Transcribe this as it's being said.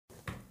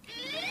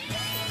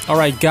All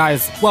right,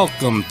 guys,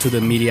 welcome to the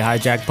Media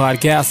Hijack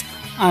Podcast.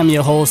 I'm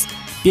your host,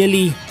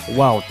 Billy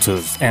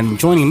Walters, and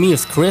joining me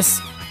is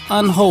Chris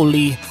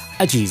Unholy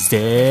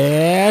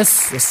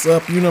Jesus. What's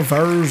up,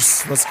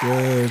 universe? What's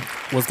good?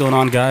 What's going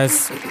on,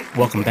 guys?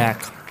 Welcome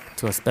back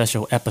to a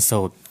special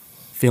episode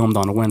filmed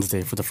on a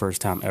Wednesday for the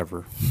first time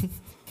ever.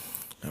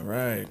 All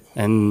right.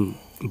 And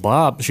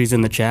Bob, she's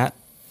in the chat.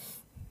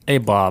 Hey,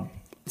 Bob,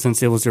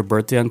 since it was your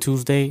birthday on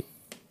Tuesday,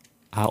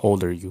 how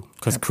old are you?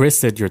 Because Chris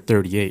said you're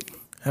 38.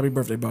 Happy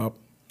birthday, Bob.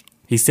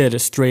 He said it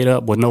straight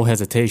up with no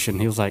hesitation.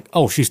 He was like,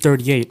 "Oh, she's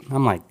 38."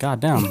 I'm like, "God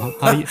damn,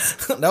 how do you?"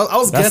 I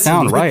was That guessing.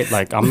 sound right?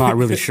 Like I'm not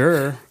really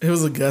sure. It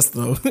was a guess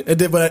though. It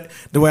did, but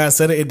the way I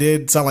said it, it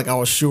did sound like I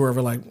was sure.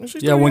 But like,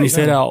 she's Yeah, when you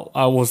 38 said now.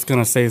 I was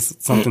gonna say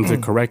something to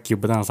correct you,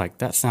 but then I was like,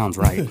 "That sounds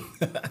right."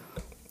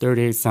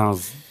 38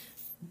 sounds.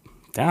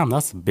 Damn,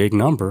 that's a big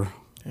number.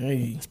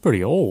 Hey, It's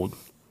pretty old.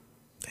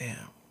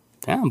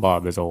 damn.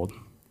 Bob is old.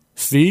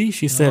 See,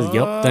 she said,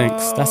 "Yep,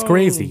 thanks." That's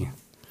crazy.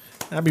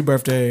 Happy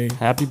birthday.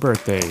 Happy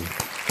birthday.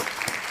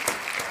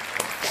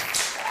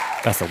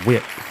 That's a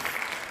whip.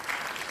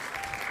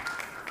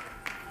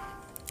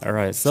 All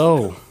right,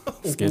 so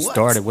let's get What?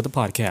 started with the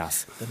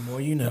podcast. The more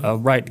you know. All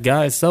right,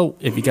 guys. So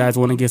if you guys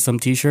want to get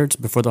some T-shirts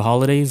before the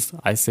holidays,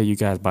 I say you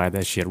guys buy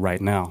that shit right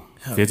now.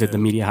 Visit yeah.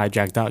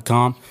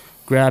 themediahijack.com,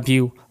 grab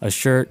you a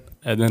shirt,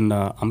 and then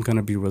I'm going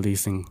to be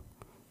releasing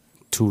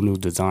 2 new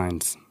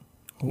designs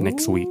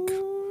next week.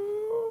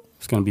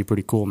 It's going to be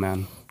pretty cool,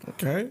 man.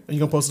 Okay. Are you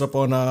gonna post it up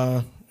on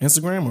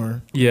Instagram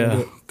or?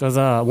 Yeah, because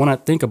when I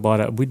think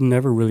about it, we'd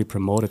never really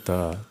promoted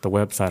the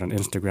website on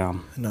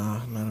Instagram.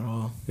 Nah, not at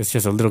all. It's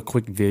just a little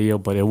quick video,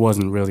 but it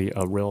wasn't really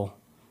a real,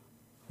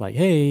 like,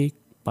 hey,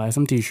 buy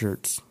some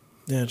T-shirts.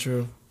 Yeah,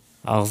 true.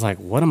 I was like,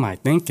 what am I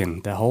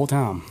thinking the whole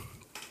time?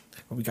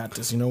 Well, we got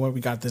this. You know what? We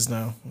got this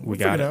now. We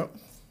Figure got it. out.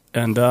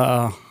 And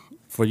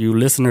for you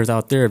listeners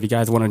out there, if you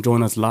guys want to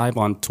join us live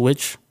on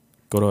Twitch,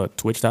 go to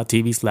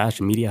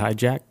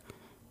twitch.tv/MediaHijack.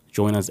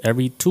 Join us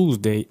every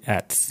Tuesday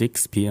at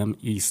 6 p.m.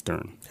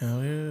 Eastern.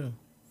 Hell yeah.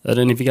 And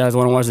then if you guys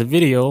want to watch the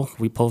video,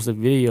 we post a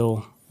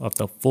video of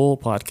the full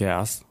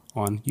podcast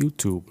on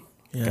YouTube.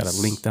 Yes. Got a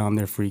link down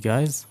there for you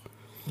guys.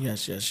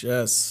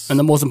 Yes. And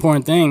the most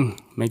important thing,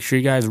 make sure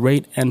you guys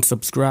rate and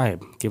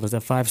subscribe. Give us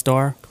a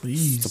 5-star.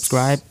 Please.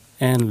 Subscribe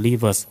and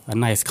leave us a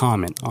nice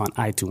comment on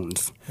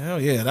iTunes. Hell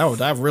yeah.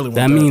 I really want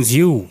That means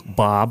you,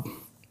 Bob.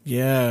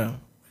 Yeah.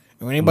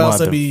 Or anybody else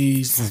that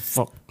be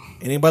Fuck.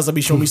 anybody that be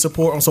showing me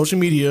support on social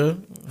media,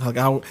 like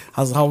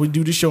how we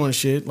do the show and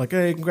shit. Like,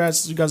 hey,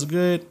 congrats, you guys are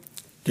good.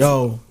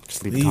 Yo,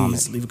 Just leave a please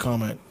comment. leave a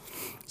comment.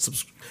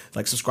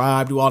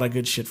 Subscribe, do all that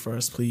good shit for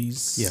us,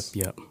 please.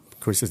 Yep.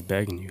 Chris is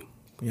begging you.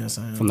 Yes,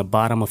 I am. From the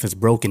bottom of his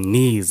broken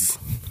knees.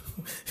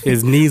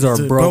 His knees are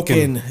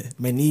broken.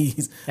 My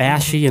knees.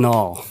 Ashy and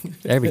all.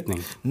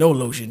 Everything. No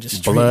lotion, just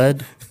straight.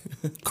 Blood.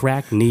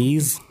 Cracked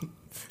knees.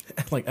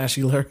 Like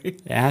Ashley Larry.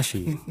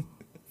 Ashy.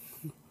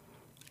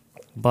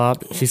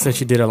 Bob, she said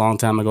she did it a long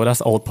time ago. That's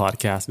the old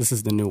podcast. This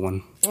is the new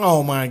one.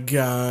 Oh my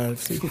God.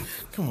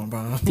 Come on,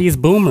 bro. These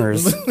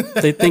boomers,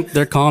 they think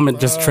their comment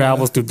just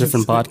travels to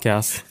different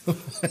podcasts.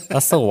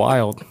 That's so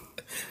wild.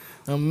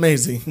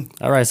 Amazing.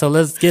 All right, so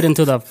let's get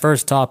into the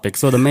first topic.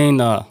 So the main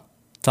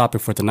topic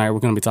for tonight, we're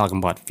going to be talking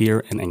about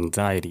fear and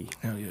anxiety.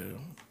 Hell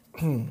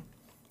yeah.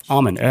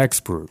 I'm an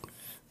expert.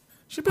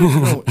 Should be a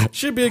good one.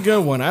 Should be a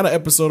good one. I had an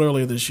episode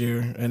earlier this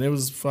year, and it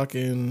was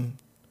fucking.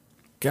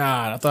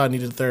 God, I thought I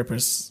needed a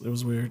therapist. It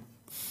was weird.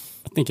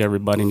 I think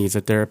everybody needs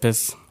a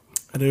therapist.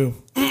 I do.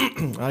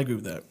 I agree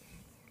with that.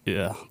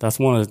 Yeah, that's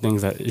one of the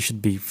things that it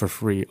should be for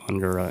free on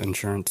your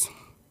insurance.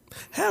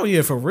 Hell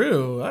yeah, for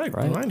real. I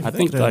Right? didn't I think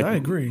think that. like I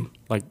agree.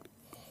 Like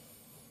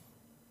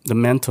the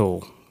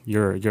mental,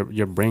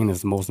 your brain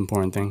is the most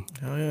important thing.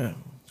 Hell yeah.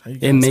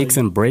 It makes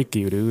and break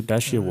you, dude.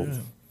 That shit will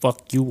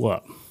fuck you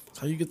up. That's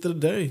how you get through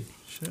the day.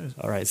 Shit.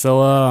 All right,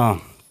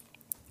 so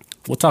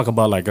we'll talk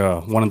about like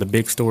one of the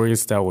big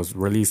stories that was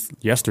released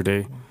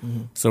yesterday.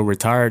 So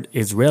retired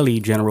Israeli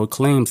general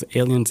claims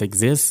aliens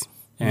exist,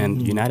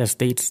 and United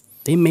States,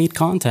 they made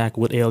contact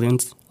with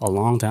aliens a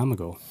long time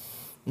ago.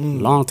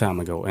 Long time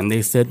ago. And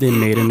they said they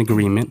made an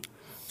agreement,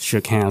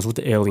 shook hands with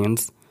the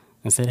aliens,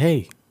 and said,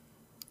 hey,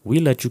 we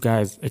let you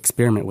guys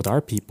experiment with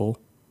our people.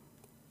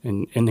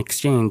 And in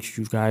exchange,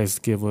 you guys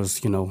give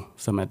us,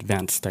 some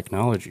advanced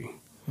technology.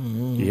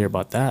 You hear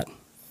about that?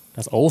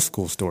 That's old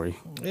school story.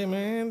 Yeah,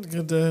 man.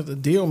 The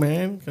deal,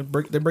 man.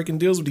 They're breaking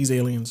deals with these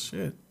aliens.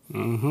 Shit.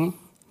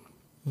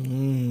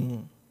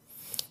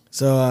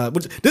 So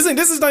this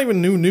is not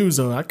even new news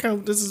though.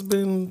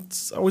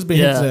 It's always been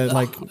hinted at,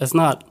 like, it's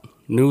not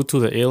new to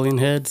the alien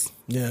heads.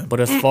 Yeah. But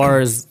as far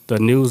as the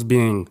news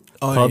being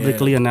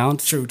publicly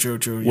announced, True.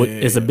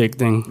 it's a big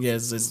thing. Yeah,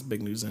 it's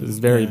big news. It's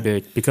very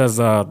big because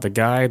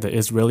the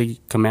Israeli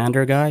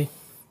commander guy,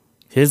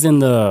 he's in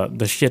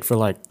the shit for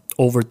like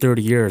over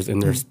 30 years in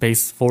their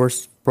Space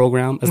Force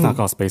program. It's not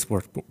called Space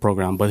Force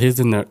program, but he's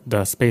in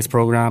the space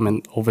program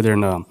and over there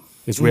in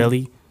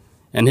Israeli,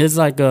 and his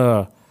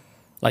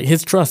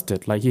he's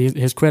trusted. Like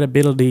his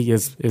credibility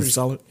is Pretty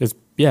solid. Is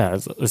yeah,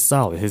 it's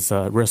solid. He's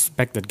a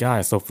respected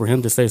guy. So for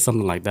him to say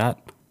something like that,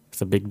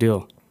 it's a big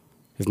deal.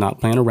 He's not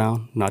playing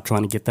around, not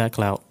trying to get that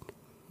clout,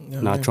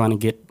 not trying to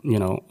get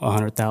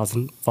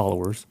 100,000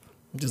 followers.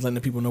 Just letting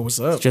the people know what's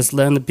up. Just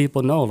letting the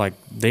people know, like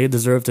they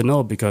deserve to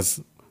know,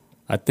 because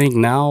I think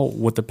now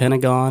with the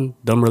Pentagon,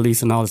 them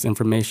releasing all this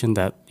information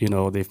that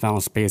they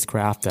found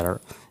spacecraft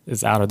that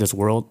is out of this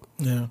world.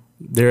 Yeah,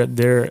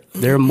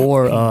 they're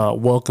more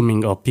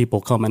welcoming of people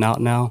coming out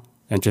now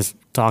and just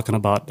talking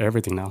about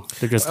everything now.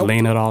 They're just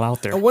laying it all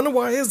out there. I wonder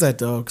why is that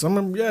though? Because I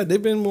remember,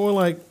 they've been more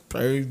like,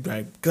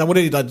 because what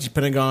did the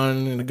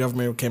Pentagon and the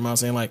government came out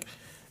saying like,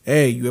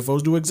 hey,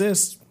 UFOs do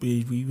exist.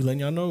 We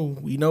letting y'all know.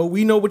 We know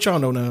what y'all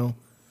know now.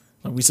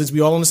 Like since we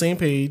all on the same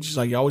page.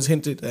 Like you always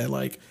hinted at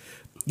like,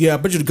 yeah, I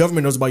bet you the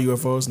government knows about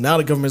UFOs. Now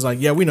the government's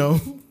like, yeah, we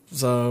know.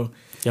 So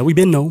yeah, we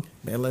been know.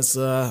 Man, let's.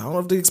 I don't know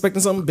if they're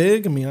expecting something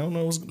big. I mean, I don't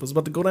know what's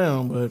about to go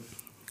down, but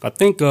I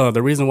think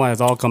the reason why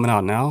it's all coming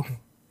out now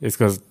is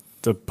because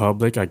the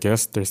public, I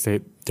guess,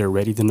 they're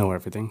ready to know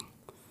everything.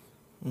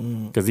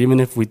 Because even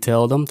if we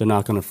tell them, they're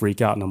not going to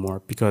freak out no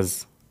more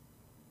because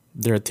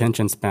their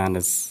attention span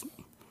is.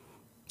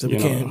 So we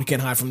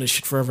can't hide from this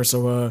shit forever.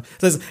 So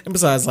and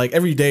besides, like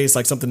every day it's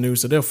like something new,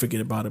 so they'll forget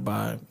about it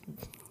by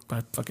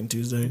fucking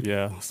Tuesday.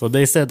 Yeah. So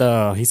they said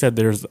he said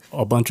there's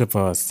a bunch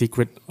of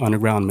secret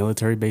underground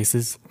military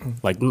bases,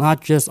 like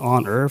not just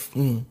on Earth,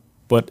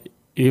 but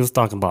he was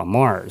talking about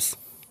Mars.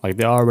 Like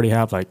they already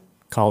have like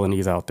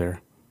colonies out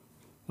there,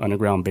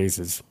 underground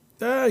bases.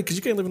 Yeah, because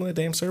you can't live on that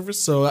damn surface.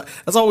 So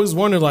that's always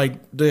wondered, like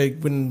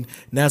when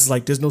NASA's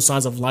like, there's no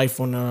signs of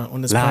life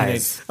on this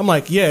planet. I'm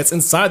like, yeah, it's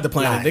inside the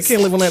planet. They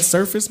can't live on that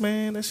surface,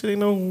 man. That shit ain't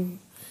no.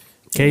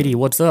 Katie,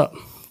 what's up?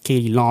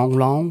 Katie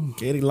Long.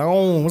 Katie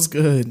Long, what's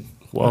good?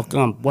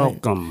 Welcome.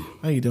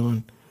 How you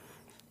doing?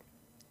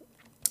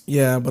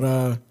 Yeah,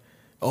 but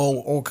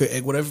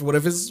okay. What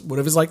if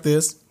it's like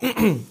this?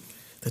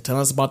 They're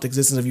telling us about the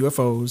existence of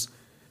UFOs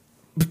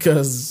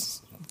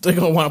because they're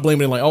gonna want to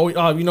blame it like, oh,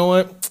 you know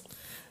what?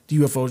 The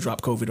UFOs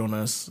dropped COVID on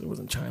us. It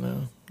wasn't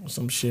China or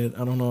some shit.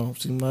 I don't know.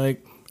 It seemed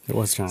like it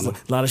was China.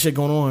 A lot of shit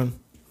going on.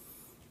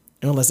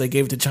 Unless they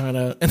gave it to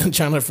China and then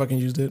China fucking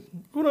used it.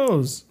 Who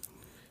knows?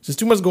 There's just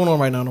too much going on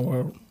right now in the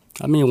world.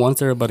 I mean,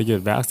 once everybody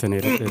gets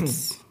vaccinated,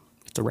 it's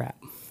a wrap.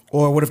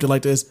 Or what if they're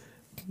like this?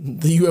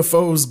 The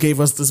UFOs gave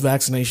us this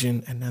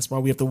vaccination, and that's why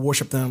we have to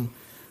worship them.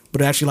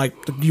 But actually,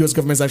 like the U.S.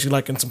 government's actually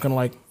like in some kind of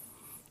like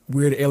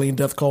weird alien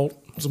death cult,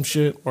 some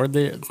shit. Or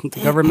the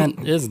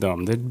government is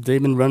dumb.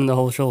 They've been running the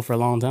whole show for a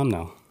long time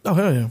now. Oh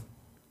hell yeah,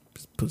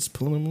 just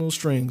pulling them little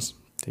strings.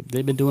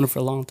 They've been doing it for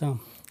a long time.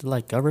 They're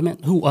like,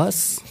 government? Who,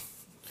 us?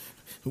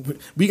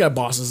 We got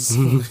bosses.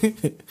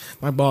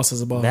 My boss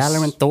is a boss.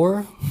 Valorant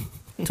Thor,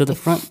 to the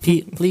front,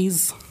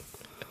 please.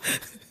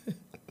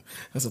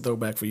 That's a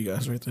throwback for you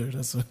guys right there.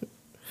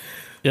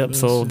 Yep,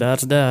 so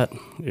that's that.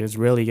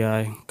 Israeli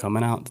guy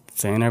coming out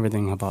saying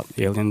everything about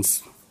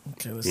aliens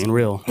being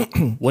real.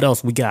 What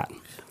else we got?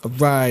 All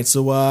right,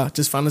 so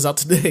just found this out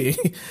today.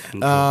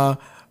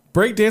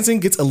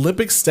 Breakdancing gets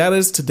Olympic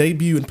status to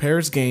debut in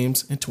Paris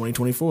Games in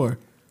 2024.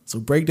 So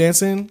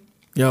breakdancing,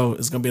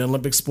 it's going to be an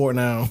Olympic sport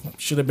now.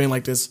 Should have been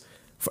like this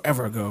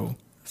forever ago.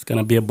 It's going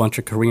to be a bunch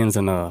of Koreans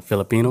and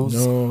Filipinos.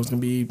 No,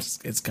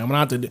 it's coming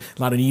out. A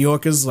lot of New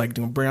Yorkers, like,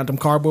 going to bring out them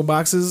cardboard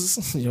boxes,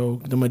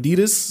 them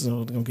Adidas,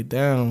 so they're going to get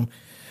down.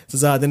 This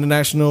is the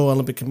International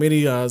Olympic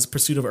Committee's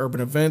pursuit of urban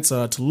events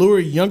to lure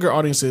younger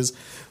audiences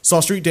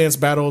saw street dance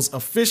battles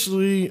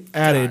officially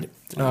added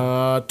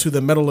to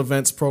the medal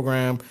events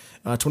program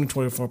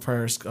 2024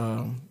 Paris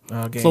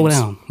Games. Slow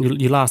down.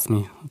 You lost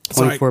me.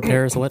 24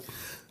 Paris, what?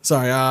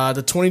 Sorry,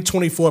 the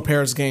 2024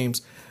 Paris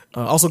Games.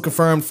 Also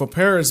confirmed for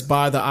Paris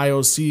by the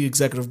IOC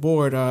Executive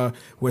Board,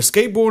 where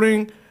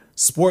skateboarding,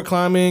 sport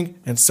climbing,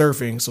 and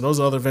surfing. So those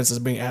are other events that's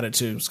being added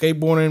to.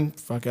 Skateboarding,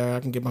 I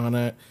can get behind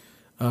that.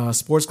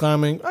 Sports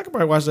climbing, I could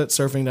probably watch that.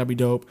 Surfing, that'd be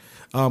dope.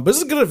 But this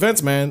is good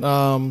events, man.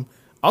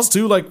 Also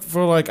too,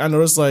 I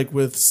noticed like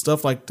with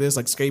stuff like this,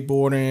 like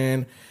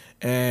skateboarding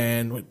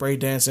and with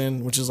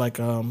breakdancing, which is like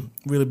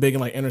really big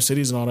in like inner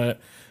cities and all that.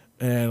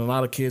 And a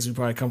lot of kids who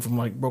probably come from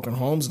like broken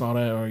homes and all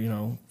that, or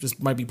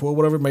just might be poor,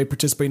 whatever, may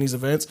participate in these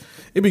events.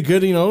 It'd be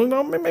good,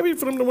 maybe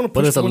for them to want to push.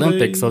 But it's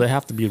Olympics, so they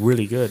have to be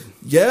really good.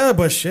 Yeah,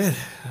 but shit,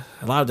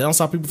 a lot of they don't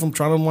stop people from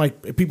trying to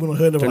like people in the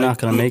hood. They're not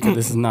gonna make it.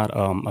 This is not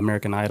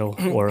American Idol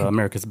or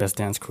America's Best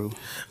Dance Crew.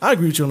 I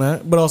agree with you on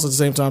that, but also at the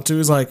same time too,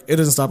 it's like it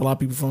doesn't stop a lot of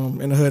people from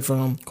in the hood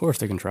from. Of course,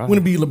 they can try.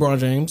 Wouldn't it be LeBron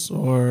James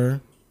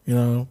or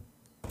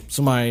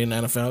somebody in the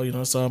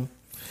NFL? So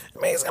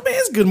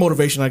it's good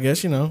motivation, I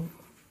guess.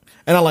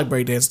 And I like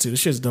breakdance too. This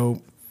shit's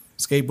dope.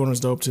 Skateboarding's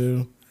dope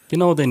too. You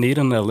know what they need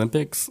in the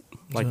Olympics?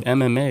 Like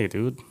MMA,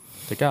 dude.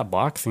 They got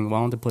boxing.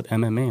 Why don't they put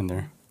MMA in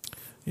there?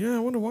 Yeah, I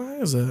wonder why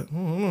is that. I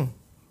don't know.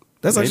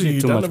 That's maybe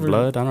actually too much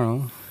blood. I don't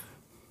know.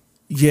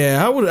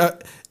 Yeah, I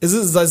would. Is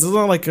it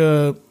not like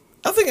a?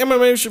 I think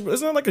MMA isn't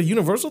that like a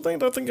universal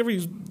thing? I think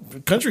every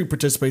country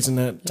participates in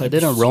that type.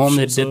 Didn't Rome?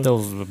 They did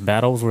those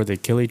battles where they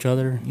kill each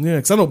other. Yeah,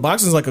 because I know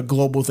boxing is like a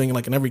global thing.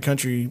 Like in every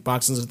country,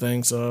 boxing's a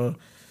thing. So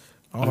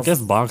don't I know guess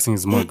boxing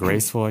is more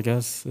graceful. I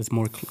guess it's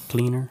more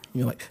cleaner.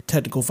 like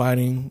technical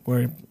fighting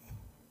where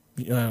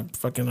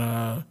fucking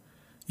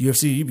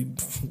UFC, you be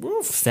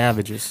woof.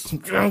 Savages.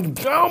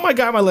 Oh my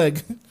god, my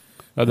leg.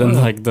 And then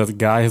like the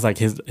guy is like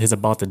he's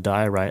about to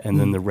die, right? And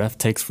then the ref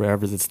takes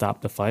forever to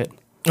stop the fight.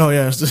 Oh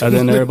yeah. And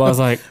then everybody's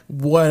like,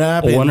 what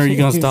happened? when are you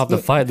gonna stop the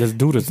fight? This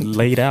dude is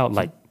laid out,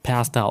 like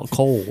passed out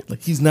cold.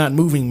 Like he's not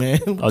moving, man.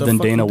 What the Then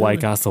fuck Dana you White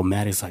doing? got so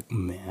mad, he's like,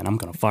 man, I'm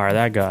gonna fire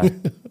that guy.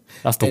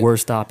 That's the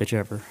worst stoppage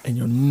ever. And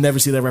you'll never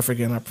see that ref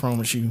again, I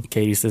promise you.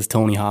 Katie says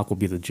Tony Hawk will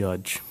be the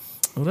judge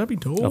Oh, that'd be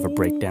dope. of a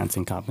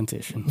breakdancing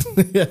competition.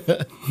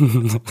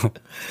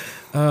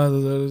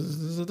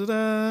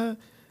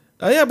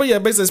 Yeah, but yeah,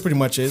 basically that's pretty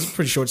much it. It's a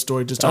pretty short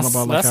story, just talking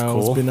That's- about like that's how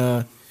cool. it's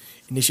been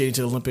initiated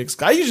to the Olympics.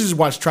 I usually just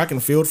watch track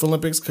and field for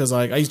Olympics because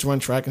like I used to run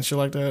track and shit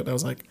like that. That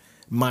was like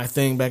my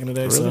thing back in the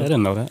day. Really? So I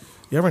didn't know that.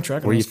 yeah, I ran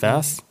track. Were in you high school.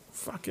 fast?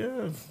 Fuck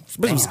yeah,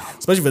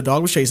 especially if the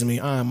dog was chasing me.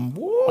 I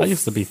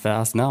used to be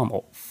fast. Now I'm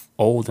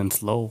old and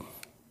slow.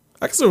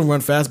 I can still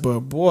run fast, but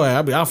boy,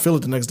 I'll feel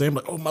it the next day. I'm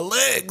like, oh, my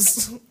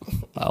legs.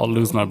 I'll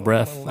lose my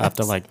breath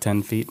after like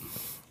 10 feet.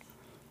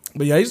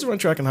 But yeah, I used to run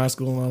track in high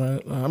school and all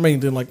that. I mean,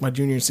 did like my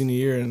junior and senior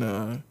year,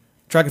 and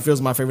track and field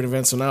is my favorite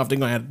event. So now if they're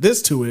gonna add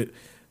this to it,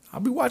 I'll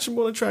be watching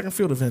more than track and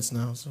field events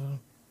now. So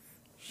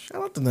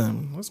shout out to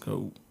them. Let's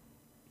go.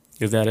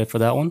 Is that it for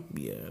that one?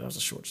 Yeah, that was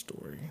a short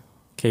story.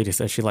 Katie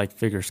says she liked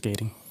figure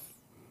skating.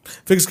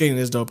 Figure skating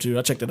is dope too.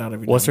 I checked it out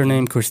every day. What's her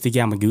name? Christy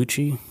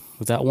Yamaguchi?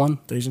 Was that one?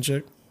 The Asian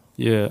chick?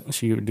 Yeah,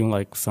 she was doing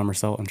like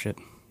somersault and shit.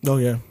 Oh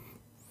yeah.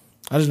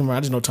 I just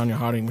know Tanya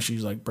Harding when she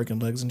was like breaking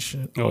legs and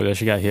shit. Oh, yeah,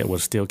 she got hit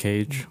with a steel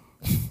cage.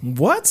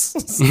 What?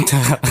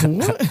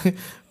 what?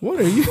 What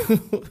are you?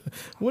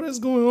 What is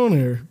going on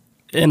here?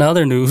 In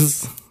other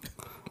news,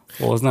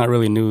 well, it's not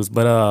really news,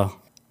 but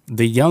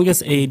the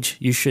youngest age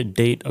you should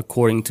date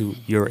according to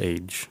your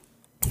age.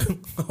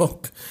 Oh,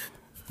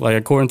 Like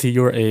according to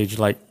your age,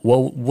 like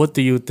what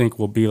do you think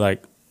will be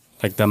like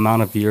the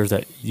amount of years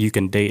that you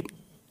can date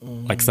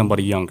like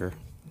somebody younger?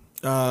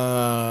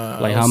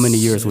 Like how many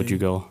years would you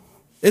go?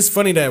 It's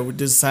funny that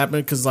this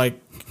happened because like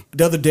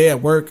the other day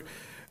at work,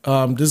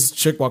 this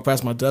chick walked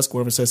past my desk,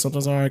 whatever, said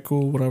something's all right,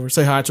 cool, whatever,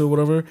 say hi to her,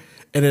 whatever.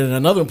 And then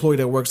another employee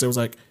that works there was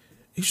like,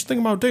 you should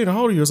think about dating.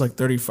 How old are you? I was like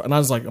 35. And I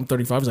was like, I'm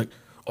 35. I was like,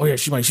 oh yeah,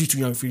 she's too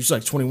young for you. She's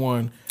like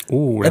 21.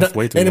 Ooh, that's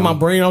way too And in my young.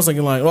 brain, I was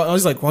thinking like, well, I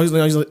was like,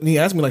 he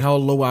asked me like how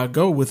low I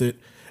go with it.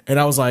 And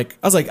I was like,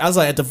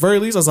 at the very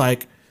least, I was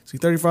like, is he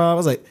 35? I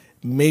was like,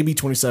 maybe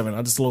 27.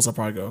 That's the lowest I'll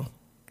probably go.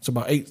 So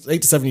about 8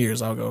 to 7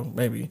 years I'll go,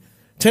 maybe.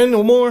 10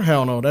 or more?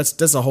 Hell no.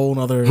 That's a whole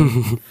nother,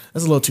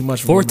 that's a little too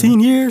much for me, 14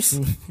 years?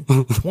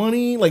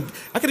 20, like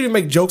I could even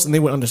make jokes and they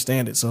would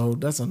understand it. So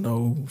that's a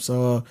no.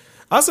 So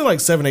I'll say like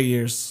 7, 8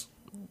 years.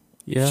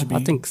 Yeah, Should be-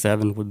 I think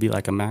 7 would be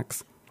like a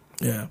max.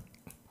 Yeah.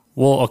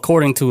 Well,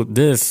 according to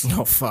this,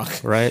 Oh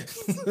fuck. right?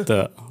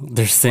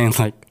 They're saying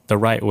like the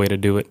right way to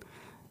do it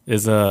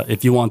is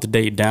if you want to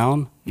date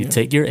down, you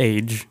take your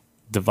age,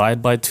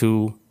 divide by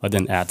 2, and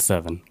then add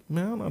 7.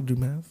 Man, I don't know how to do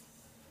math.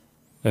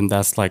 And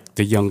that's like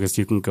the youngest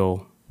you can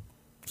go.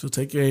 So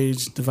take your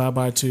age, divide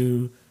by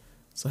 2.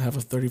 So half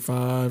of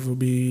 35 will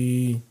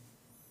be,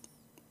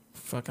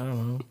 fuck, I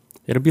don't know.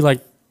 It'll be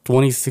like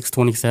 26,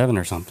 27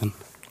 or something.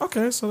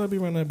 Okay, so that'd be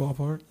around that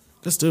ballpark.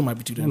 That still might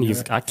be too I damn mean,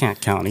 bad. I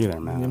can't count either,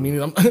 man. I mean,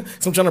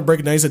 so I'm trying to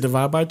break it down. You said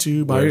divide by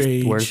 2 by your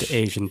age. Where's the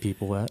Asian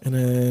people at? And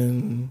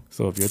then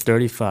So if you're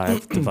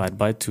 35, divide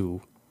by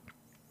 2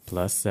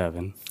 plus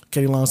 7.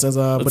 Katie Long says,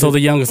 but So the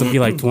youngest would be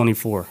like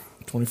 24.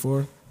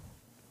 24.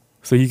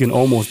 So you can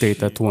almost date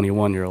that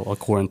 21-year-old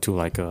according to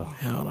like a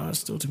Hell no, that's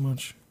still too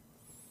much.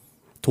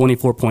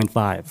 24.5.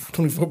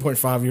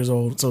 24.5 years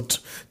old. So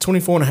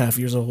 24 and a half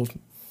years old.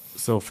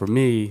 So for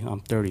me, I'm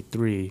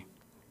 33.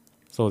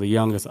 So the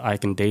youngest I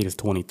can date is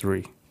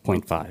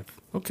 23.5.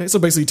 Okay, so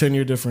basically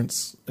 10-year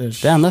difference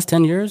ish. Damn, that's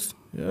 10 years?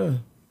 Yeah.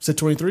 Said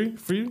 23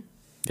 for you?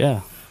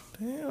 Yeah.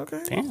 Damn,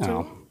 okay.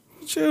 Damn.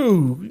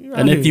 Chew.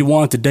 And if you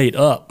want to date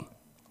up,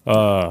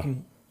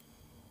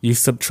 you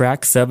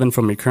subtract 7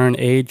 from your current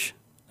age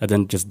and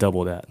then just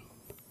double that.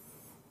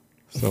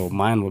 So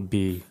mine would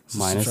be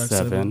minus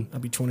 7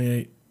 I'd be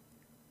 28.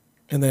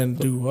 And then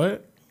do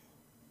what?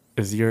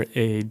 is your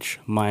age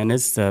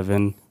minus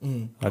 7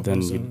 and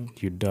then 7.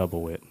 you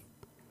double it.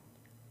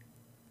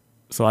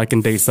 So I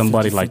can date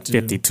somebody 50, like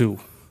 52.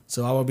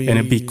 So I would be. And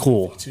it'd be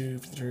cool. 52,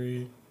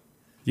 53,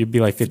 You'd be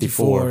like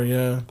 54.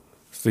 yeah.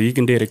 So you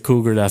can date a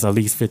cougar that's at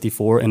least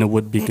 54 and it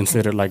would be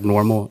considered like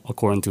normal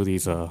according to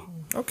these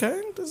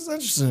Okay, this is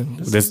interesting.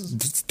 this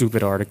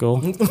stupid article.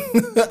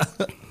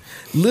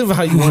 Live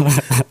how you want.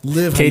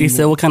 Live. Katie how you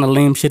said, "What kind of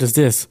lame shit is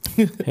this?"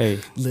 Hey,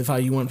 live how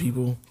you want,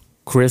 people.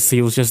 Chris,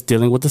 he was just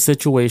dealing with the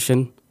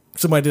situation.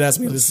 Somebody did ask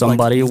me this.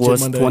 Somebody like,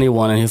 was Monday.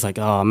 21 and he's like,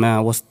 "Oh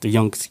man, what's the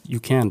youngest you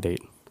can date?"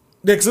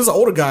 Yeah, because there's an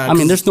older guy. I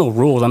mean, there's no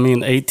rules. I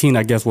mean, 18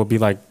 I guess would be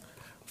like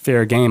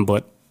fair game,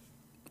 but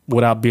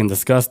without being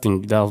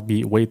disgusting, that would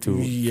be way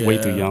too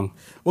young.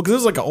 Well, because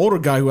there's like an older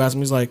guy who asked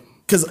me, he's like,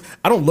 because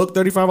I don't look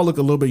 35, I look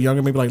a little bit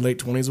younger, maybe like late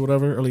 20s or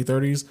whatever, early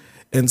 30s.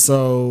 And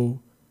so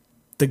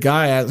the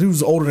guy who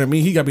was older than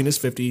me, he got to be in his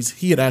 50s.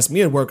 He had asked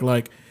me at work,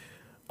 like,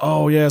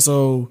 oh, yeah,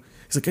 so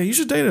he's like, hey, you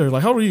should date her.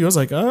 Like, how old are you? I was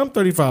like, I'm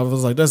 35. I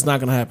was like, that's not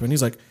going to happen.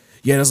 He's like,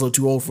 yeah, that's a little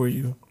too old for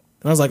you. And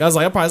I was like, I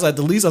probably, at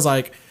the least, I was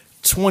like,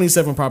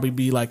 27 probably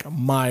be like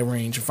my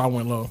range if I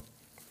went low.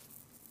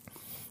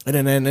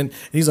 And then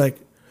he's like,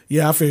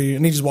 yeah, I feel you.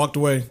 And he just walked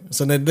away.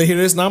 So then they hear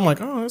this, and I'm like,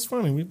 oh, that's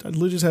funny. I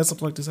literally just had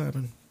something like this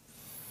happen.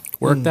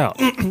 Worked out.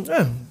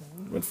 Yeah,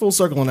 went full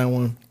circle on that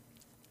one.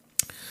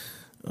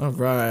 All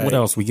right. What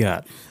else we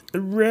got?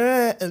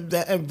 Right. Did you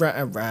have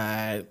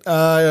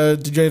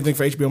anything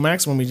for HBO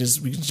Max? We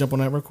can jump on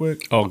that real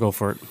quick. Oh, go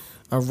for it.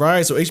 All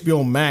right. So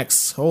HBO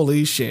Max,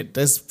 holy shit,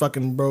 this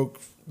fucking broke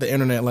the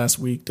internet last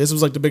week. This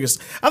was like the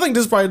biggest. I think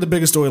this is probably the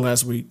biggest story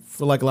last week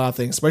for like a lot of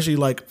things, especially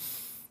like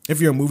if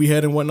you're a movie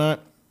head and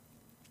whatnot,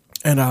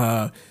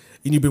 and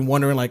you've been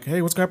wondering like,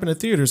 hey, what's going to happen in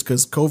theaters?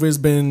 Because COVID's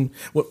been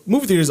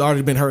movie theaters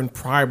already been hurting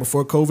prior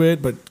before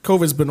COVID, but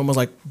COVID's been almost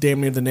like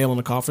damn near the nail in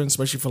the coffin,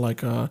 especially for like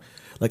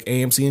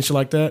AMC and shit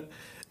like that.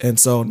 And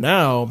so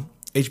now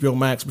HBO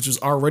Max, which is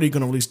already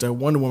going to release their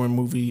Wonder Woman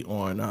movie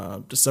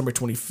on December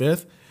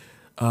 25th,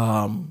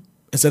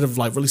 instead of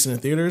like releasing in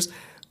theaters,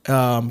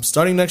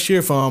 starting next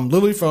year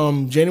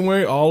from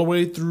January all the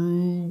way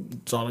through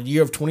the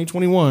year of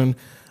 2021.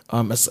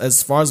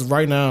 As far as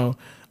right now,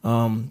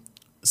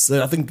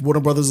 so I think Warner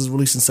Brothers is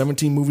releasing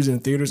 17 movies in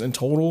theaters in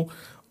total.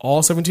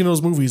 All 17 of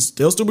those movies,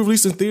 they'll still be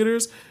released in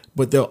theaters,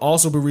 but they'll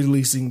also be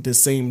releasing the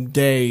same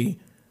day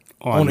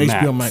on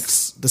HBO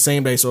Max. The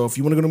same day. So if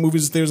you want to go to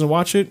movies in theaters and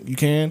watch it, you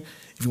can.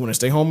 If you want to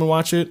stay home and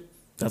watch it,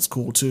 that's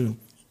cool too.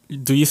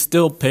 Do you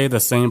still pay the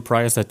same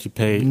price that you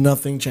paid?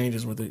 Nothing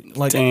changes with it.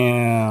 Like,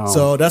 damn.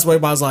 So that's why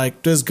everybody's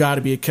like, there's got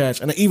to be a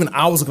catch. And even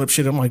I was looking up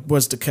shit. I'm like,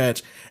 what's the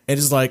catch? And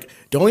it's like,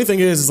 the only thing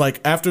is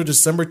like after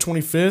December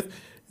 25th,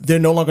 they're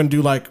no longer going to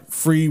do like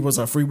free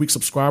week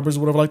subscribers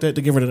or whatever like that.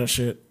 They get rid of that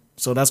shit.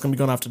 So that's going to be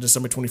going after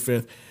December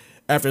 25th.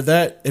 After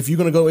that, if you're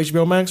going to go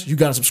HBO Max, you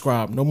got to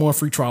subscribe. No more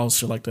free trials,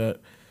 shit like that.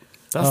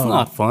 That's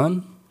not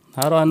fun.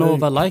 How do I know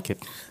if I like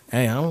it?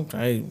 Hey,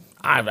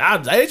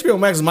 HBO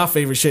Max is my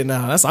favorite shit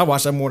now. I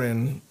watch that more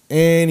than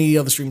any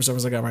other streaming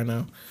service I got right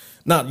now.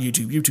 Not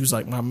YouTube. YouTube's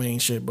like my main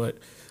shit, but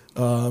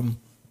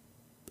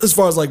as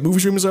far as like movie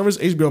streaming service,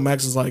 HBO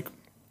Max is like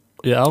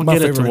I'll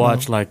get it to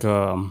watch like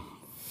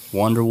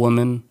Wonder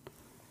Woman,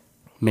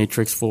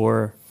 Matrix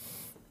 4,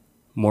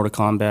 Mortal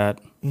Kombat.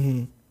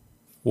 Mm-hmm.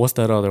 What's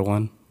that other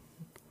one?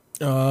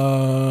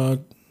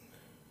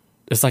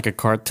 It's like a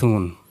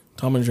cartoon.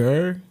 Tom and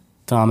Jerry.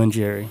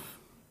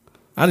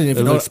 I didn't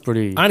even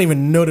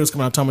know there was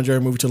coming out a Tom and Jerry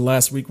movie till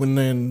last week when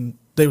then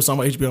they were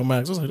talking about HBO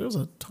Max. I was like, there was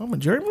a Tom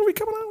and Jerry movie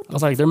coming out? I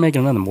was like, they're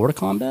making another Mortal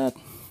Kombat?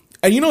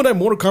 And you know that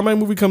Mortal Kombat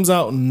movie comes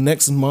out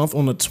next month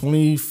on the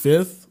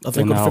 25th? I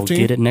think and on the 15th. I'll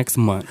get it next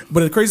month.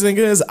 But the crazy thing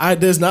is,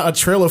 there's not a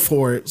trailer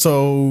for it,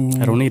 so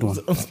I don't need one.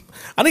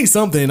 I need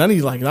something. I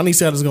need to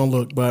see how this is gonna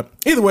look. But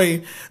either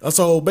way,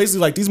 so basically,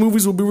 like these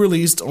movies will be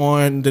released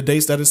on the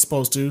dates that it's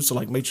supposed to. So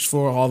like Matrix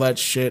 4, all that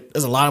shit.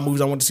 There's a lot of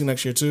movies I want to see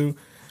next year too.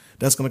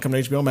 That's gonna come to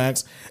HBO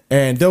Max,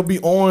 and they'll be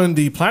on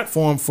the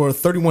platform for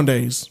 31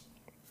 days.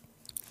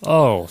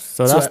 Oh,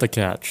 so that's the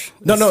catch.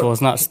 No. So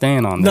it's not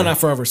staying on there. No, not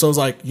forever. So it's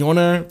like you're on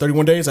there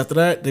 31 days. After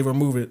that, they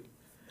remove it.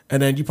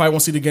 And then you probably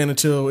won't see it again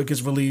until it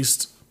gets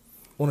released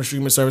on a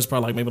streaming service,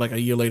 probably maybe like a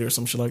year later or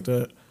some shit like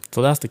that.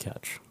 So that's the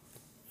catch.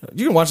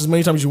 You can watch as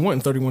many times as you want in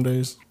 31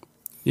 days.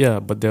 Yeah,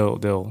 but they'll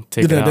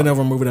take it out. Then they'll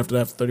remove it after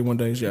that for 31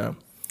 days, yeah.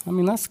 I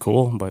mean, that's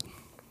cool, but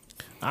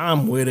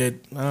I'm with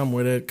it.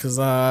 Because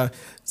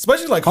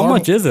especially like how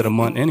much is it a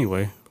month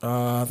anyway?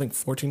 I think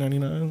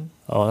 $14.99.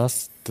 Oh,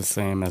 that's the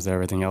same as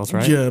everything else,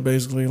 right? Yeah,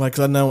 basically. Like,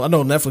 'cause I know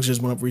Netflix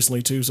just went up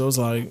recently too, so it's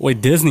like wait,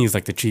 Disney is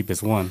like the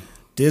cheapest one.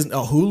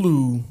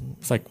 Hulu.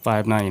 It's like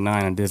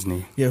 $5.99 on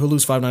Disney. Yeah,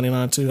 Hulu's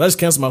 $5.99 too. I just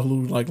canceled my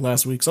Hulu like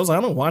last week, so I was like,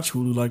 I don't watch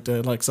Hulu like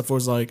that. Like, except for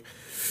it's like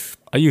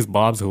I use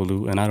Bob's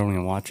Hulu and I don't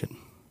even watch it.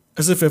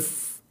 As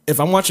if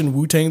I'm watching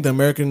Wu-Tang, the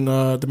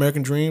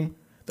American Dream,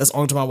 that's the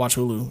only time I watch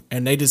Hulu,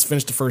 and they just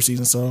finished the first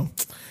season, so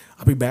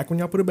I'll be back when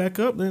y'all put it back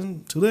up.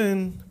 Then till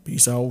then,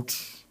 peace out.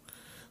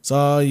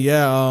 So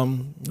yeah,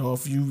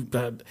 if you,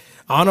 I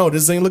don't know,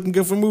 this ain't looking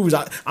good for movies.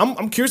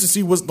 I'm curious to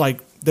see what's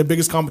like their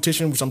biggest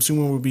competition, which I'm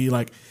assuming would be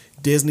like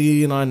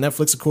Disney and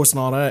Netflix, of course, and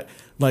all that.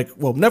 Like,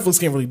 well, Netflix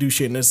can't really do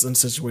shit in this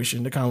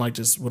situation. They're kind of like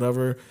just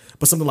whatever.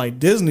 But something like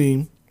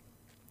Disney,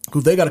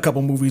 who they got a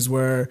couple movies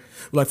where,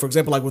 like for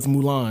example, like with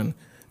Mulan,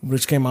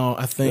 which came out,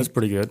 I think that's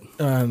pretty good.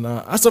 And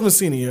I still haven't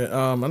seen it yet.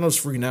 I know it's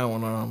free now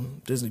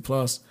on Disney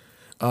Plus.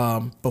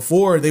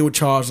 Before they would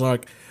charge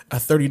like a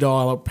 $30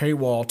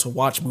 paywall to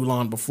watch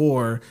Mulan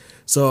before.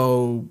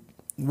 So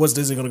what's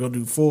Disney gonna go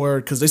do for?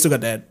 Because they still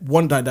got that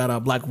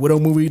Black Widow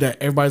movie that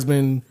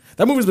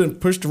that movie's been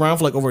pushed around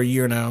for like over a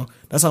year now.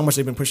 That's how much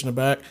they've been pushing it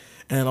back.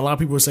 And a lot of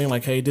people are saying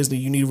like, hey, Disney,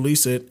 you need to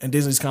release it. And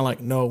Disney's kind of like,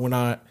 no, we're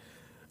not.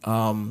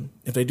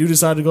 If they do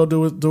decide to go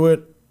do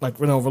it, like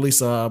release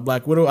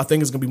Black Widow, I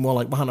think it's gonna be more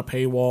like behind a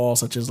paywall,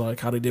 such as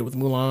like how they did with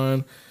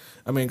Mulan.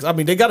 I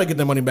mean, they got to get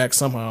their money back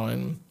somehow,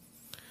 and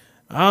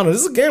I don't know.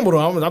 This is a gamble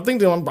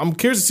though. I'm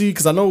curious to see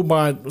because I know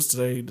by what's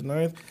today, the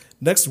 9th.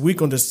 next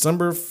week on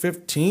December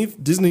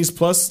 15th, Disney's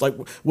Plus, like,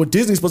 what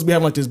Disney's supposed to be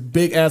having like this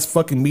big ass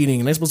fucking meeting,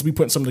 and they're supposed to be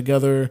putting something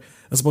together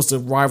that's supposed to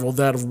rival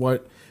that of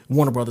what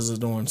Warner Brothers is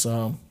doing.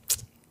 So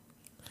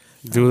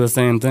do the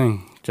same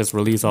thing. Just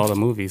release all the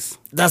movies.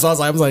 that's what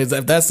I was like,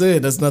 if that's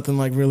it, that's nothing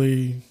like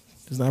really,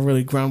 it's not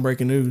really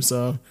groundbreaking news.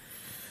 So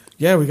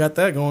yeah, we got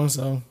that going.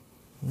 So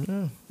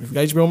yeah, if you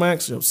got HBO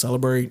Max,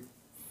 celebrate.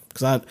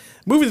 Because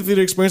movie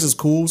theater experience is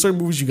cool. Certain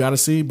movies you got to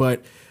see,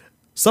 but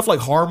stuff like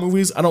horror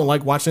movies, I don't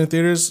like watching in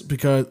theaters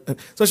because,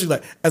 especially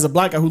like as a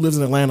black guy who lives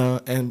in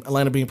Atlanta and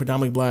Atlanta being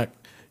predominantly black,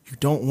 you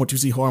don't want to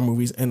see horror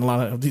movies in a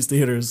lot of these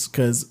theaters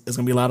because it's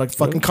gonna be a lot of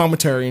fucking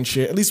commentary and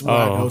shit. At least when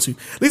I go to,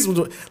 at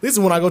least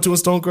when I go to in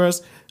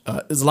Stonecrest,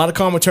 there's a lot of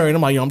commentary, and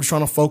I'm like, I'm just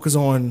trying to focus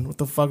on what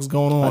the fuck's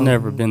going on. I've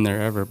never been there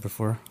ever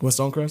before. What,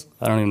 Stonecrest?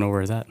 I don't even know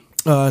where it's at.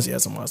 Yeah,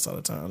 somewhere outside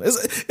of town.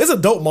 It's a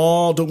dope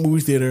mall, dope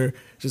movie theater.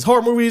 Just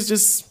horror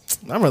movies,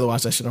 I'd rather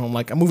watch that shit at home.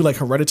 Like a movie like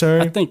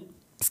Hereditary. I think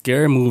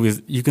scary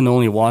movies, you can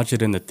only watch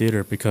it in the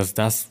theater because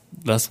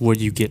that's where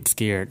you get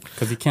scared.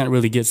 Because you can't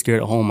really get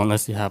scared at home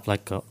unless you have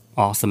like a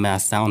awesome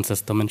ass sound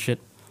system and shit.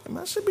 And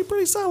that should be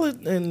pretty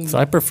solid. And so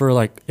I prefer,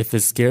 like, if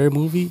it's a scary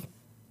movie,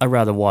 I'd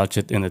rather watch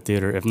it in the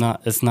theater. If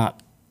not, it's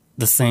not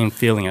the same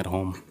feeling at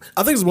home.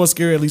 I think it's more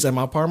scary, at least at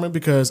my apartment,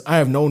 because I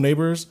have no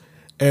neighbors.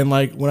 And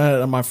like when I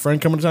had my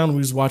friend coming to town, we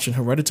was watching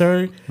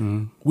Hereditary.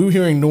 We were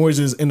hearing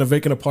noises in the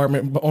vacant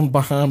apartment on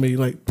behind me,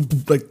 like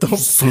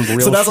Some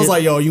real so that's why I shit. was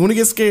like, yo, you want to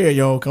get scared,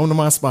 yo, come to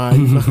my spot.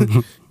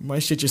 You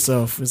might shit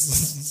yourself.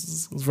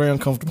 It's very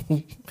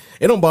uncomfortable.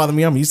 It don't bother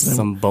me. I'm used to it.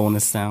 Some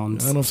bonus I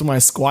sounds. don't know if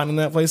somebody's squatting in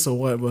that place or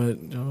what, but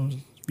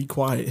be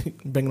quiet,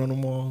 banging on the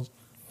walls.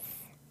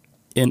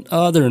 In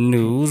other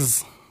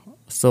news,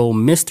 so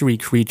mystery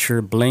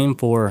creature blamed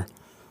for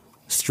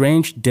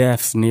strange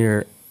deaths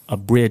near a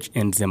bridge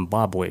in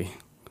Zimbabwe.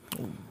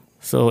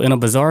 So in a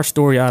bizarre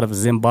story out of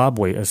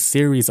Zimbabwe, a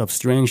series of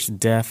strange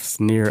deaths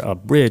near a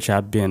bridge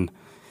have been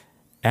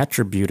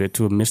attributed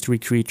to a mystery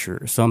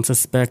creature. Some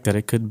suspect that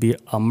it could be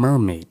a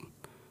mermaid.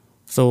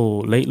 So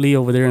lately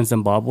over there in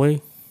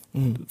Zimbabwe,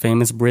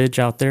 famous bridge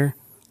out there,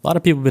 a lot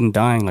of people have been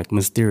dying like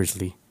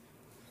mysteriously.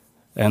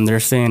 And they're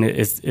saying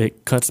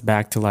it cuts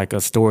back to like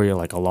a story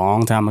like a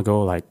long time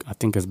ago, like I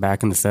think it's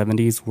back in the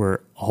 70s,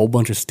 where a whole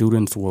bunch of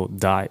students will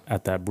die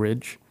at that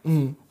bridge.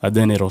 And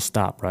then it'll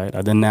stop, right?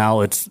 And then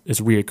now it's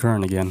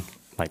reoccurring again,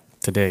 like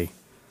today.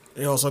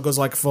 It also goes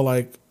like for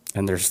like,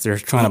 And they're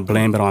trying to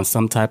blame it on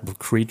some type of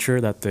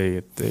creature that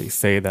they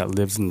say that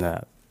lives in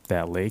that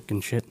lake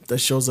and shit. that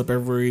shows up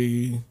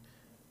every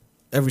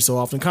so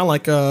often. Kind of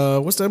like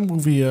what's that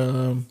movie?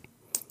 The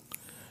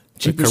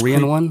Jeepers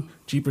Korean one?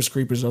 Jeepers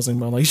Creepers. I was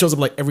thinking about, like, he shows up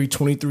like every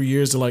 23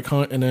 years to like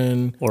hunt, and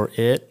then Or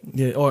it?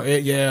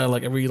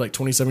 like every like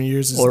 27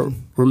 years. Or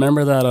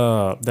remember that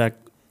I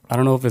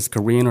don't know if it's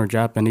Korean or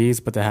Japanese,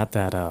 but they had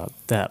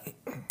that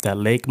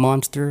lake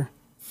monster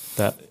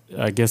that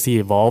I guess he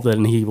evolved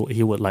and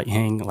he would like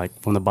hang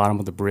like from the bottom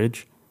of the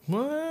bridge.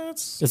 What?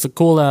 It's a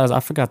cool ass.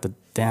 I forgot the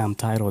damn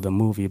title of the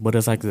movie, but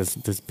it's like this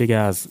big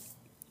ass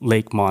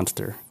lake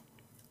monster,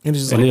 And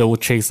it's just and like, it will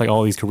chase like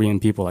all these Korean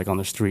people like on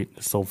the street.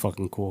 It's so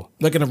fucking cool.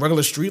 like in a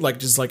regular street, like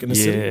just like in the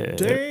city. Yeah.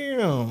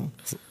 Damn.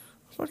 What the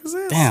fuck is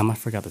this? Damn, I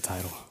forgot the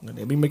title.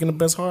 They be making the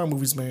best horror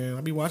movies, man.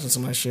 I be watching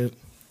some of that shit.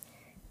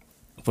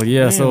 But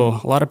yeah, so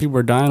a lot of people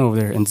are dying over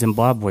there in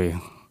Zimbabwe.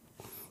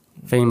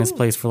 Famous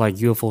place for like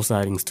UFO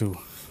sightings too.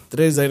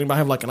 Does anybody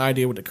have like an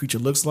idea what the creature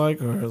looks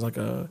like, or like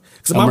a?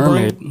 Cause A my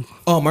mermaid.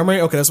 Brain,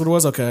 mermaid. Okay, that's what it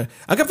was. Okay,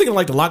 I kept thinking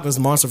like the Loch Ness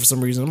monster for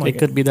some reason. I'm like, It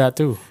could be that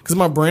too. because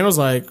my brain was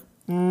like,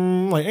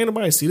 like ain't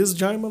nobody see this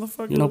giant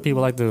motherfucker. You know,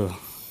 people like to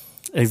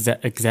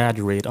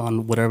exaggerate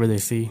on whatever they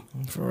see.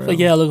 For real. Like,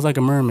 yeah, it looks like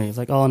a mermaid. It's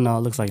like, oh no,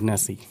 it looks like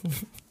Nessie.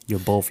 You're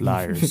both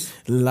liars.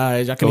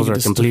 Lies. I can't Those even are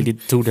get completely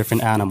two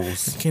different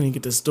animals. can't even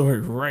get the story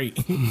right.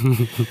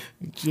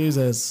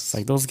 Jesus, It's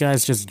like those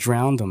guys just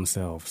drowned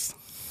themselves.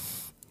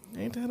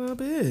 ain't that a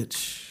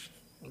bitch?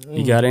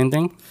 You got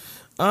anything?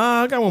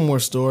 I got one more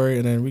story,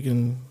 and then we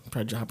can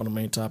probably hop on the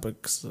main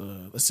topics.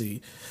 Let's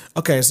see.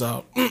 Okay,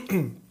 so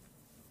all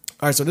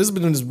right, so this has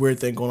been this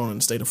weird thing going on in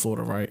the state of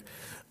Florida, right?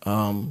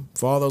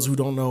 For all those who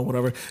don't know,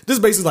 whatever, this is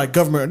basically like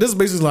government. This is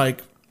basically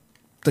like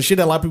the shit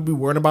that a lot of people be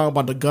worried about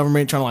the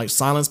government trying to like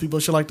silence people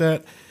and shit like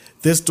that.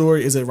 This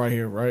story is it right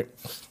here, right?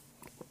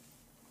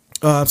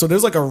 So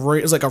there's like a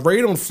raid. It's like a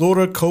raid on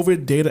Florida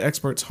COVID data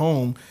expert's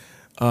home.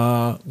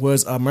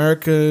 Was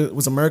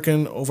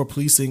American over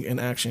policing in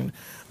action.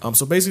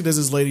 So basically, there's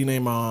this lady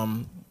named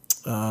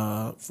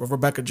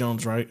Rebecca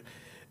Jones, right?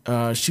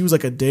 She was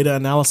like a data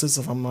analysis,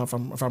 if I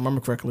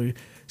remember correctly.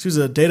 She was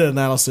a data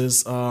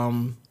analysis.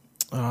 Basically,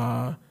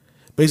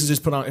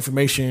 just put out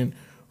information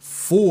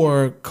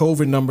for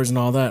COVID numbers and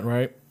all that,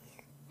 right?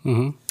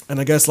 Mm-hmm. And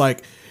I guess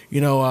like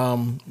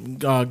Governor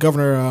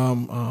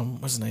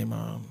what's his name,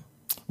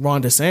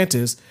 Ron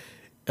DeSantis.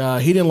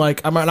 He didn't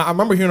like. I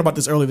remember hearing about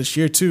this earlier this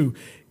year too.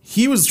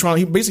 He was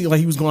basically like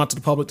he was going out to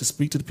the public to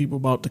speak to the people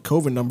about the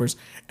COVID numbers,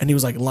 and he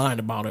was like lying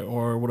about it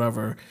or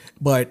whatever.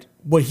 But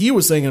what he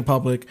was saying in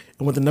public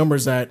and with the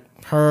numbers that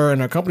her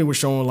and her company were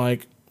showing,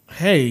 like,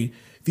 hey,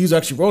 these are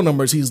actually real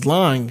numbers. He's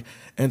lying.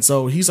 And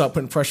so he started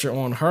putting pressure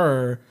on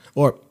her,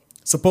 or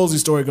supposedly the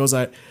story goes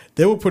that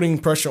they were putting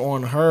pressure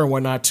on her and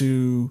whatnot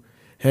to,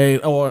 hey,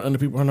 and the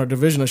people in her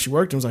division that she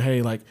worked in was like,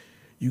 hey, like,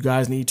 you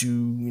guys need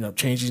to,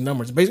 change these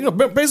numbers.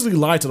 Basically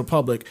lie to the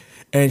public,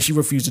 and she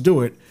refused to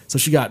do it. So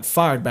she got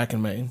fired back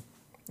in May,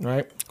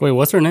 right? Wait,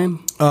 what's her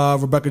name?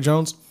 Rebecca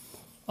Jones.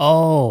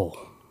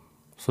 Oh,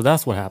 so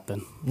that's what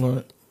happened.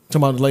 What?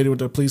 Talking about the lady with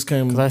the police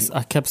came. Because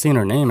I kept seeing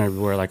her name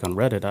everywhere, like on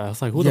Reddit. I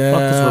was like, who the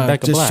fuck is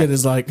Rebecca this Black? shit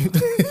is like,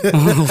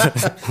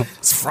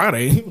 it's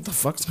Friday. What the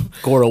fuck?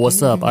 Goro,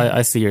 what's up?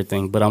 I see your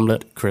thing, but I'm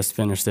let Chris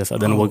finish this.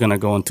 And then we're going to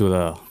go into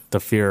the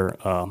fear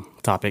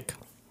topic.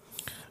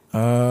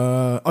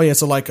 So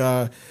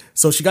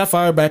she got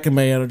fired back in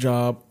May at her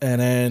job,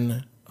 and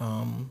then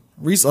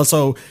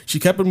so she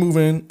kept it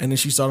moving, and then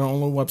she started her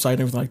own little website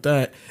and everything like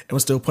that, and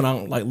was still putting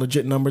out like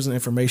legit numbers and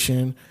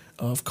information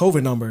of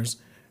COVID numbers.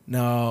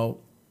 Now,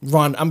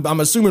 I'm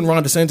assuming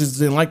Ron DeSantis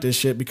didn't like this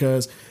shit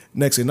because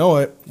next thing you know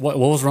it, What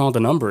was wrong with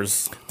the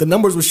numbers? the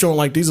numbers were showing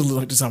like these are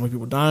like this how many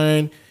people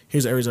dying.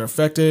 Here's the areas that are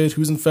affected,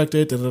 who's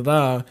infected, da da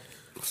da.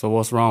 So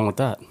what's wrong with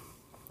that?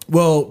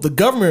 Well, the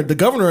governor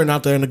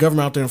out there, and the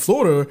governor out there in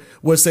Florida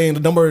was saying the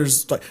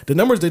numbers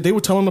that they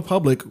were telling the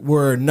public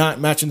were not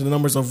matching the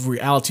numbers of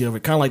reality of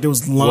it. Kind of like there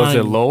was lying. Was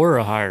it lower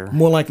or higher?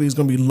 More likely it's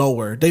going to be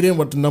lower. They didn't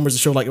want the numbers to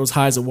show like it was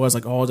high as it was.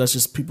 Like, oh, that's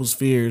just people's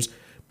fears.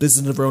 This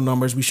isn't the real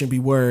numbers. We shouldn't be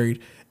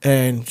worried.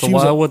 And So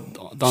why would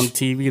on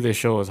TV they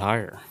show us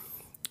higher?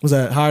 Was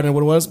that higher than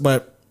what it was?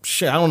 But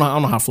shit, I don't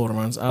know how Florida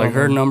runs. Like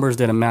her numbers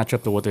didn't match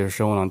up to what they were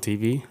showing on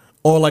TV.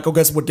 Or like, I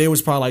guess what they was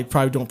probably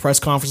doing press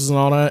conferences and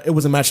all that. It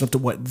wasn't matching up to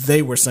what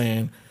they were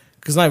saying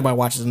because not everybody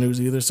watches the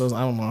news either. So I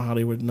don't know how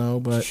they would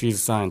know. But She's a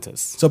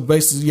scientist. so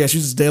basically, yeah,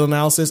 she's just data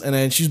analysis, and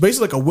then she's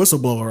basically like a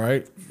whistleblower,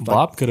 right?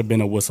 Bob could have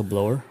been a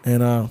whistleblower.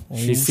 And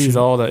She sees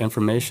all the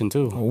information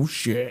too. oh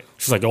shit,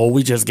 She's like, oh,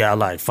 we just got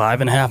like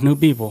 5.5 new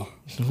people.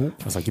 I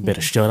was like, you better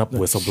shut up,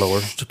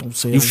 whistleblower. don't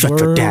say You a shut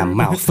your word. damn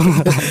mouth.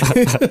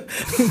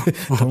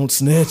 Don't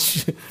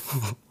snitch.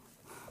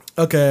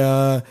 Okay.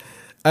 All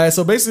right.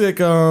 So basically,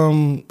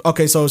 like,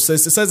 okay. So it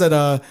says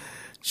that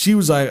she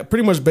was like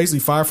pretty much basically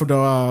fired from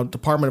the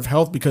Department of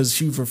Health because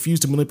she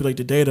refused to manipulate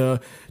the data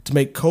to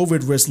make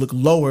COVID risk look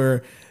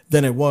lower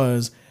than it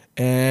was,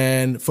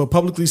 and for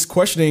publicly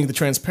questioning the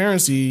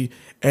transparency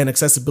and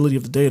accessibility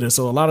of the data.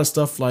 So a lot of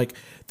stuff like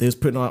they was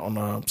putting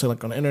on say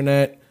like on the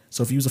internet.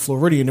 So if you use a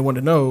Floridian, they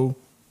wanted to know.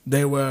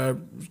 They were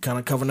kind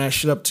of covering that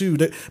shit up too.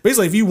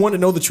 Basically, if you want to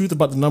know the truth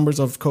about the numbers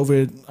of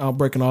COVID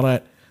outbreak and all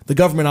that, the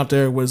government out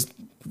there was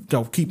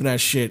keeping that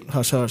shit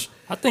hush hush.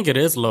 I think it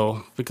is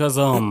low because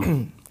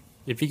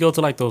if you go to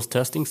like those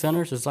testing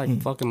centers, it's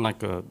like fucking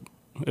like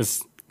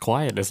it's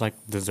quiet. It's like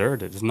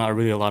deserted. There's not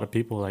really a lot of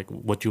people like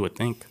what you would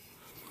think.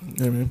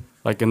 Yeah, man.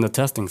 Like in the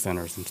testing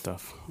centers and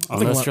stuff.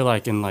 Unless you're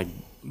like in like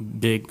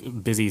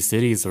big busy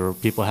cities or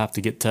people have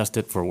to get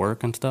tested for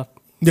work and stuff.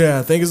 Yeah,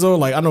 I think it's though.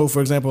 Like I know, for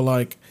example,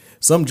 like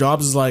some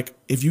jobs is like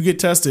if you get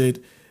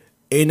tested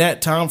in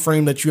that time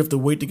frame that you have to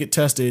wait to get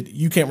tested,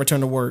 you can't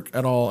return to work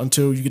at all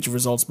until you get your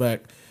results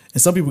back.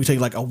 And some people take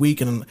like a week,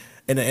 and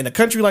in a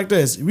country like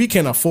this, we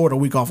can't afford a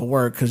week off of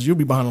work because you'll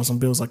be behind on some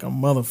bills like a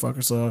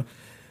motherfucker. So,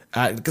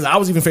 because I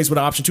was even faced with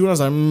the option too, and I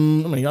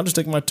was like, y'all just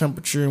take my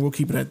temperature and we'll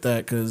keep it at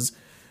that because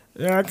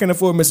I can't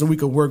afford missing a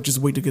week of work just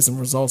wait to get some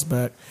results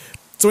back.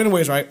 So,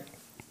 anyways, right?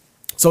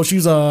 So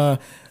she's So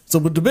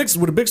what the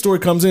big story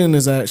comes in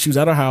is that she was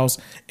at her house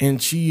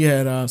and she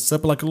had set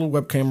up like a little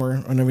web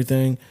camera and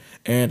everything,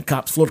 and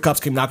Florida cops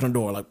came knocking on the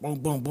door like boom,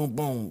 boom, boom,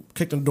 boom,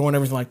 kicked on the door and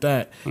everything like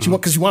that. She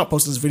wanted to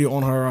post this video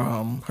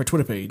on her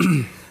Twitter page.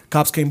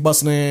 Cops came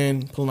busting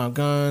in, pulling out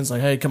guns,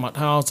 like, hey, come out the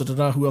house, da da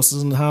da. Who else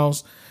is in the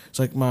house? It's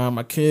like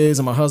my kids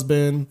and my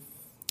husband.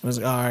 I was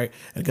like, all right.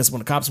 And I guess when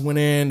the cops went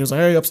in, it was like,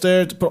 hey,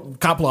 upstairs,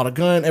 cop pulled out a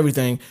gun,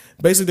 everything.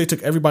 Basically, they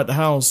took everybody to the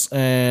house,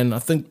 and I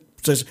think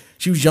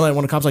she was yelling at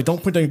one of the cops, like,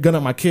 don't put that gun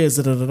at my kids,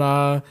 da da da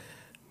da.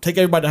 Take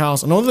everybody to the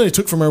house. And the only thing they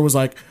took from her was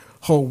like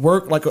her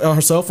work, like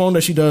her cell phone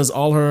that she does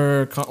all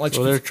her like.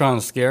 So they're trying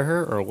to scare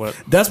her or what?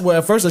 That's what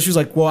at first she was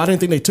like, well, I didn't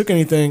think they took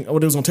anything, or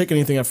they was gonna take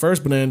anything at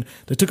first, but then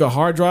they took a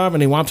hard drive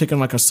and they wound up taking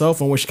like a cell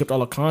phone where she kept all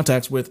her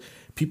contacts with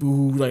people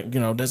who like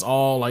that's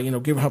all like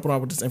helping out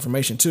with this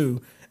information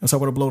too. And so I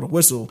would have blown the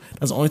whistle.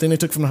 That's the only thing they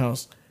took from the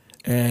house.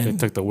 And They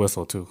took the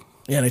whistle too.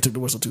 yeah, they took the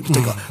whistle too.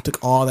 They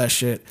took all that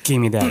shit. Give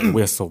me that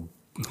whistle.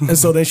 And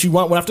so then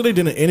after they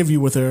did an interview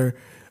with her,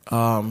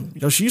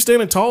 she's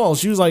standing tall.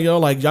 She was like,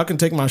 like y'all can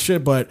take my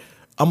shit, but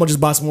I'm gonna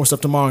just buy some more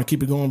stuff tomorrow and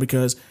keep it going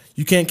because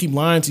you can't keep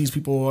lying to these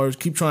people or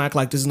keep trying to act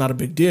like this is not a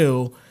big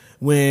deal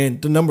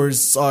when the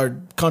numbers are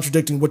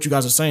contradicting what you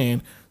guys are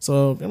saying.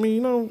 So I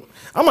mean,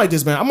 I'm like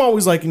this, man. I'm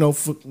always like, power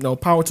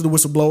to the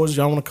whistleblowers.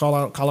 Y'all want to call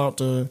out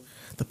the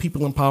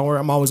people in power.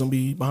 I'm always gonna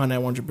be behind that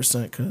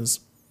 100% because.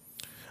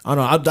 I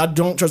don't know. I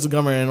don't trust the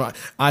government. And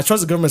I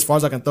trust the government as far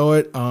as I can throw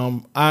it.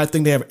 I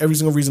think they have every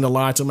single reason to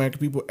lie to American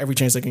people every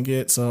chance they can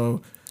get.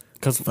 So,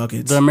 Because fuck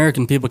it. the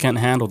American people can't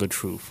handle the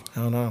truth.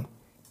 I don't know.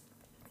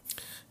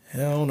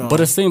 Hell no. But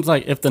it seems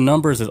like if the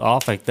numbers is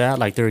off like that,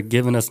 like they're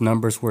giving us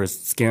numbers where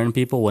it's scaring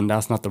people when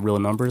that's not the real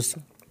numbers,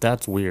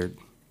 that's weird.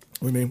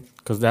 What do you mean?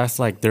 Because that's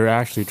like they're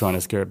actually trying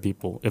to scare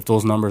people. If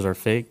those numbers are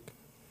fake,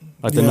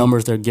 like the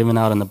numbers they're giving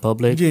out in the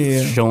public,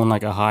 showing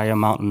like a high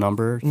amount of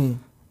number,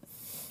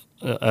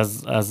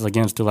 as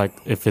against to like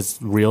if it's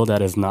real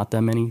that is not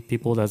that many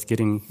people that's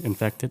getting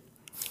infected.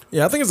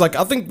 Yeah, I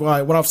think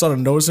what I've started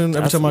noticing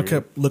every time I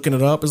kept looking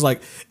it up is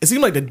like it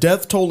seemed like the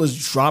death toll is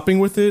dropping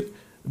with it,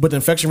 but the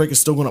infection rate is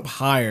still going up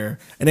higher.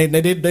 And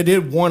they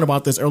did warn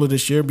about this earlier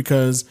this year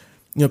because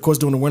of course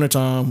during the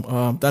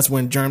wintertime, that's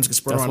when germs get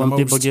spread around the most.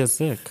 That's when people get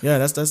sick. Yeah,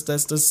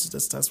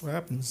 that's what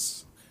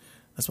happens.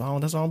 That's why I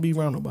don't be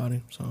around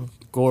nobody. So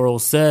Goro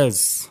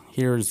says,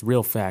 "Here's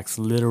real facts.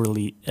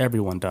 Literally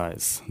everyone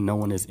dies. No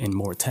one is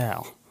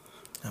immortal."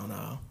 I don't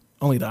know.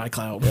 Only the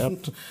iCloud.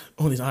 Yep.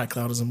 Only the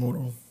iCloud is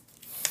immortal.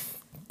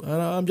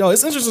 But yo,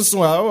 it's interesting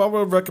story. I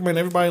would recommend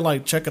everybody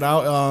like check it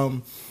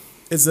out.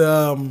 It's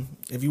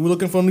if you were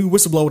looking for a new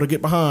whistleblower to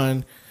get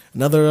behind,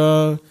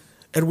 another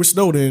Edward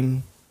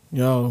Snowden,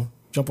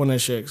 jump on that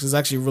shit. 'Cause it's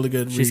actually a really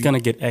good. She's gonna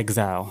get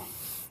exile.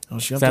 Oh,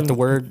 is that the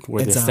word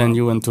where they send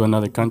you into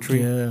another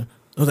country? Yeah.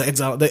 Oh,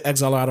 they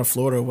exile out of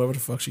Florida or whatever the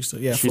fuck she's still.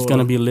 Yeah, she's Florida.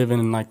 Gonna be living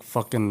in like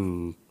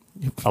fucking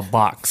a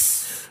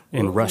box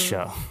in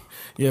Russia.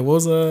 Yeah,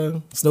 what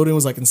was Snowden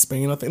was like in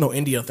Spain, I think. No,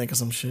 India, I think, or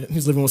some shit.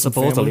 He's living with some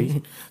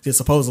family. Yeah,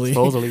 supposedly.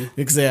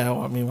 Yeah,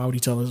 I mean, why would he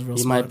tell us real?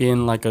 He might be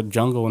in like a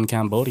jungle in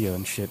Cambodia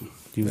and shit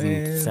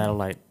using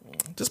satellite.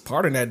 Just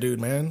pardon that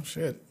dude, man.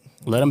 Shit.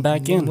 Let him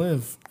back in.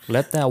 Live.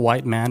 Let that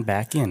white man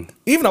back in.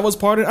 Even if I was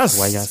pardoning,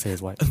 why you gotta say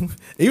he's white?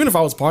 Even if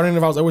I was pardoning,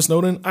 if I was Edward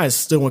Snowden, I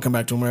still wouldn't come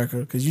back to America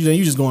because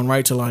you just going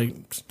right to like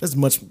that's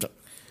much.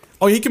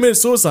 Oh, he committed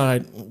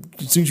suicide.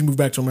 As soon as you move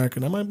back to America,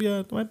 that might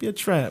be a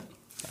trap.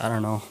 I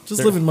don't know.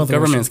 Just live in mother.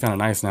 Government's kind of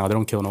nice now. They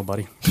don't kill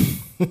nobody.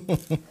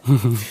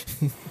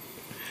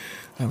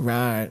 All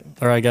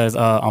right, guys.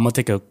 I'm gonna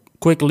take a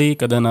quick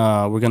leak, and then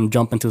we're gonna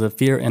jump into the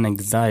fear and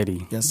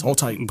anxiety. Yes, hold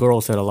tight.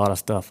 Girl said a lot of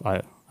stuff.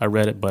 I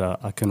read it, but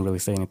I couldn't really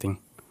say anything.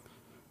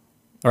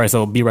 All right,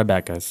 so be right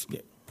back, guys. Yeah.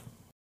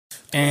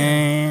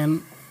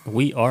 And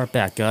we are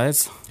back,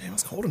 guys. Damn,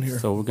 it's cold in here.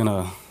 So we're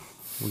gonna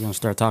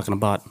start talking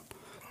about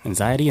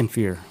anxiety and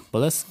fear. But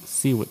let's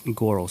see what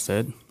Goro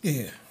said.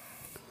 Yeah.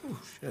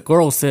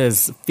 Goro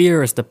says,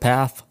 fear is the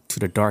path to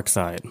the dark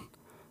side.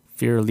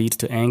 Fear leads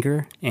to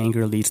anger.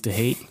 Anger leads to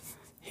hate.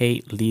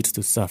 Hate leads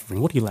to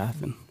suffering. What are you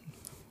laughing?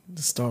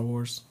 The Star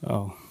Wars.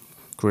 Oh,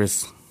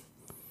 Chris,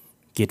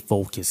 get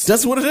focused.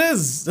 That's what it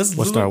is.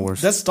 What's Star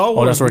Wars? That's Star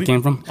Wars. Oh, that's where it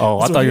came from?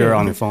 Oh, I thought you were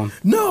on your phone.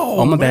 No.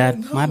 Oh, my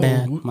bad. No. My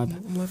bad. I'm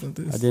laughing at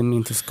this. I didn't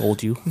mean to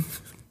scold you.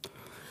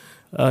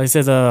 He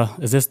says,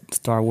 is this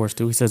Star Wars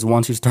too? He says,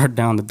 once you start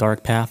down the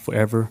dark path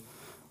forever,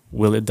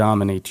 will it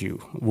dominate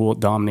you? Will it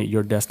dominate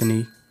your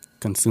destiny?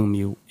 Consume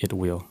you? It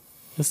will.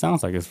 It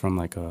sounds like it's from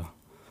like a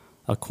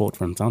quote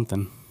from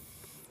something.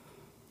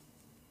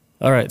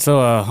 All right, so,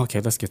 okay,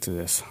 let's get to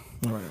this.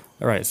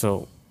 All right,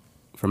 so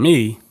for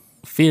me,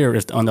 fear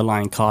is the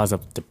underlying cause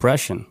of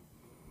depression.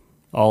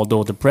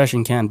 Although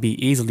depression can be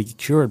easily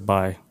cured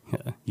by,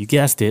 you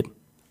guessed it,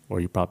 or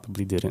you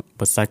probably didn't,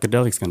 but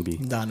psychedelics can be.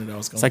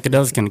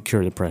 Psychedelics can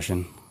cure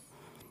depression.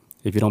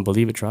 If you don't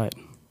believe it, try it.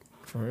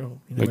 For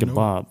real. Look at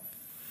Bob.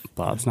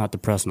 Bob's not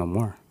depressed no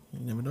more. You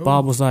never know.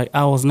 Bob was like,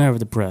 I was never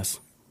depressed.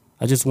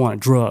 I just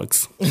wanted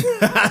drugs.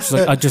 She's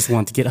like, I just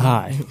want to get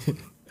high.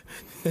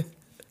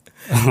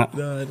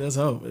 No, it does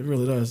help. It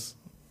really does.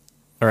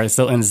 All right,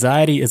 so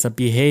anxiety is a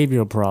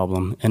behavioral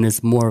problem, and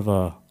it's more of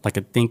a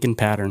thinking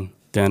pattern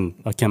than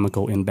a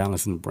chemical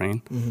imbalance in the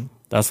brain. Mm-hmm.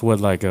 That's what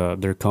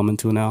they're coming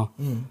to now.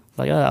 Mm.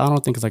 Like I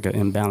don't think it's like an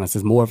imbalance.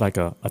 It's more of like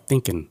a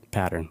thinking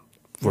pattern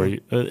where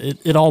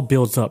it all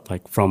builds up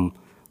from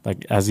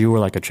as you were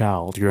like a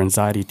child. Your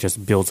anxiety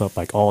just builds up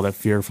all that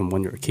fear from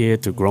when you're a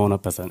kid to growing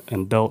up as an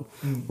adult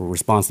with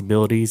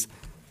responsibilities.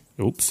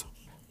 Oops.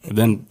 And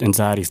then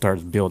anxiety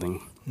starts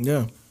building.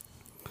 Yeah.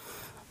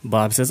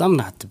 Bob says, I'm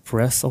not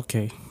depressed.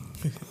 Okay.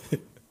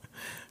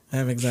 I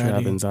have anxiety. Should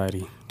have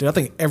anxiety. Dude, I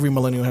think every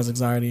millennial has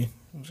anxiety.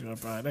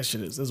 That shit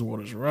this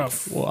world is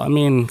rough. Well, I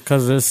mean,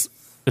 because there's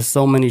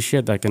so many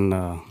shit that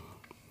can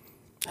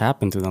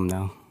happen to them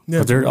now.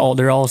 Yeah,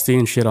 they're all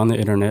seeing shit on the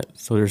internet,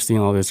 so they're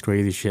seeing all this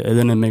crazy shit, and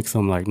then it makes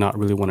them not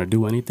really want to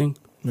do anything.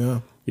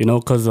 Yeah.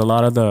 Because a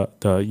lot of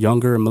the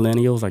younger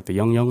millennials, like the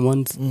young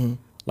ones,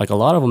 a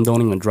lot of them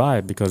don't even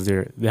drive because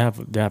they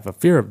have a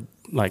fear of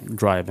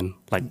driving,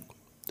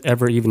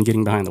 ever even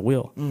getting behind the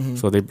wheel. Mm-hmm.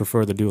 So they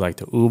prefer to do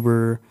the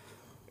Uber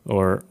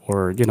or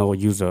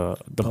use the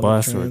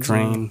bus or a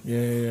train.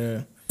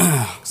 Yeah.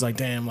 It's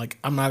damn,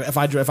 I'm not if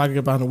I could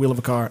get behind the wheel of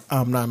a car,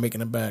 I'm not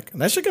making it back.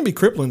 And that shit can be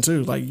crippling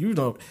too.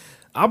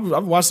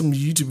 I've watched some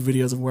YouTube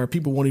videos of where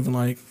people won't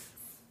even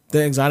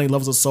their anxiety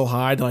levels are so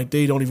high that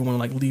they don't even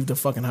want to leave the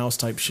fucking house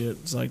type shit.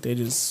 It's they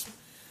just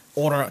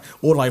order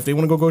if they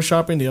want to go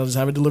shopping, they'll just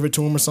have it delivered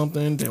to them or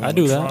something. They I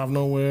do that. Drive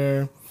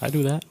nowhere. I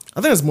do that.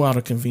 I think it's more out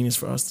of convenience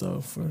for us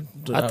though.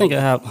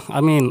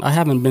 I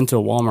haven't been to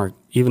a Walmart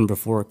even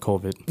before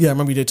COVID. Yeah, I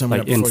remember you did tell me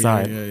that before.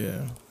 Inside.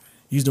 Yeah.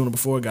 You was doing it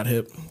before it got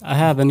hip. I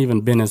haven't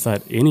even been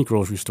inside any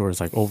grocery store. It's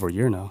like over a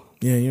year now.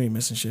 Yeah, you ain't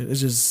missing shit.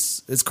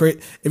 It's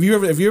great. If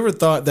you ever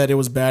thought that it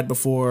was bad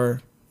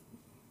before,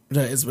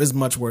 it's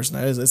much worse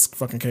now. It's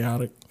fucking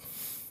chaotic.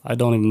 I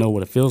don't even know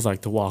what it feels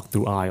like to walk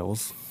through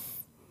aisles.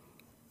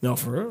 No,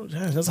 for real.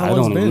 Yeah, that's how I long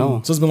it's don't been. even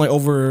know. So it's been like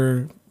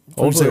over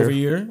a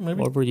year,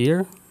 maybe. Over a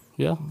year,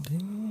 yeah.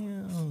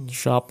 Damn.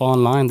 Shop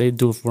online, they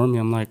do it for me.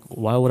 I'm like,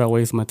 why would I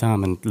waste my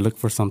time and look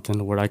for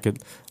something where I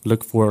could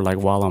look for like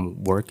while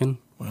I'm working?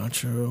 Well,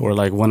 true. Or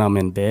like when I'm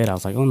in bed, I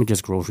was like, let me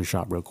just grocery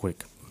shop real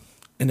quick.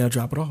 And they'll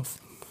drop it off.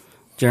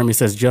 Jeremy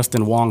says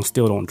Justin Wong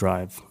still don't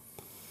drive.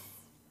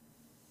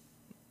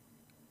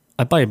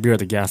 I buy a beer at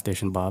the gas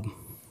station, Bob.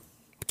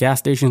 Gas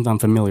stations I'm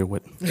familiar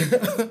with.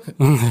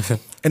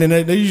 And then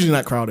they're usually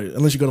not crowded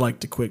unless you go to like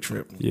the Quick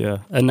Trip. Yeah.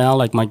 And now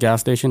like my gas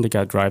station, they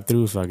got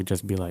drive-through, so I could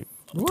just be like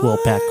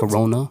 12-pack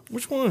Corona.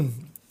 Which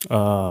one?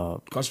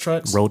 Cross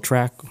tracks? Road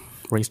track,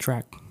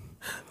 racetrack.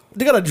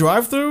 They got a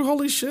drive-through?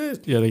 Holy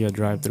shit. Yeah, they got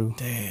drive-through.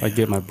 Damn. I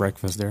get my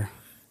breakfast there.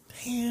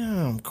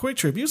 Damn. Quick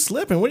Trip, you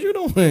slipping. What you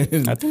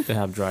doing? I think they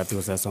have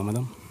drive-throughs at some of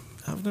them.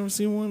 I've never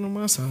seen one on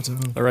my side of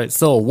town. All right,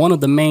 so one of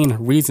the main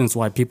reasons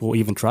why people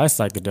even try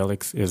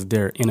psychedelics is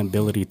their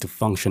inability to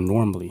function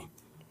normally.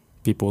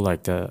 People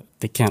like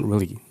they can't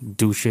really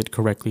do shit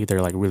correctly.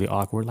 They're like really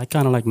awkward, like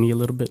kind of like me a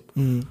little bit.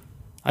 Mm.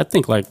 I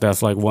think like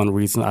that's like one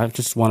reason. I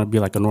just want to be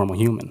like a normal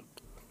human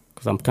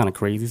because I'm kind of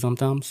crazy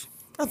sometimes.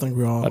 I think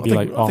we're all. I'd be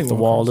like off the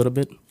wall a little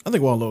bit. I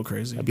think we're all a little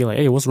crazy. I'd be like,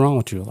 hey, what's wrong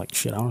with you? Like,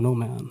 shit, I don't know,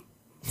 man.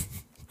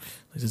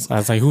 Just, I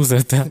was like, who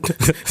said that?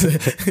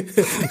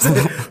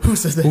 who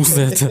said that? Who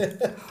said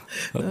that?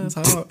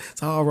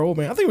 That's how I roll,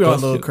 man. I think we all a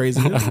little crazy.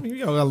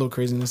 We all got a little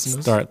craziness in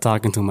us. Start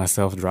talking to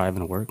myself driving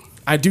to work.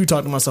 I do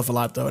talk to myself a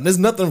lot though, and there's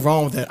nothing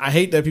wrong with that. I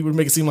hate that people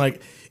make it seem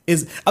like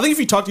is. I think if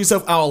you talk to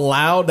yourself out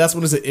loud, that's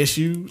when it's an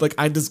issue. Like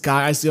this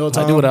guy I see all the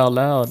time. I do it out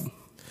loud.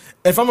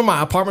 If I'm in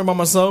my apartment by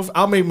myself,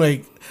 I'll make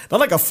not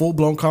like a full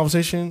blown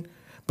conversation,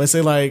 but say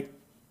like.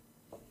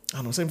 I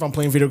don't know, say if I'm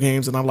playing video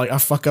games and I'm like, I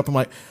fuck up, I'm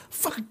like,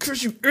 fucking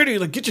Chris, you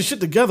idiot, like, get your shit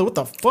together, what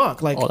the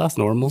fuck? Like, oh, that's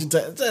normal.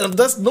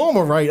 That's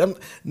normal, right? I'm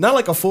not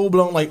like a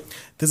full-blown, like,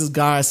 this is a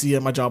guy I see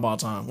at my job all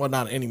the time. Well,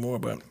 not anymore,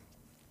 but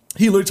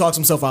he literally talks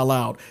to himself out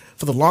loud.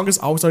 For the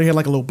longest, I always thought he had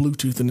like a little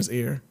Bluetooth in his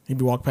ear. He'd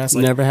be walking past,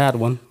 like. Never had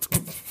one.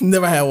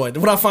 Never had one.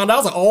 When I found out, I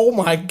was like, oh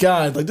my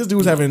God, like, this dude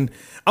was having,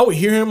 I would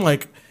hear him,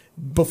 like,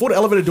 before the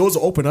elevator doors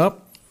would open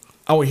up,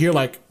 I would hear,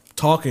 like,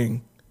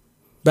 talking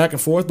back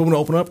and forth, but when it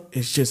open up,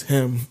 it's just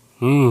him.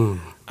 I'm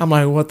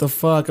like, what the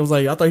fuck? I was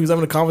like, I thought he was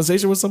having a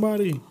conversation with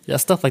somebody. Yeah,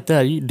 stuff like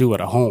that you do it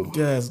at home.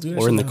 Yes, do that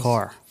or in shit the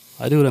car.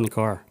 I do it in the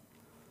car.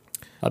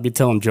 I'd be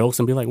telling jokes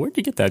and be like, where'd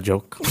you get that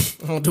joke?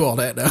 I don't do all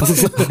that now.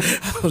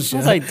 I was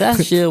like,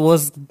 that shit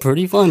was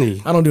pretty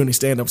funny. I don't do any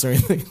stand-ups or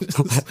anything.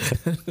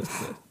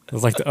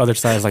 It's like the other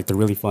side is like the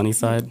really funny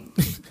side.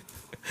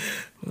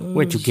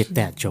 Where'd you get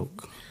that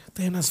joke?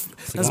 Damn, that's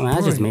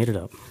I just made it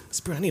up.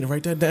 I need to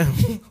write that down.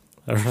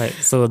 All right.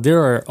 So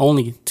there are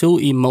only two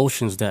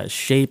emotions that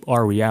shape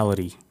our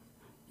reality.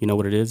 You know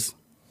what it is?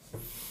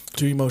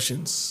 Two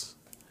emotions.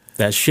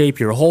 That shape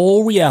your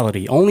whole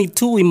reality. Only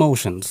two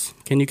emotions.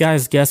 Can you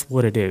guys guess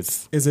what it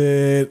is? Is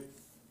it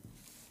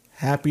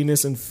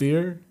happiness and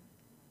fear?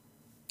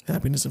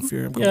 Happiness and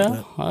fear. I'm going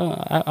with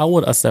that. I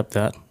would accept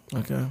that.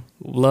 Okay.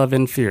 Love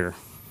and fear.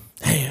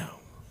 Damn.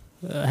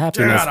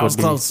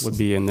 Happiness would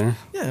be in there.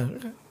 Yeah.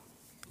 Okay.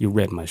 You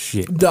read my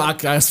shit.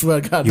 Doc, I swear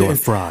to God. You're a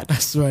fraud. I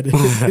swear I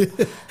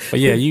did. But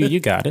yeah,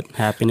 you got it.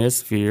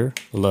 Happiness, fear,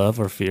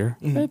 love, or fear.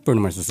 Pretty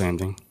much the same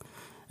thing.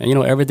 And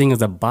everything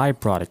is a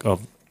byproduct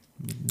of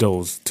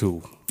those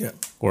two. Yeah.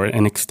 Or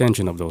an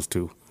extension of those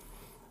two.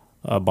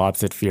 Bob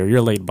said fear.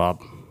 You're late,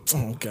 Bob.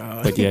 Oh,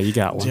 God. But yeah, you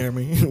got one.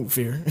 Jeremy,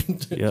 fear.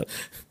 Yep.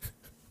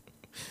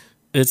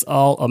 It's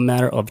all a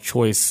matter of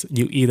choice.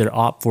 You either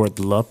opt for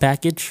the love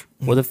package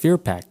or the fear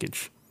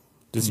package.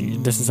 This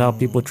is how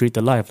people treat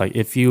their life. Like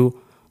if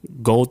you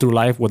go through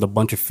life with a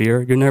bunch of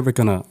fear, you're never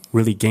gonna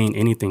really gain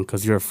anything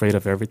because you're afraid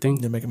of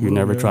everything. You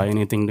never try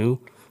anything new.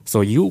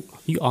 So you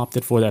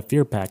opted for that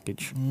fear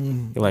package.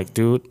 You're like,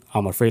 dude,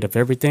 I'm afraid of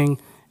everything,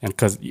 and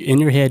because in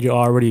your head you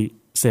already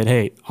said,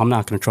 hey, I'm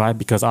not gonna try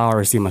because I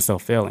already see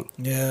myself failing.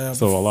 Yeah.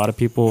 So a lot of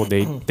people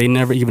they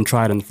never even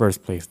tried in the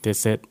first place. They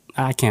said,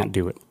 I can't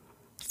do it.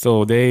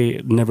 So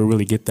they never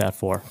really get that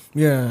far.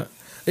 Yeah.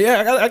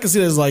 Yeah, I can see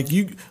that as like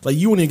you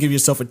wouldn't even give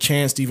yourself a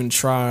chance to even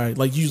try.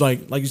 Like you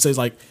say, it's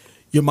like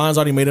your mind's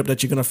already made up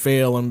that you're gonna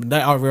fail, and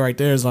that right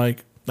there is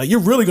like you're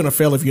really gonna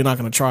fail if you're not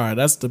gonna try.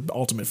 That's the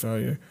ultimate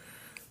failure.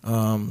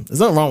 There's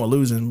nothing wrong with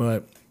losing,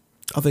 but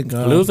I think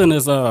losing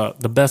is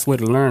the best way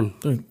to learn.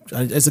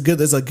 It's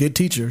a good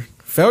teacher.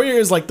 Failure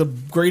is like the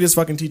greatest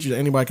fucking teacher that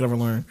anybody could ever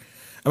learn.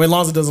 I mean, as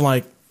long as it doesn't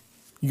like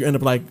you end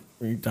up like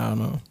I don't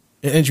know.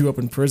 It ends you up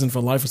in prison for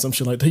life or some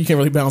shit like that. You can't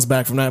really bounce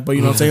back from that. But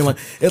you know what I'm saying? Like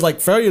it's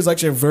like failure is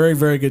actually a very,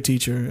 very good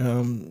teacher.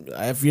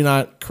 If you're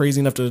not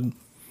crazy enough to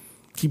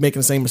keep making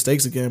the same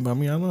mistakes again. But I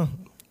mean, I don't know.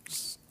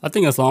 I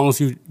think as long as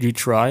you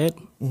try it,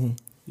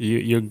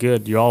 you're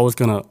good. You're always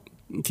gonna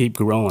keep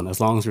growing as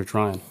long as you're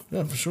trying.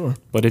 Yeah, for sure.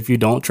 But if you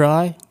don't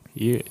try,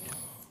 you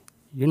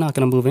you're not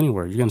going to move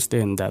anywhere. You're going to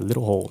stay in that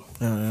little hole.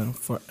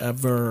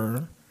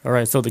 Forever. All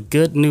right, so the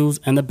good news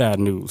and the bad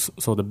news.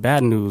 So the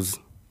bad news,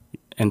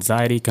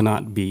 anxiety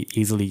cannot be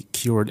easily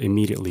cured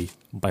immediately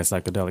by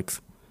psychedelics.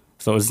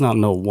 So it's not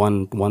no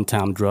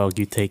one-time drug,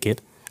 you take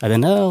it, and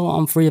then,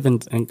 I'm free of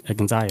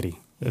anxiety.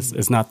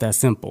 It's not that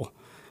simple.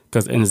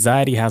 Because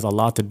anxiety has a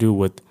lot to do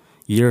with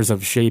years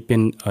of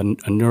shaping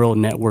a neural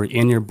network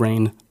in your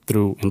brain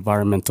through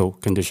environmental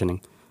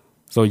conditioning.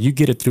 So you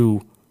get it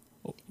through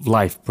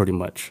life, pretty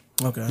much.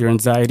 Okay. Your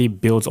anxiety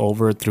builds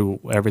over through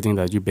everything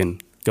that you've been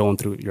going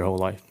through your whole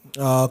life.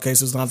 Okay,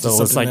 so it's not just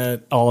it's something like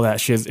that... all that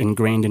shit's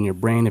ingrained in your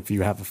brain. If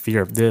you have a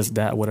fear of this,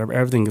 that, whatever,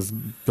 everything is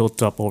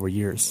built up over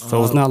years.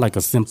 So it's not like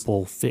a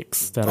simple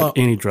fix that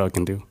any drug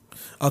can do.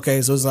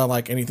 Okay, so it's not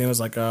like anything that's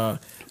like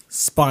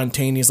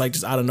spontaneous, like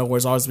just out of nowhere.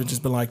 It's always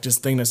been like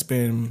just thing that's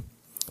been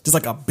just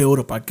like a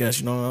buildup, I guess.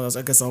 You know, I guess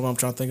that's what I'm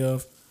trying to think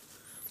of.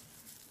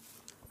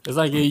 It's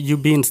like you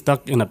being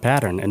stuck in a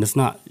pattern, and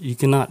you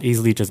cannot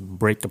easily just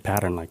break a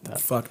pattern like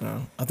that. Fuck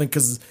no. I think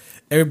because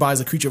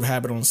everybody's a creature of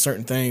habit on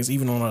certain things,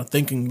 even on a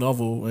thinking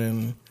level,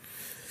 and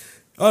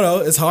I don't know.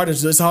 It's hard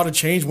to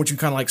change once you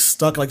kind of like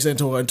stuck like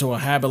into a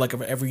habit like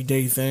of an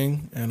everyday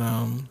thing,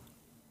 and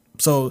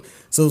so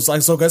it's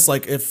like I guess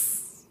like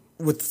if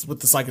with the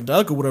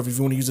psychedelic or whatever, if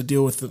you want to use a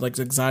deal with like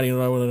anxiety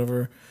or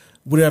whatever,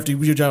 would you have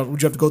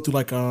to go through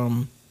like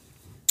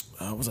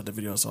what was that the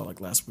video I saw like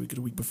last week or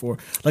the week before,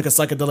 like a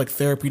psychedelic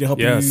therapy to help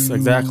you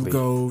exactly.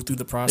 go through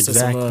the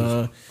process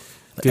of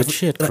good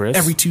shit, Chris.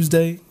 Every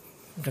Tuesday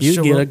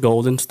you get a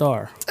golden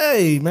star.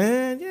 Hey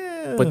man,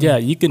 yeah. But yeah,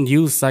 you can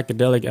use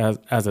psychedelic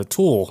as a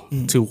tool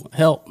to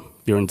help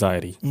your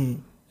anxiety,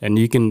 and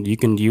you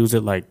can use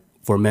it like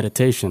for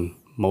meditation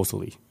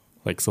mostly.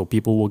 Like so,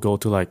 people will go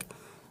to like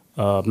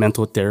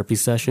mental therapy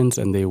sessions,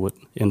 and they would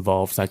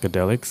involve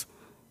psychedelics,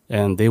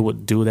 and they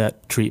would do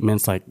that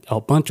treatments like a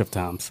bunch of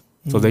times.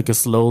 So they could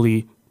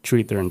slowly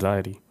treat their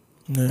anxiety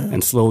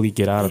and slowly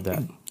get out of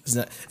that.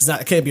 It's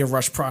not. It can't be a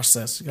rush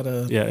process. You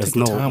gotta take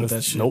your time with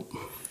that shit. Nope.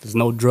 There's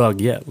no drug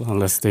yet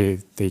unless they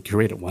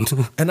created one.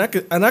 and I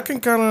can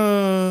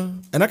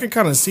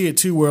kind of see it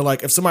too, where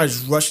like if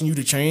somebody's rushing you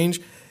to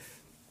change,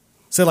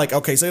 say like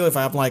say if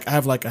I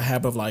have like a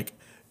habit of like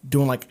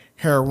doing like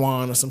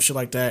heroin or some shit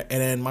like that,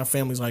 and then my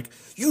family's like,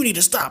 you need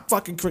to stop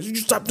fucking Chris, you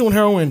just stop doing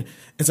heroin,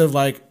 instead of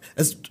like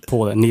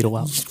pull that needle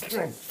out.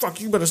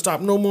 Fuck, you better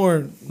stop no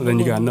more. Well, then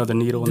you got another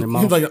needle in your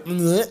mouth. Like a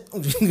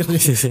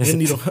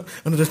needle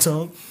under the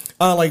tongue.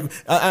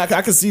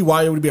 I can see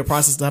why it would be a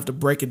process to have to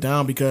break it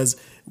down, because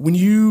when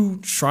you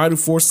try to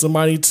force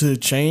somebody to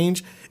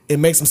change, it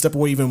makes them step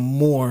away even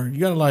more. You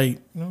gotta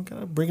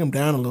gotta bring them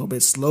down a little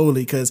bit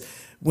slowly, because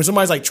when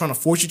somebody's like trying to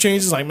force you to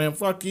change, it's like, man,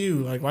 fuck you.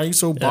 Like, why are you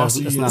so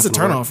bossy? It's a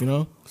turnoff, you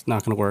know? It's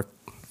not gonna work.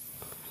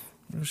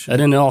 And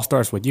then it all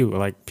starts with you.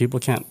 Like, people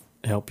can't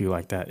help you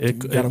like that. You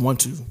gotta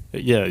want to.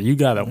 Yeah, you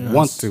gotta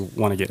want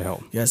to get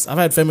help. Yes, I've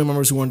had family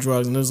members who want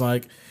drugs, and it was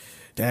like,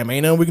 damn,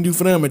 ain't nothing we can do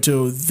for them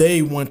until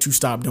they want to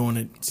stop doing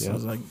it. So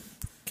it's like,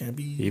 can't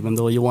be. Even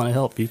though you want to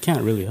help, you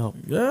can't really help.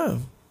 Yeah.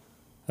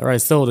 All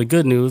right, so the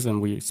good news,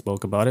 and we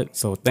spoke about it.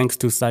 So thanks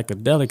to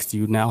psychedelics,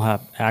 you now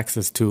have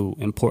access to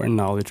important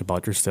knowledge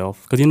about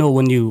yourself. Because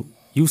when you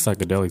use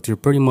psychedelics, you're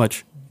pretty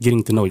much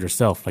getting to know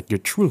yourself, like your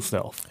true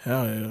self.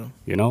 Hell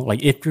yeah.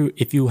 Like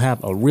if you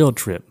have a real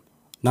trip,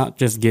 not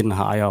just getting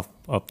high off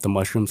the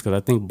mushrooms, because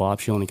I think Bob,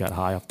 she only got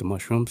high off the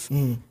mushrooms.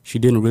 She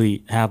didn't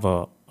really have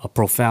a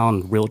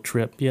profound real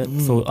trip yet.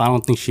 So I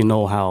don't think she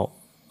know how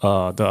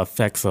the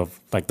effects of,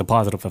 like the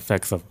positive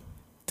effects of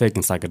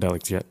taking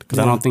psychedelics yet, because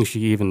I don't think she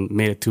even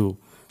made it to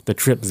the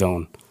trip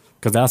zone,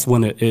 because that's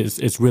when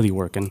it's really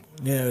working.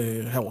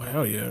 Yeah.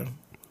 Hell yeah.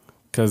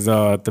 Because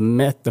the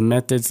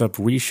methods of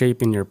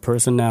reshaping your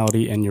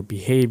personality and your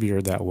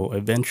behavior that will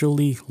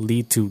eventually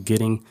lead to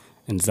getting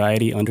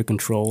anxiety under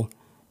control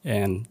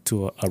and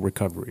to a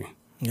recovery.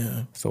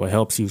 Yeah. So it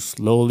helps you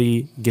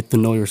slowly get to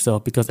know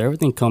yourself, because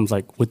everything comes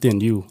like within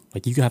you.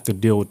 Like you have to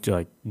deal with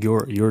like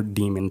your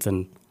demons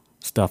and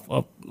stuff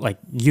up, like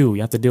you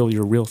have to deal with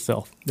your real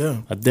self.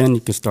 Yeah. And then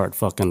you can start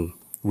fucking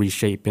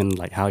reshaping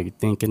like how you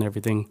think and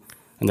everything,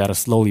 and that'll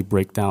slowly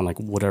break down like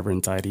whatever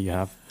anxiety you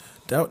have.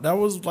 That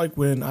was like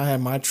when I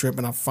had my trip,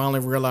 and I finally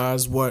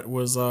realized what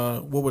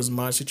was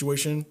my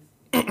situation.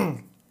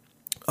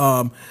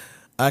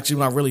 Actually,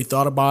 when I really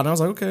thought about it, I was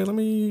like, okay, let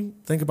me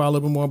think about a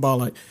little bit more about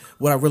like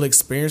what I really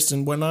experienced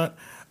and whatnot.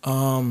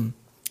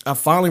 I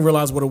finally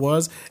realized what it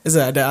was. Is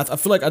that I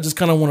feel like I just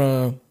kind of want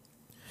to.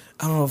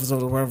 I don't know if it's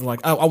whatever.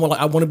 Like I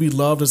want to be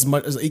loved as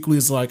much as equally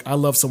as like I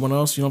love someone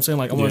else. You know what I'm saying?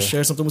 Like I want to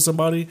share something with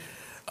somebody.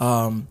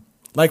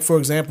 Like for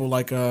example,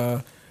 like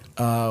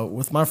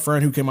with my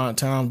friend who came out of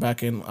town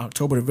back in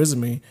October to visit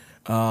me.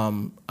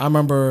 I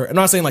remember, and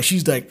I'm not saying like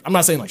she's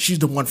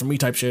the one for me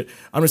type shit.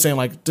 I'm just saying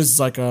like this is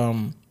like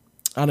I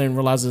didn't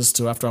realize this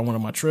till after I went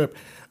on my trip.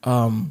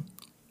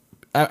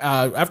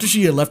 After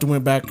she had left and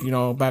went back,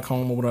 back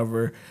home or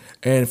whatever,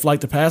 and for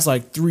like the past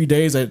like 3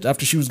 days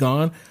after she was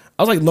gone,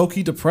 I was like low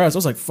key depressed. I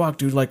was like, fuck,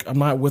 dude, like I'm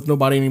not with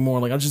nobody anymore.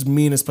 Like I just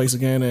me in this place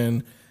again,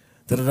 and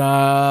da da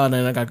da, and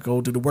then I got to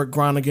go do the work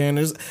grind again.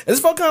 It's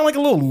felt kind of like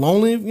a little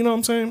lonely, you know what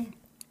I'm saying?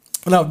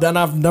 And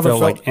I've never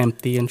felt like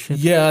empty and shit.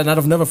 Yeah, and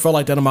I've never felt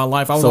like that in my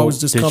life. I was always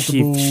just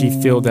comfortable. She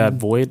feel that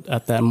void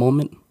at that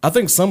moment? I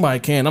think somebody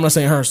can. I'm not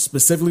saying her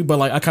specifically, but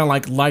like I kind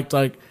of liked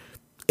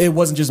it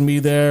wasn't just me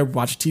there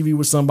watching TV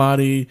with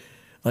somebody.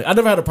 Like I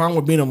never had a problem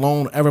with being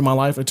alone ever in my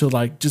life until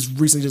like just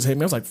recently just hit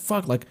me. I was like,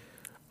 fuck, like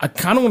I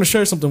kind of want to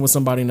share something with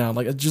somebody now.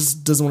 Like it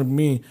just doesn't want to be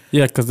me.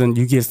 Yeah, because then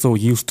you get so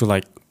used to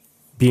like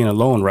being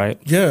alone, right?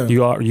 Yeah.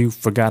 You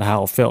forgot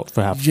how it felt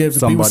to have to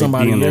be with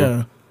somebody being there.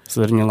 Yeah. So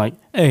then you're like,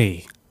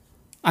 hey,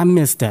 I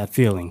miss that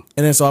feeling.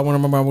 And then so I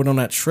remember I went on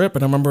that trip,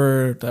 and I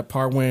remember that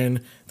part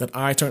when that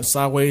eye turned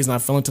sideways and I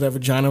fell into that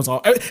vagina. It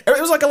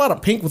was like a lot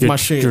of pink with my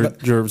shit.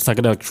 Your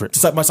psychedelic trip.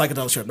 Just like my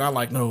psychedelic trip, not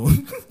like no.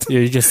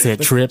 Yeah, you just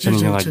said trip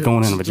and you're like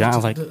going in the vagina. I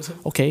was like,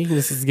 okay,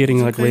 this is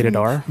getting like rated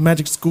R.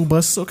 Magic school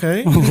bus,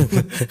 okay.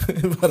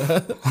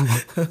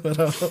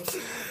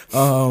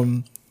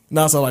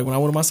 No, so like when I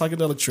went on my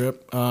psychedelic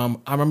trip, I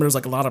remember there was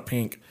like a lot of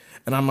pink.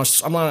 And I'm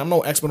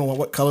no expert on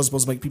what color is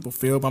supposed to make people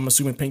feel, but I'm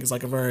assuming pink is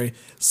like a very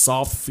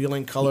soft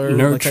feeling color.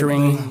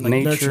 Nurturing,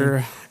 nature.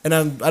 Nurturing. And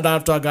then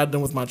after I got done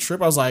with my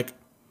trip, I was like,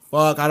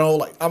 fuck, I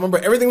remember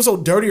everything was so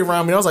dirty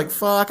around me. I was like,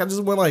 fuck, I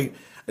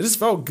just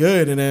felt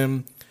good. And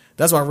then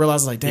that's why I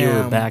realized, like, damn.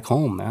 You're back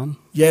home, man.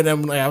 Yeah, and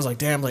then I was like,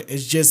 damn, like,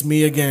 it's just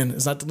me again.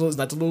 It's not the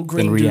little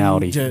green in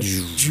reality. I'm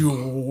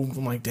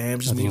like, damn,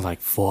 it's just me. You're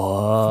like,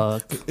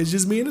 fuck. It's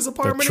just me in this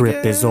apartment The trip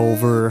again. is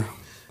over.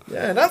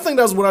 Yeah, and I think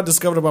that was what I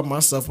discovered about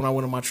myself when I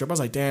went on my trip. I was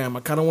like, damn,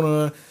 I kind of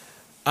want to.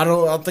 I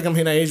think I'm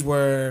hitting an age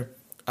where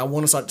I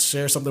want to start to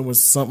share something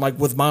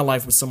with my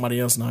life with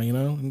somebody else now, you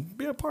know, and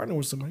be a partner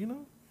with somebody, you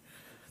know.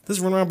 This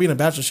run around being a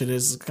bachelor shit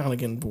is kind of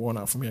getting worn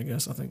out for me, I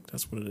guess. I think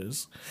that's what it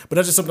is. But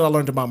that's just something I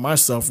learned about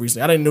myself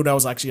recently. I didn't know that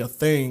was actually a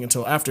thing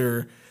until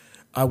after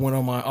I went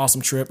on my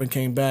awesome trip and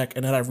came back,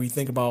 and then I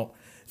rethink about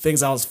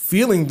things I was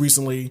feeling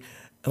recently,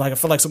 and like I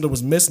felt like something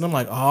was missing. I'm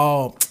like,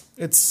 oh.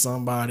 It's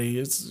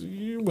somebody.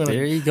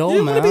 There you go,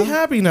 man. You're gonna be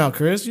happy now,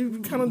 Chris. You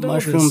kind of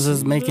mushrooms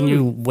is making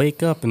you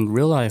wake up and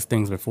realize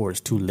things before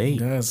it's too late.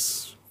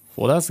 Yes.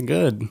 Well, that's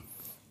good.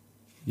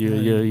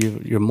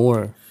 You're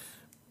more.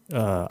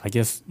 I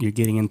guess you're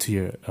getting into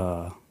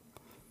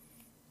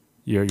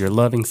your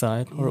loving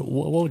side, or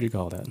what would you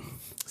call that?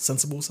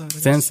 Sensible side.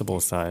 Sensible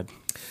side.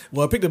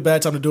 Well, I picked a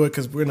bad time to do it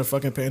because we're in a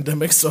fucking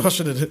pandemic, so I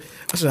should have hopped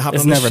on this shit.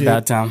 It's never a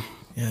bad time.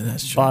 Yeah,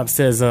 that's true. Bob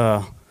says.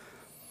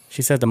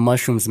 She said the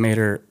mushrooms made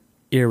her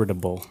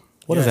irritable.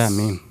 What does that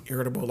mean?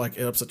 Irritable, like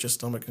it upset your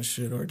stomach and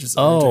shit, or just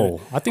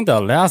irritated. I think the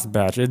last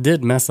batch it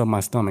did mess up my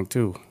stomach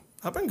too.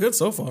 I've been good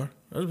so far.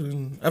 I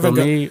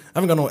haven't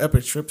got no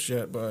epic trips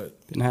yet,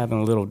 but been having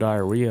a little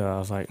diarrhea. I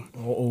was like,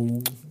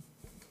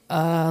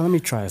 let me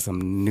try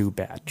some new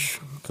batch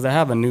because I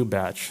have a new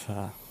batch,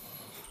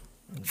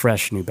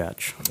 fresh new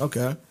batch.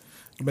 Okay,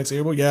 it makes it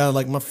irritable. Yeah,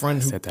 like my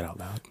friend who said that out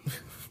loud.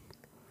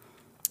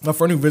 My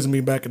friend who visited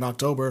me back in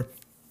October.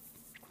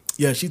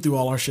 Yeah, she threw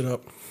all our shit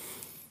up.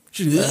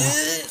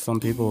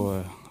 Some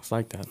people, it's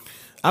like that.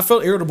 I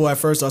felt irritable at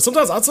first.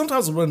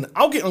 Sometimes when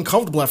I'll get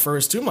uncomfortable at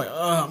first too. I'm like,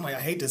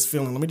 I hate this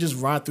feeling. Let me just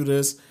ride through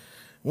this.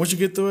 Once you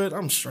get through it,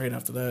 I'm straight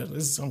after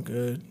that. I'm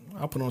good.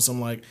 I'll put on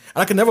some and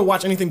I can never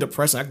watch anything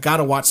depressing. I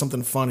gotta watch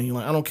something funny.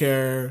 Like I don't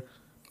care.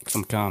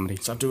 Some comedy.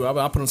 So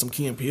I'll put on some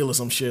Key and Peele or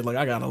some shit. Like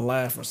I gotta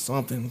laugh or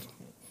something.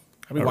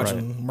 I'll be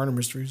watching murder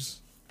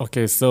mysteries.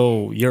 Okay,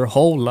 so your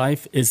whole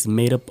life is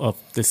made up of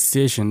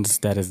decisions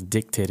that is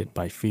dictated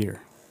by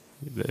fear.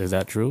 Is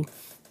that true?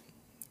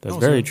 That's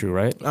very true,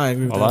 right? I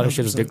agree with that. A lot of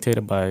shit is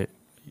dictated by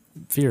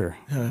fear.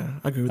 Yeah,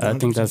 I agree with that. 100%. I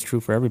think that's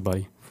true for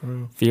everybody.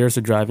 Fear is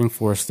the driving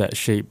force that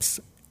shapes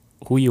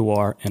who you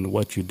are and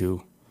what you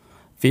do.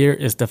 Fear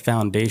is the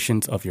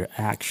foundations of your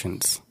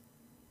actions.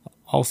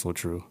 Also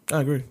true.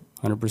 I agree.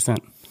 100%.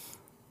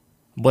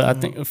 But I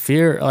think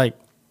fear,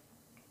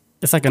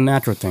 it's like a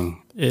natural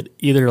thing. It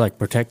either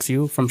protects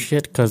you from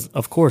shit, because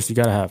of course you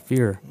gotta have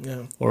fear,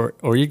 or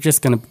you're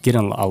just gonna get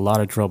in a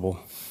lot of trouble.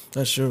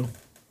 That's true.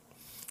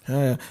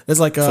 Yeah, it's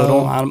like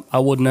so. I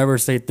would never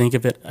think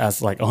of it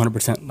as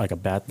 100% like a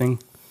bad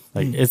thing.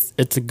 It's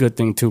a good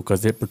thing too,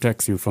 because it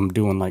protects you from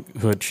doing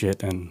hood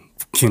shit and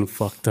getting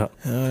fucked up.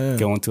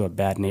 Going to a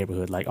bad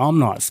neighborhood. I'm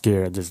not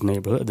scared of this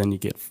neighborhood. Then you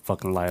get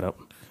fucking light up.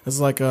 It's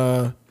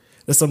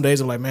there's some days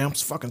I'm like, man, I'm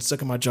just fucking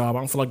sick of my job. I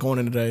don't feel like going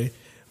in today.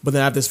 But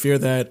then I have this fear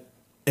that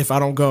if I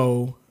don't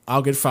go,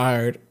 I'll get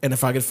fired. And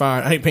if I get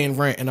fired, I ain't paying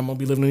rent and I'm going to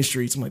be living in the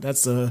streets. I'm like,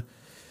 that's why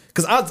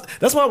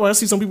when I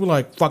see some people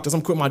fuck this,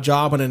 I'm quitting my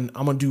job and then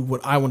I'm going to do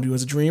what I want to do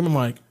as a dream. I'm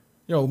like,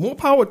 yo, more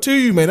power to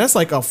you, man. That's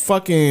like a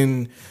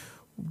fucking,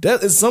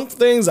 that is some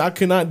things I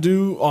cannot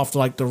do off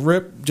the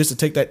rip just to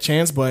take that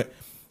chance. But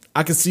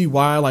I can see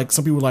why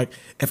some people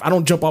if I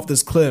don't jump off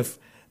this cliff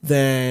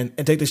and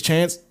take this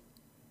chance,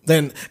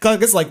 then, cause I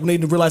guess when they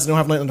realize they don't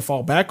have nothing to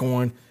fall back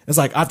on, it's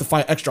I have to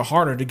fight extra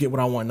harder to get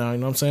what I want now. You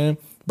know what I'm saying?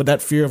 But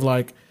that fear of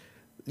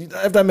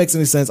if that makes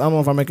any sense, I don't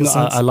know if I'm making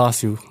sense. I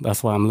lost you.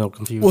 That's why I'm a little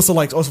confused. Well, so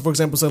also for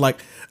example, say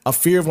a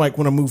fear of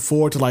when I move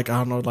forward to I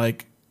don't know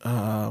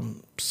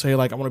say I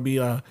want to be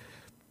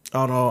I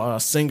don't know, a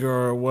singer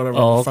or whatever.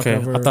 Oh, fuck okay.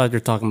 ever. I thought you were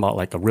talking about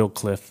like a real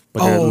cliff.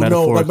 But Oh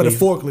no, like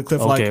metaphorically. metaphorically,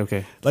 cliff.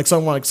 Okay. Like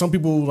some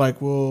people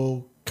like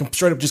will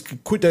straight up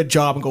just quit their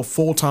job and go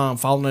full time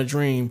following their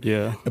dream.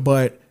 Yeah.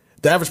 But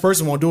the average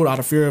person won't do it out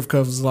of fear of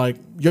because like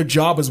your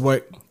job is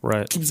what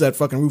Right. keeps that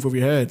fucking roof over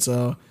your head.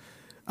 So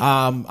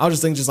I was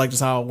just thinking just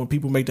how when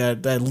people make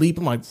that leap,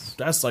 I'm like,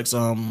 that's like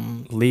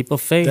some Leap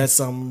of faith. that's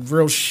some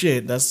real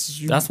shit.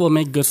 That's what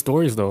make good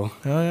stories, though.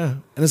 hell yeah.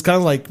 And it's kind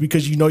of like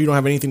because you don't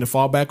have anything to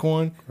fall back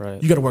on.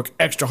 Right. You got to work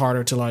extra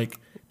harder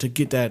to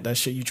get that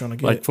shit you're trying to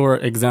get. Like, for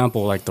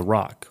example, like The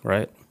Rock,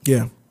 right?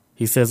 Yeah.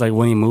 He says, like,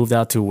 when he moved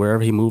out to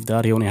wherever he moved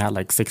out, he only had,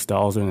 like,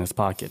 $6 in his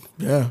pocket.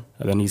 Yeah.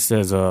 And then he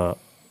says,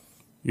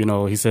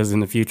 he says in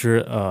the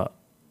future,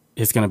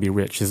 he's going to be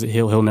rich.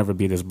 He'll never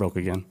be this broke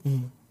again.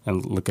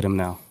 And look at him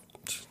now.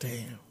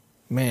 Damn.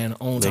 Man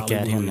owns Look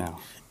at him Hollywood now.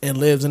 and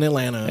lives in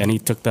Atlanta. And he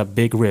took that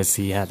big risk.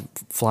 He had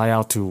to fly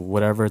out to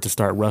whatever to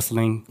start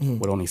wrestling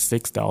with only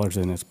 $6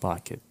 in his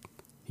pocket.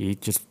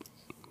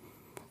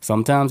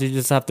 Sometimes you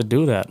just have to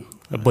do that.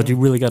 But you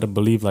really got to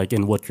believe, like,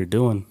 in what you're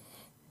doing.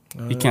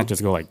 You can't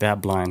just go like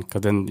that blind,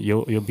 because then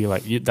you'll be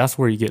like, that's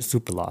where you get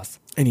super lost.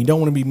 And you don't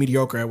want to be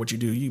mediocre at what you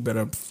do. You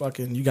better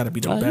you got to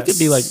be the best. You could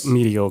be like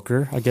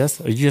mediocre, I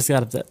guess. You just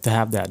got to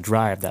have that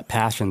drive, that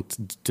passion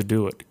to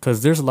do it.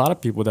 Because there's a lot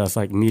of people that's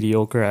like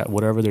mediocre at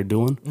whatever they're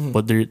doing,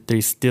 but they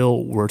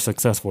still were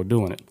successful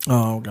doing it.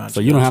 Oh, gotcha. So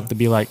you don't have to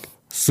be like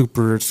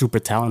super, super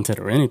talented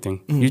or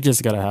anything. You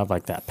just got to have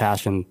like that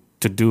passion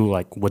to do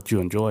like what you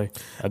enjoy,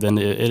 and then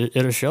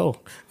it'll show.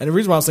 And the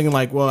reason why I was thinking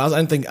like, well, the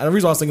reason why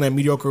I was thinking that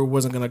mediocre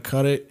wasn't gonna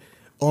cut it,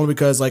 only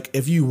because like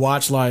if you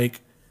watch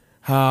like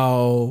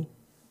how,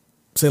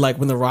 say like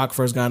when The Rock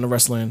first got into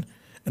wrestling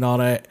and all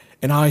that,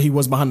 and how he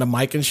was behind the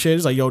mic and shit,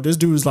 it's like, yo, this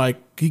dude is like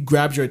he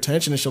grabs your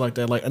attention and shit like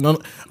that. Like,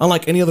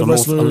 unlike any other The most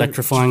wrestler,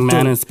 electrifying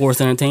man in sports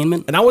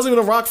entertainment. And I wasn't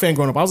even a Rock fan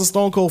growing up. I was a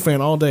Stone Cold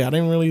fan all day. I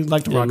didn't really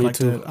like The Rock me like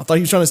too. that. I thought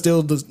he was trying to steal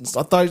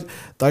I thought he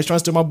was trying to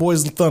steal my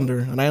boys' thunder,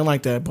 and I didn't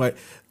like that. But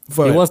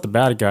He was the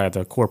bad guy,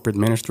 the corporate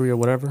ministry or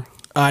whatever.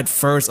 at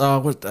first,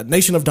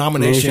 Nation of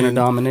Domination. Nation of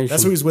Domination.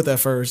 That's who he was with at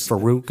first.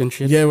 Farouk and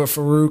shit. Yeah, with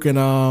Farouk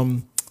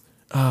and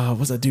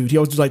what's that dude? He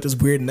always do like this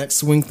weird neck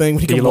swing thing.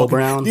 When he D'Lo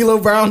Brown. D'Lo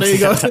Brown, there you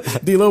go.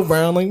 D'Lo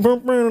Brown, like,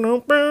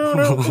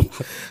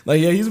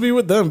 like, yeah, he used to be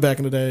with them back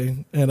in the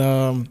day.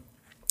 And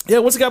yeah,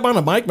 once he got behind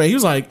the mic, man, he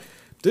was like,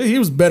 dude, he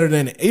was better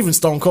than even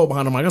Stone Cold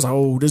behind the mic. I was like,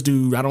 oh, this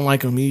dude, I don't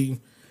like him.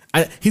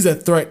 He's a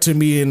threat to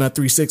me in a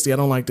 360. I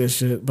don't like this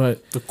shit.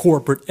 But The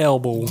corporate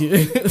elbow.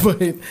 yeah,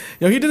 but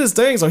he did his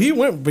thing. So he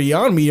went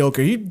beyond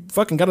mediocre. He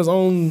fucking got his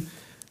own.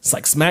 It's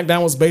like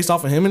SmackDown was based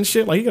off of him and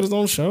shit. Like he got his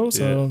own show.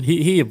 So Yeah.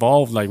 He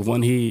evolved like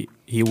when he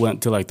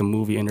went to like the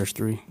movie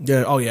industry.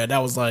 yeah, oh yeah, that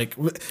was like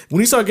when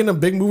he started getting the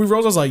big movie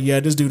roles. I was like, yeah,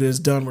 this dude is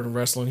done with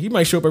wrestling. He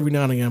might show up every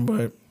now and again,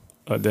 but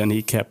Then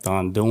he kept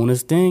on doing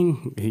his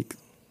thing. He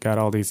got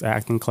all these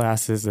acting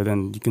classes, and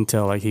then you can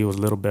tell like he was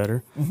a little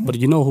better. But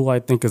you know who I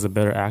think is a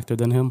better actor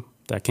than him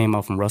that came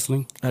out from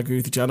wrestling? I agree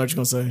with you. I know what you're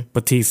gonna say.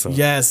 Batista.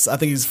 Yes, I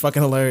think he's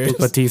fucking hilarious.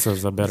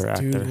 Batista's a better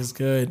Dude actor. is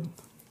good.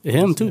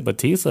 Him too,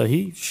 Batista.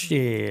 He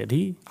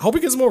I hope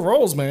he gets more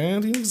roles,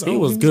 man. he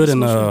was good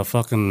in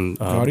fucking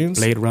Guardians?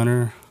 Blade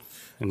Runner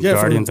and Yeah,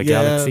 Guardians of the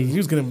Galaxy. He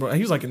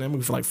was like in that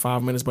movie for like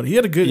 5 minutes, but he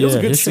had it was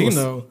a good his shit scene was-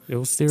 though. It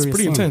was serious. It's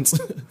pretty scene. intense.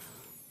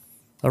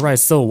 All right,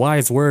 so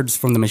wise words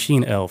from the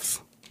machine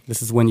elves.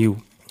 This is when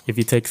if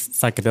you take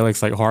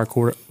psychedelics like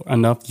hardcore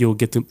enough, you'll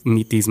get to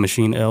meet these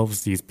machine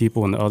elves, these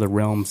people in the other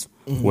realms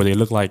where they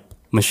look like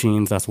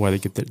machines. That's why they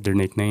get their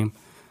nickname.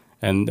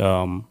 And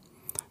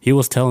he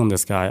was telling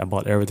this guy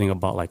about everything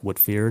about like what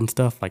fear and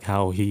stuff, like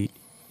how he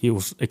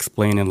was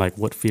explaining like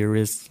what fear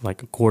is,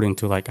 like according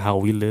to like how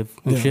we live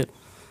and Yeah. shit.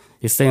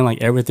 He's saying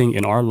like everything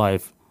in our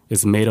life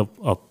is made up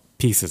of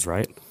pieces,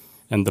 right?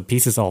 And the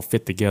pieces all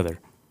fit together.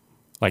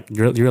 Like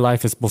your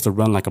life is supposed to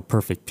run like a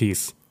perfect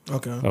piece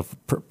Okay. of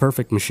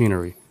perfect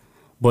machinery,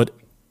 but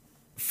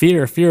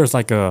fear is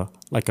like a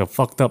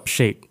fucked up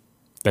shape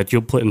that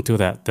you'll put into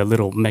that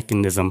little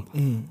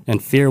mechanism,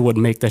 and fear would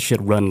make that shit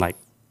run like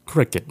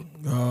cricket.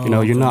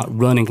 You're not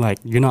running like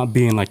you're not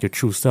being like your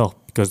true self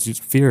because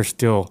fear is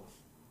still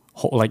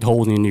like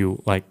holding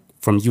you like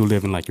from you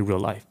living like your real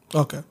life.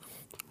 Okay.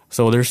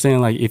 So they're saying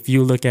like if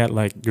you look at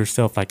like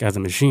yourself like as a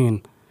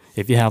machine,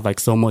 if you have like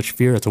so much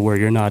fear to where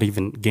you're not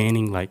even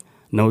gaining like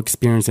no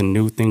experience in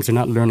new things, you're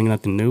not learning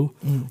nothing new,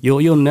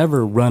 you'll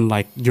never run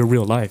like your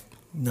real life.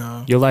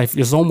 No. Your life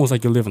is almost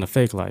like you're living a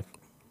fake life.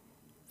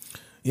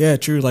 Yeah,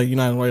 true. Like you're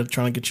not really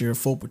trying to get your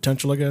full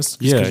potential, I guess.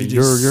 Just Yeah, 'cause you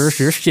just-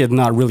 your shit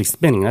not really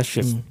spinning. That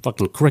shit's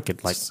fucking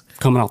cricket, like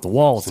coming out the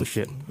walls and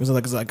shit. It's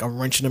like a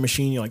wrench in the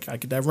machine. You're like, I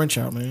get that wrench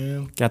out,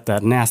 man. Got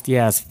that nasty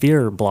ass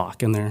fear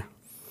block in there.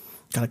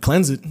 Gotta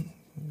cleanse it.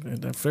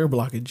 That fear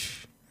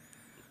blockage.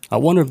 I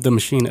wonder if the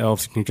machine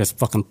elves can just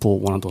fucking pull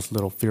one of those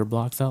little fear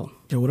blocks out.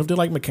 Yeah, what if they're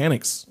like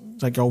mechanics?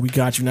 It's like, oh, we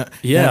got you now.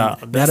 Yeah, now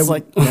that's that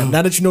like-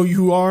 now that you know who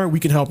you are, we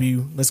can help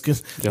you. Let's sir.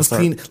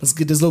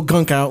 get this little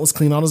gunk out. Let's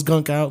clean all this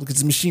gunk out. Let's get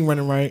this machine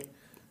running right.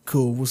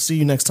 Cool. We'll see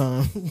you next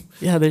time.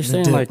 Yeah, they're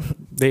saying dip. like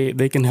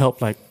they can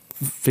help like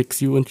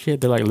fix you and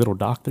shit. They're like little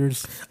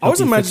doctors. I always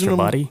Help you fix imagine your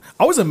them. body.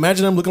 I always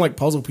imagine them looking like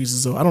puzzle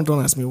pieces. So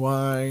don't ask me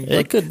why.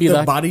 It could be the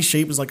like- body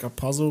shape is like a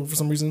puzzle for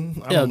some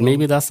reason. I Yeah, don't know.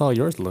 maybe that's how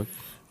yours look.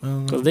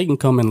 Because they can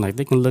come in like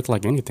they can look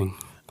like anything.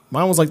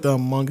 Mine was like the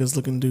Among Us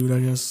looking dude. I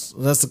guess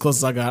that's the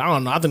closest I got. I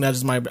don't know. I think that's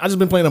just my. I just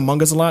been playing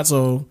Among Us a lot,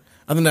 so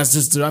I think that's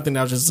just. I think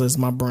that was just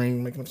my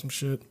brain making up some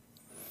shit.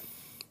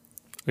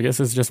 I guess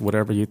it's just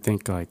whatever you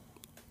think like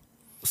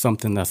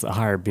something that's a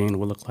higher being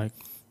would look like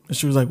And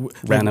she was like,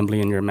 randomly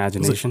in your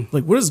imagination.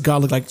 like, what does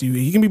God look like to you?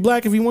 He can be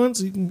black if he wants.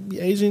 He can be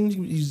Asian.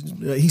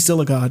 He's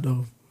still a god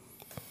though.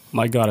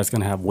 My God is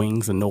gonna have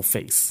wings and no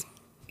face.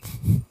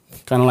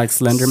 Kind of like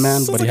Slender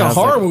Man, Sounds but like he a has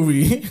horror like,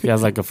 movie. he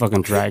has like a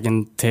fucking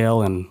dragon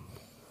tail and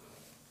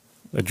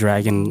a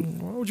dragon.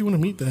 Why would you want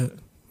to meet that?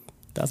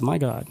 That's my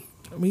God.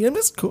 I mean,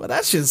 it's cool.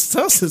 That shit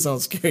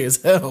sounds scary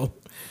as hell.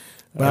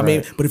 But I All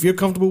mean, right. but if you're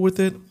comfortable with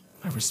it,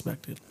 I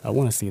respect it. I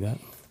want to see that.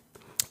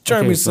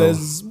 Jeremy Okay, so-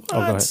 says, Oh, go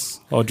ahead. "What?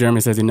 Oh,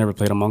 Jeremy says he never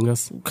played Among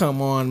Us.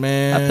 Come on,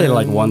 man." I played it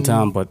like one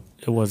time, but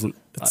it wasn't.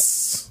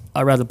 It's-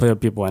 I'd rather play with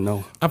people I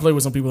know. I played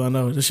with some people I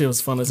know. This shit was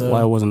fun as hell.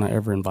 Why wasn't I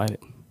ever invited?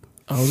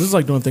 I was just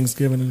like doing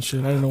Thanksgiving and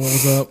shit. I didn't know what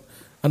was up.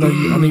 I know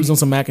you was on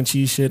some mac and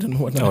cheese shit and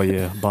whatnot. Oh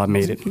yeah, Bob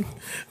made it.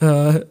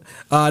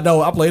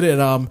 No, I played it.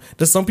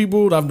 There's some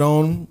people that I've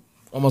known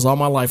almost all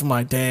my life. I'm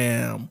like,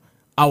 damn,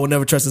 I will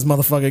never trust this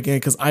motherfucker again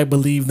because I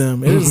believe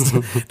them.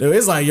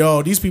 It's like,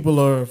 yo, these people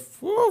are.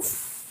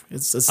 Woof,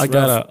 it's I rough.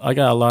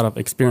 got a lot of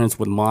experience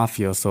with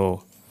Mafia,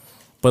 so.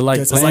 But like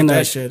It's like playing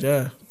that shit,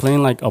 yeah.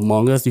 playing like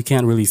Among Us, you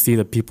can't really see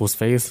the people's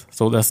face,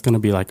 so that's gonna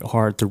be like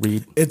hard to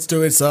read. It's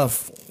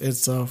tough.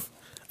 It's tough.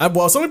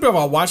 Well, some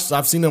people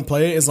I've seen them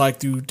play it is like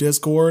through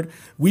Discord.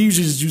 We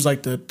usually just use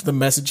like the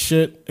message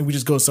shit, and we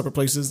just go separate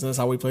places. And that's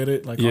how we played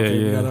it. Like, Yeah,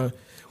 okay, yeah.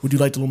 we do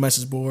like the little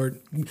message board.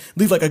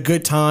 Leave like a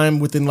good time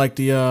within like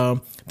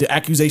the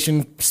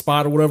accusation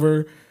spot or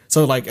whatever.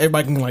 So like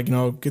everybody can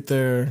like get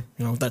their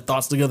their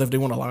thoughts together if they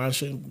want to lie and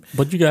shit.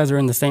 But you guys are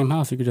in the same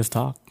house, you could just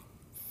talk.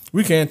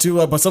 We can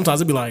too, but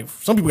sometimes it'd be like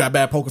some people got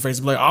bad poker faces.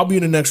 Be like, I'll be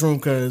in the next room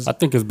because I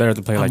think it's better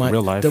to play like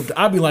real life.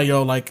 I'll be like,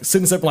 yo, like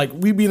sitting separate, like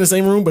we be in the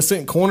same room but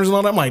sitting corners and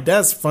all that. I'm like,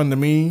 that's fun to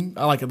me.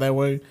 I like it that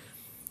way.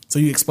 So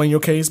you explain your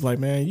case, like,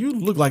 man, you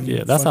look like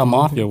Yeah, that's how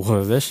Mafia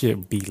was. That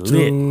shit be lit.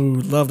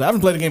 Dude, love that. I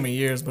haven't played the game in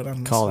years, but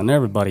I'm Calling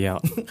everybody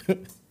out.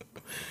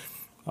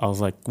 I was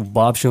like,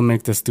 Bob, she'll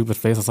make this stupid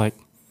face. I was like,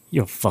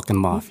 you're fucking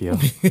Mafia.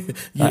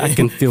 I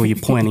can feel you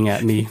pointing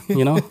at me,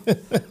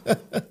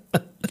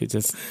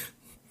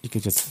 You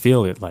could just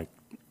feel it. Like,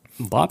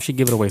 Bob should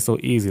give it away so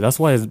easy. That's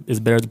why it's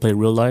better to play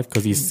real life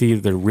because you see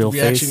the real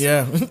reaction. face.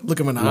 Yeah, look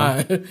him in the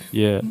eye.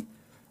 Yeah.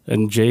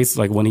 And Jace,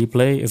 like when he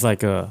play, it's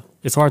like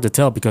it's hard to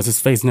tell because his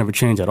face never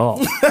changed at all.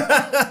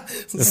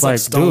 It's like,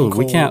 stone dude,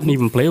 we cold. can't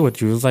even play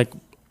with you. It's like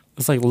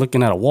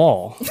looking at a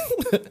wall.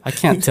 I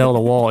can't tell the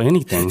wall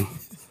anything.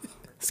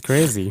 It's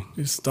crazy.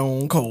 He's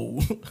stone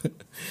cold.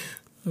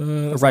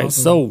 Right. awesome.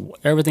 So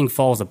everything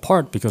falls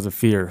apart because of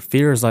fear.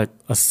 Fear is like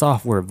a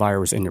software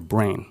virus in your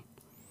brain,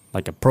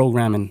 like a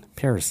programming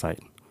parasite.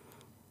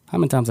 How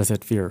many times I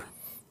said fear?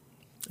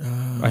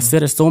 I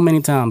said it so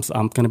many times.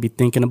 I'm gonna be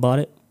thinking about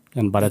it,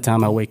 and by the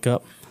time I wake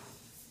up,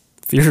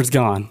 fear's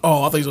gone.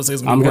 Oh, I thought you were going to say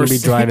something I'm worse. gonna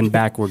be driving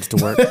backwards to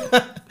work.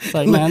 It's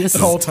like, man, this The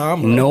is whole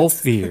time? no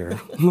fear.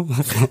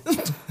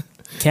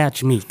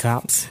 Catch me,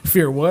 cops.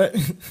 Fear what?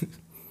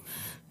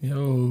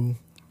 Yo.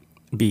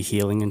 Be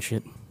healing and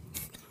shit.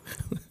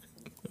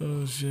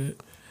 Oh shit!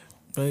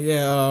 But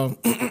yeah,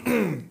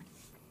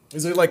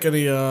 is there like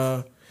any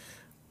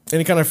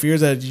kind of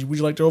fears that would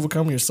you like to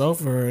overcome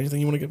yourself, or anything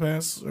you want to get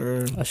past?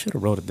 Or I should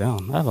have wrote it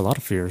down. I have a lot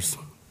of fears.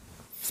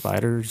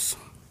 Spiders.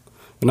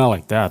 But not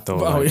like that,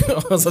 though. oh, Like,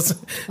 yeah.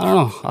 I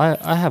don't know.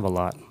 I have a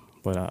lot,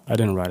 but I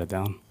didn't write it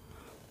down.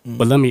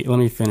 But let me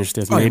finish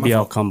this. Oh, yeah, Maybe my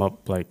I'll fault. come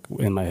up like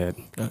in my head.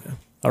 Okay.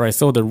 All right.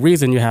 So the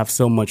reason you have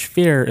so much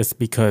fear is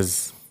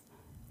because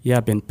you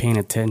have been paying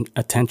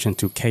attention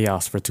to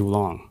chaos for too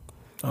long.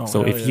 Oh,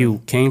 So hell if yeah.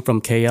 you came from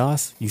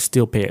chaos, you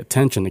still pay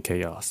attention to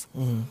chaos.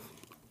 Mm-hmm.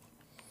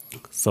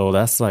 So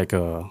that's like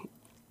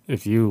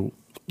if you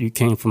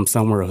came from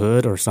somewhere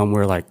hood or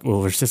somewhere like,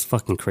 well, it's just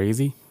fucking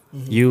crazy.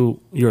 Mm-hmm.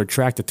 You're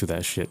attracted to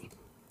that shit.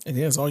 And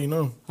yeah, it's all you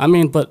know. I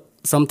mean, but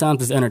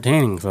sometimes it's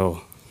entertaining.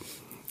 So,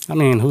 I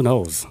mean, who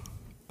knows?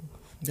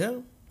 Yeah.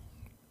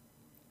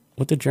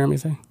 What did Jeremy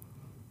say?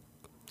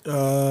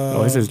 Oh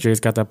Oh, he says Jay's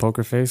got that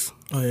poker face.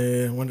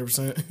 yeah,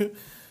 100%.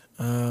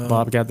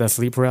 Bob got that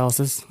sleep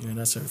paralysis. Yeah,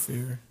 that's her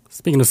fear.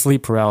 Speaking of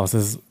sleep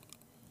paralysis,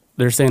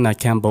 they're saying that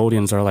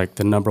Cambodians are like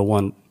the number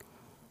one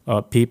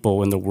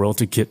people in the world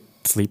to get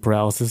sleep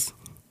paralysis.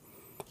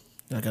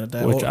 I got a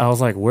dad. Which I was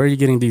like, where are you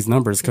getting these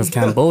numbers? Because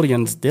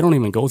Cambodians, they don't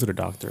even go to the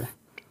doctor.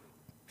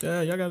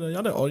 Yeah, y'all got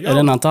y'all. And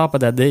then on top of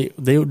that,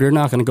 they're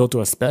not going to go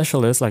to a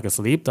specialist like a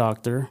sleep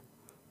doctor.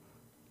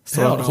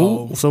 So Hell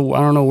no. so I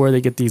don't know where they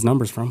get these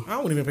numbers from. I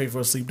wouldn't even pay for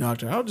a sleep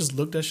doctor. I'll just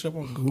look that shit up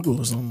on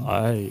Google or something.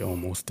 I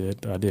almost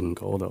did. I didn't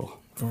go though.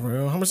 For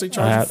real? How much they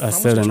charge? I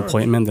set an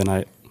appointment,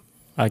 then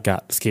I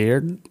got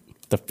scared.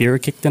 The fear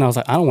kicked in. I was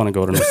like, I don't want to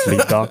go to a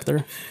sleep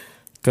doctor.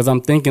 Because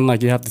I'm thinking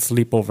like you have to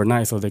sleep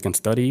overnight so they can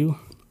study you.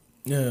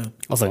 Yeah.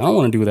 I was like, I don't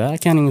want to do that. I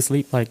can't even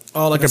sleep. Like,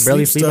 Oh, like I a could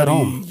barely sleep sleep study. at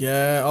home.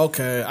 Yeah,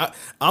 okay.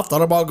 I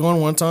thought about going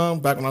one time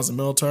back when I was in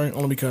the military,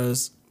 only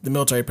because the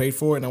military paid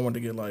for it, and I wanted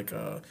to get like,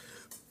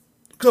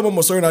 because I'm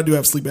almost certain I do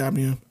have sleep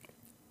apnea.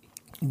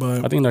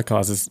 But I think that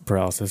causes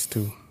paralysis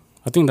too.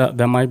 I think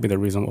that might be the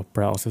reason of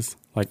paralysis,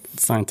 like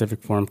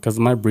scientific form, because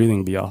my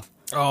breathing be off.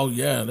 oh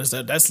yeah,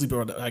 that's sleep.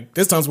 Like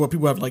there's times where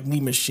people have like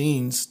need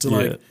machines to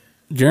like.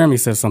 Jeremy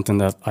says something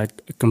that I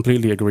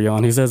completely agree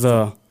on. He says,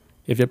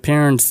 if your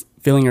parents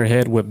filling your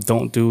head with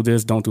 "don't do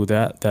this, don't do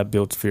that," that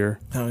builds fear.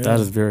 Oh, yeah. That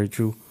is very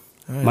true.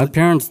 Right. My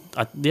parents,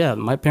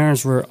 my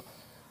parents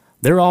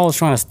they're always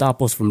trying to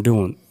stop us from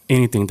doing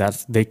anything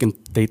that they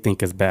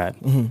think is bad,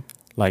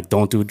 like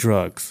don't do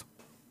drugs,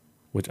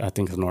 which I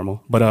think is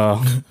normal. But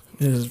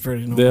It is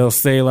pretty normal. they'll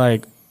say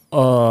like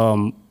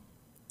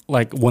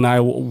when I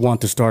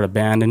want to start a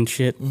band and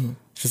shit,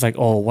 she's like,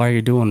 "Oh, why are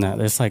you doing that?"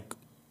 It's like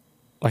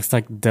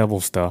devil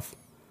stuff.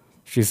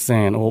 She's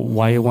saying, "Oh,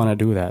 why you want to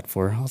do that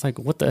for?" I was like,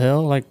 "What the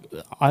hell?" Like,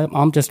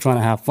 I'm just trying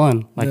to have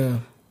fun. Like, Yeah.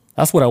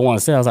 that's what I want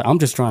to say. I was like, "I'm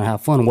just trying to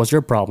have fun. What's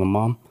your problem,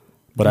 Mom?"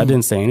 But I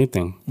didn't say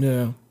anything.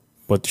 Yeah.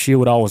 But she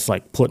would always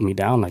like put me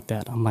down like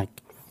that. I'm like,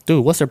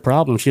 "Dude, what's her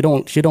problem? She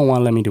don't want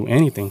to let me do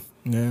anything."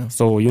 Yeah.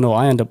 So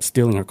I end up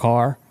stealing her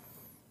car,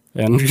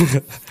 and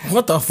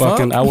What the fuck?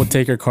 fucking I would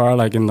take her car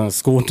like in the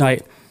school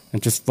night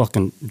and just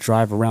fucking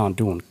drive around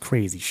doing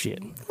crazy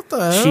shit. What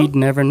the hell? She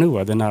never knew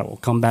her. Then I will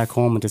come back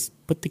home and just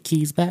put the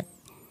keys back,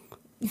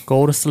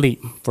 go to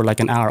sleep for like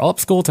an hour. Up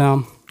school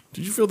time.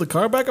 Did you fill the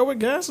car back up with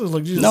gas? Or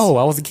like you just, No,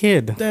 I was a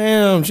kid.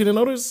 Damn, she didn't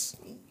notice.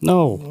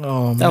 No,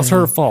 Oh, that was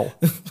her fault.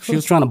 She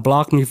was trying to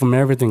block me from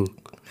everything.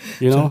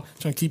 Trying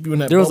to keep you in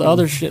that. There was bubble.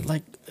 other shit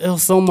like there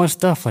was so much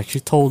stuff. Like she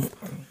told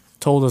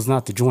us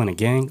not to join a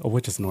gang,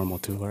 which is normal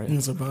too, right?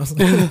 It's supposed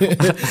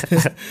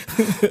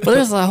But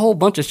there's a whole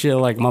bunch of shit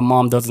like my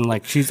mom doesn't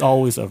like. She's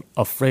always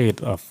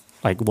afraid of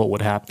like what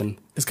would happen.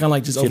 It's kind of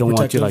like just She don't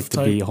want you overprotective like to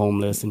type. be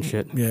homeless and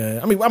shit. Yeah,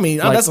 I mean,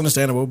 that's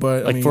understandable,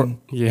 but Like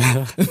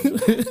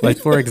like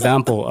for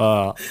example,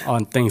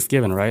 on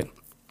Thanksgiving, right?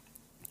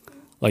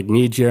 Like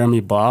me, Jeremy,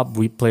 Bob,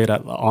 we played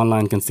at the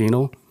online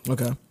casino.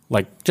 okay,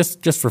 Like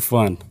just for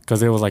fun,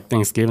 because it was like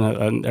Thanksgiving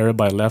and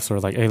everybody left, so we're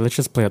like, hey, let's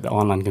just play at the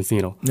online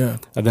casino. yeah,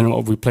 And then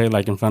we played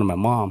like in front of my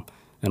mom,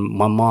 and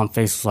my mom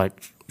face was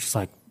like, she's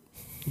like,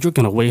 you're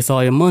gonna waste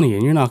all your money,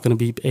 and you're not gonna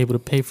be able to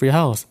pay for your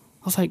house.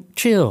 I was like,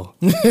 chill,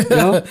 you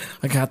know,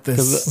 I got this.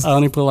 because I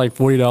only put like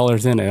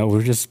 $40 in it. And we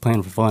were just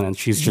playing for fun, and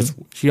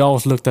she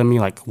always looked at me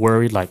like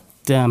worried, like,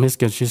 damn,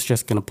 she's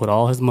just gonna put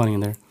all his money in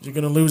there. You're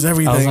gonna lose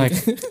everything. I was like,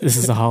 this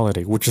is a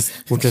holiday. We're just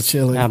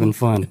Chilling. having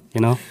fun, you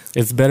know?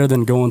 It's better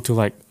than going to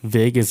like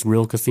Vegas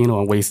real casino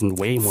and wasting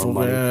way more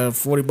money.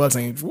 $40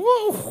 ain't.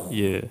 Whoa,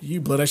 Yeah. you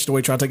blow that shit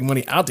away trying to take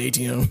money out the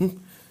ATM.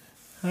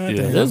 Yeah.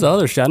 There's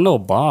other shit. I know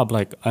Bob,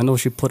 like I know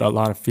she put a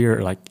lot of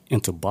fear like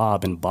into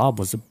Bob, and Bob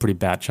was a pretty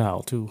bad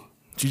child too.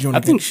 She joined. I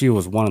think she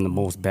was one of the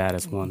most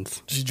baddest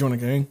ones. she joined a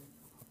gang.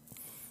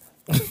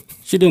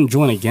 She didn't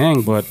join a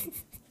gang, but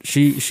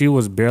she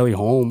was barely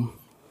home.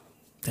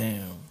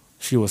 Damn.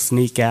 She would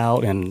sneak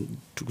out and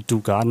do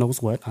God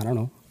knows what. I don't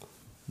know.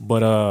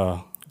 But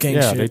Gang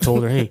yeah, shit. they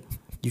told her, hey,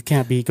 you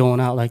can't be going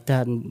out like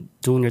that and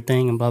doing your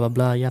thing and blah blah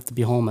blah. You have to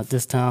be home at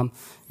this time.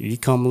 You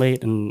come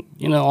late and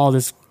all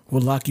this. Will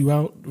lock you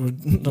out. Or,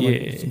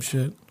 Yeah. some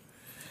shit.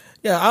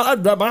 Yeah,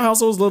 my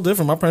household was a little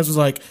different. My parents was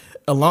like,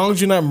 as long as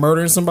you're not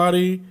murdering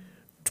somebody,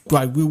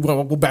 like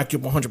we'll back you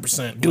up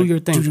 100%. Do your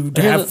thing.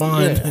 Have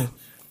fun. Yeah.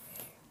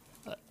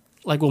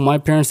 Like with my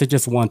parents, they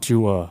just want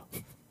you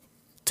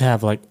to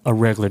have like a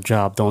regular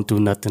job. Don't do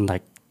nothing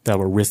like that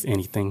will risk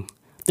anything.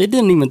 They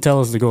didn't even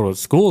tell us to go to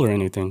school or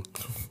anything.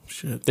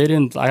 Shit. They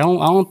didn't. I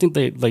don't think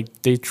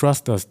they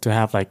trust us to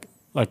have like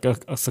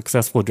a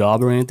successful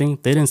job or anything.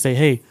 They didn't say,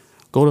 hey,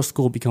 go to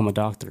school, become a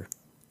doctor.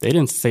 They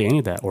didn't say any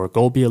of that, or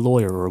go be a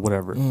lawyer or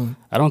whatever.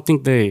 I don't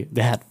think they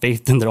had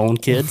faith in their own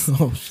kids.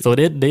 Oh, shit. So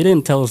they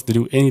didn't tell us to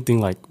do anything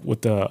like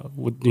with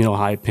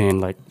high paying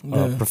like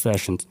Yeah.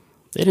 professions.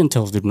 They didn't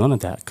tell us to do none of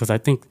that because I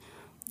think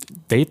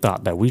they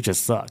thought that we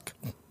just suck.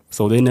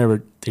 So they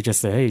just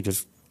said, hey,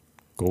 just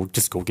go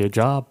get a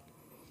job.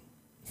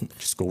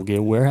 Just go get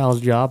a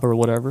warehouse job or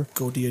whatever.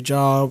 Go do your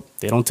job.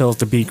 They don't tell us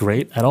to be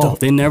great at all. Don't.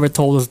 They never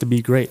told us to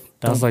be great.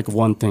 That's like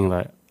one thing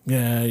that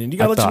Yeah, and you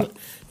I gotta thought.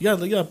 you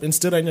gotta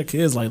instill that in your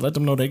kids. Like, let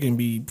them know they can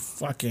be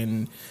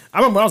fucking. I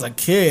remember when I was a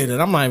kid,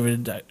 and I'm not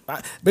even.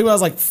 Maybe I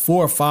was like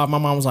 4 or 5. My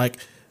mom was like,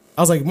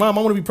 I was like, Mom,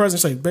 I want to be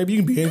president. She's like, baby, you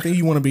can be anything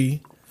you want to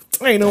be.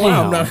 Ain't no way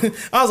I'm not.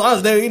 I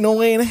was there. Ain't no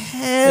way in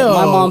hell.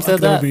 my mom I said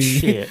could ever that. be.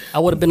 Shit, I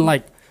would have been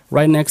like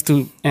right next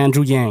to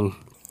Andrew Yang.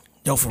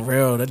 Yo, for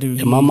real, that dude.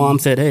 And my mom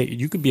said, hey,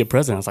 you could be a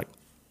president. I was like,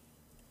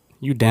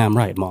 you damn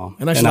right, Mom.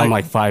 And And, actually, I'm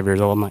like- like 5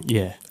 years old. I'm like,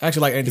 yeah,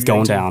 Actually, like Andrew it's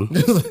going Yang,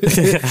 down. too.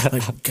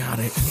 Like, got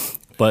it.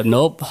 But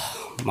nope,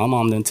 my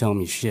mom didn't tell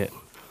me shit.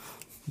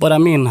 But I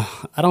mean,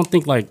 I don't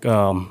think like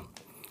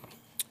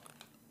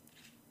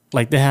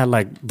they had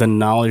like the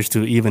knowledge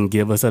to even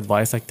give us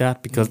advice like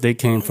that because they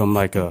came from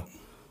like a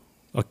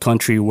a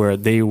country where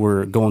they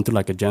were going through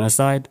like a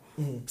genocide.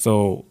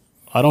 So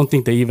I don't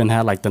think they even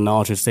had like the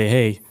knowledge to say,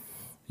 hey,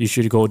 you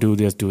should go do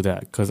this, do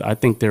that. Because I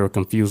think they were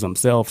confused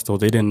themselves, so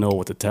they didn't know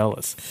what to tell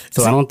us.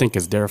 So I don't think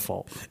it's their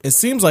fault. It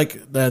seems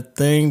like that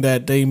thing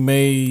that they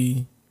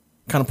may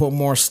kind of put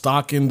more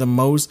stock in the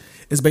most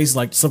is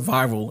basically like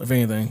survival, if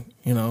anything,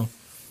 you know?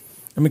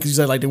 I mean, because you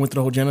said like they went through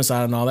the whole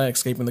genocide and all that,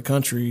 escaping the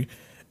country.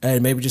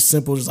 And maybe just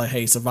simple, just like,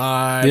 hey,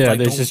 survive. Yeah,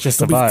 like, just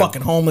don't survive. be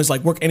fucking homeless.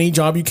 Like, work any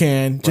job you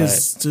can.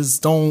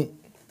 Just don't.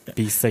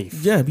 Be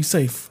safe. Yeah, be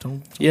safe.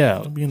 Don't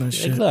be in that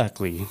shit.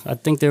 Exactly. I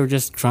think they were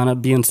just trying to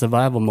be in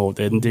survival mode,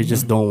 and they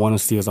just don't want to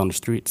see us on the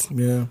streets.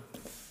 Yeah.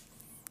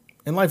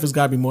 And life has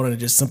got to be more than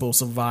just simple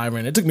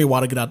surviving. It took me a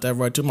while to get out that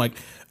road too. I'm like,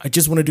 I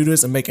just want to do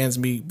this and make ends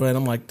meet. But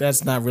I'm like,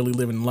 that's not really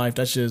living life.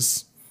 That's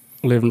just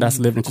living a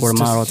quarter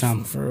mile all the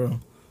time. For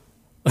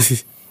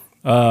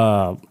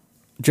real.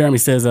 Jeremy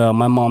says,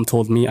 my mom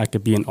told me I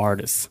could be an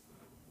artist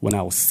when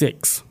I was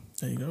 6.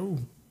 There you go.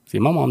 See,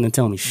 my mom didn't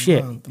tell me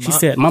shit.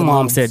 My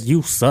mom said,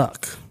 you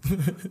suck.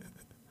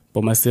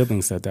 But my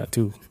siblings said that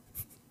too.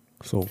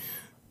 So,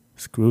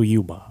 screw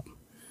you, Bob.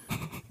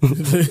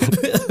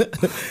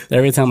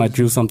 Every time I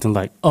drew something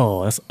like,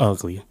 oh, that's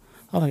ugly,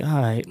 I was like,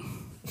 all right.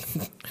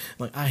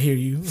 Like, I hear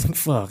you.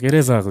 Fuck, it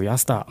is ugly. I'll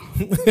stop.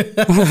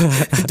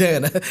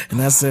 Damn, and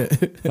that's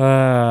it.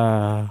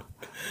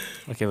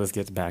 Okay, let's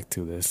get back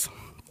to this.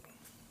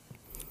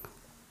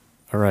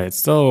 All right,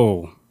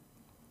 so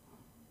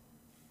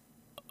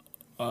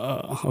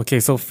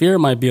so fear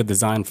might be a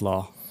design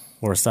flaw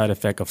or a side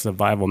effect of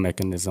survival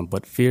mechanism,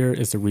 but fear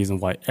is the reason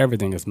why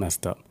everything is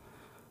messed up.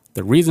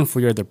 The reason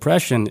for your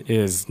depression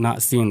is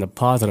not seeing the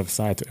positive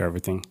side to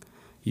everything.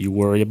 You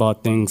worry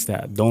about things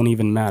that don't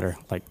even matter,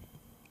 like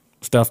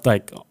stuff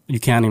like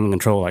you can't even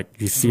control, like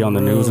you see on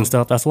the news and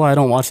stuff. That's why I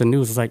don't watch the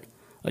news. It's like,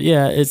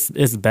 yeah,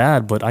 it's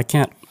bad, but I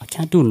can't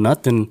do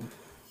nothing.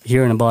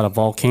 Hearing about a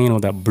volcano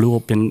that blew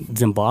up in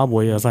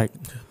Zimbabwe, I was like,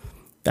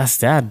 that's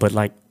sad, but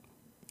like,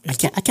 I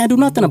can't do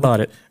nothing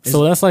about it.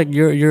 So that's like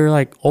you're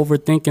like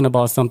overthinking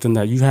about something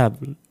that you have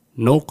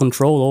no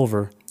control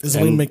over. It's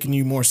only making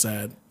you more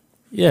sad.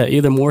 Yeah,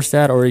 either more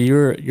sad or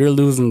you're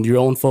losing your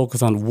own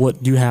focus on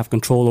what you have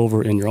control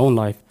over in your own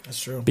life.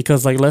 That's true.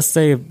 Because like, let's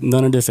say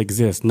none of this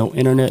exists, no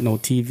internet, no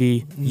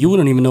TV, you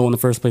wouldn't even know in the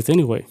first place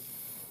anyway.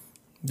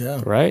 Yeah.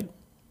 Right.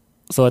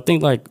 So I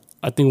think one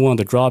of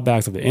the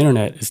drawbacks of the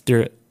internet is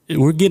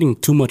we're getting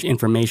too much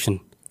information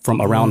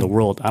from around the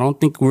world. I don't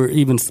think we're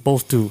even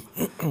supposed to,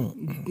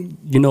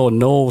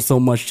 know so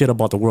much shit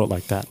about the world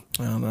like that.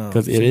 I don't know.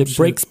 Because it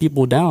breaks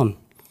people down.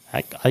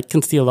 I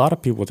can see a lot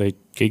of people, they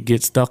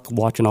get stuck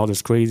watching all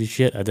this crazy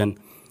shit. And then,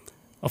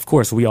 of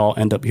course, we all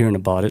end up hearing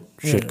about it.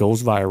 Shit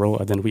goes viral.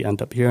 And then we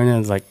end up hearing it.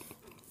 It's like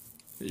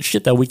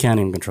shit that we can't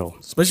even control.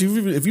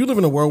 Especially if you live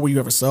in a world where you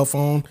have a cell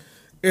phone,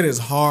 it is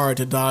hard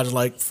to dodge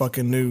like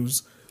fucking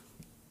news.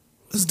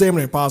 It's damn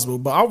near impossible.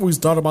 But I always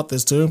thought about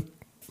this too.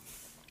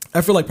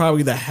 I feel like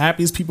probably the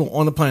happiest people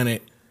on the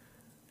planet,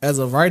 as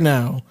of right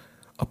now,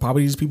 are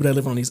probably these people that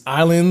live on these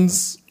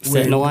islands.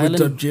 Sentinel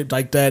Island?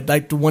 Like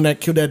the one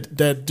that killed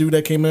that dude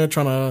that came in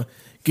trying to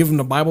give him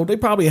the Bible. They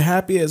probably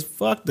happy as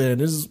fuck there.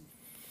 That's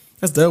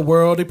their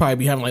world. They probably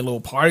be having like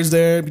little parties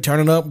there, be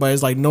turning up, but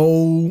it's like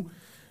no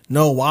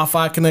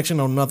Wi-Fi connection,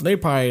 no nothing. They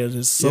probably are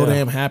just so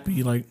damn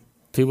happy. Like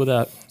people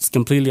that's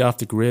completely off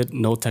the grid,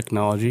 no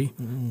technology.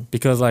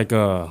 Because like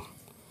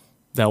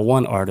that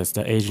one artist,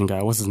 that Asian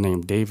guy, what's his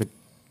name? David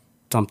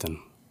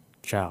something.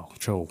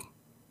 Cho.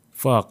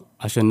 Fuck,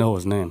 I should know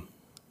his name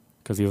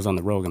because he was on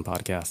the Rogan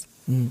podcast.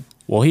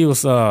 Well, he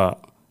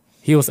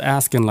was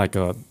asking like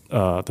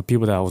the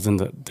people that was in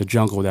the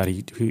jungle that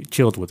he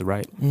chilled with,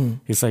 right?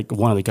 He's like,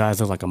 one of the guys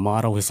that's like a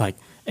model. He's like,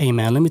 hey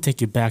man, let me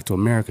take you back to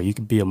America. You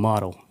could be a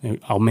model.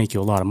 I'll make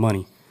you a lot of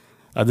money.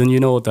 Then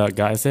you know what that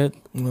guy said?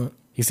 What?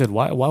 He said,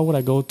 why would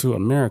I go to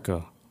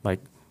America?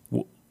 Like,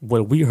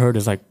 what we heard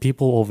is like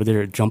people over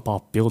there jump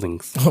off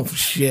buildings. Oh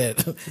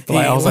shit!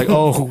 Like, I was like,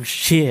 oh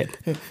shit!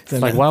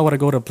 Like, why would I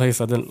go to a place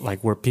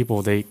where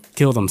people they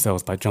kill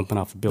themselves by jumping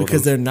off a building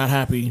because they're not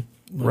happy,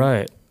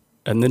 right?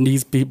 And then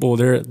these people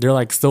they're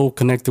like so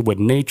connected with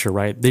nature,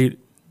 right? They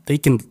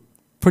can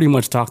pretty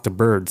much talk to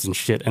birds and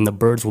shit, and the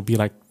birds will be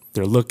like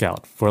their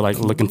lookout for like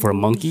looking for a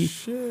monkey.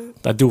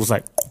 Shit. That dude was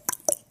like,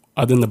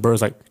 and then the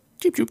bird's like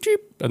cheep cheep cheep,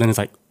 and then it's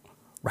like,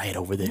 right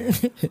over there.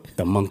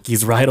 The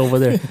monkey's right over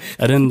there.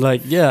 And then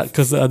like, yeah,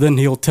 because then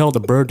he'll tell the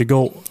bird to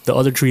go, the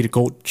other tree to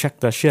go check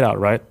that shit out,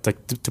 right?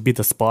 Like to be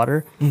the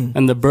spotter.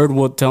 And the bird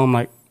will tell him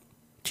like,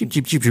 cheep,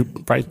 cheep, cheep,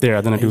 cheep, right there.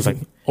 And then the dude's like,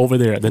 over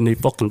there. Then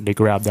they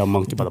grab that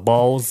monkey by the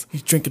balls.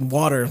 He's drinking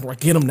water. Like,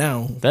 get him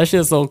now. That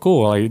shit's so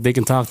cool. Like they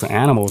can talk to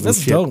animals and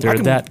shit. Dope. They're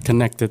that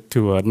connected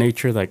to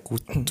nature, like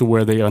to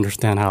where they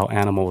understand how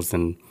animals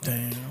and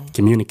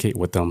communicate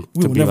with them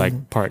to be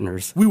like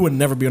partners. We would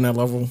never be on that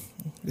level.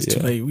 It's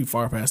too late. We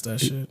far past that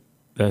shit.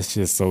 That's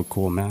just so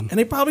cool, man. And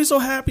they probably so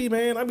happy,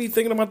 man. I be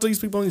thinking about these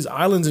people on these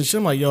islands and shit.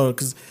 I'm like, yo,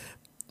 because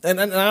and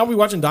I'll be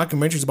watching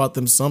documentaries about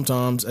them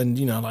sometimes, and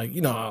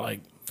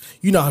like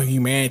you know how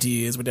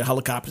humanity is with the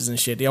helicopters and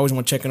shit. They always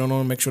want to check in on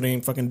them, make sure they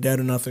ain't fucking dead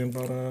or nothing.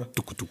 But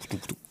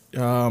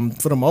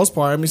for the most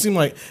part, I mean, it seems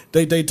like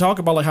they talk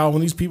about like how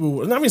when these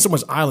people, not even so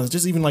much islands,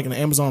 just even like in the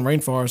Amazon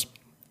rainforest,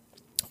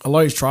 a lot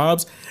of these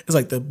tribes, it's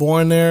like they're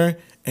born there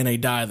and they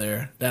die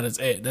there. That is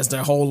it. That's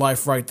their whole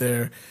life right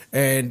there.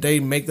 And they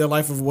make their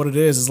life of what it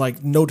is. It's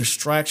like no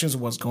distractions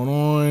of what's going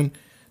on.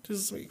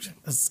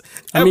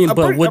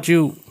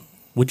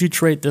 Would you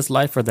trade this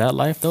life for that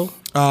life though?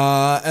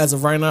 As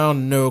of right now,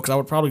 no, because I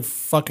would probably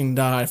fucking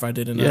die if I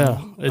didn't.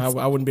 Yeah,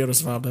 I wouldn't be able to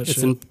survive that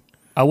shit.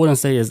 I wouldn't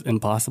say it's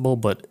impossible,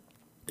 but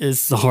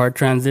it's a hard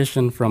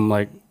transition from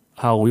like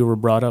how we were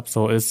brought up.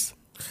 So we're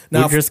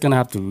just gonna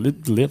have to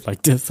live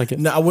like this.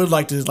 I would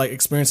like to like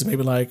experience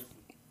it.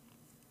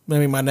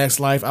 Maybe my next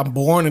life, I'm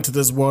born into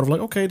this world of like,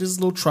 okay, this is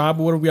a little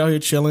tribal. What are we out here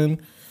chilling?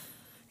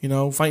 You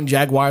know, fighting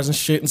jaguars and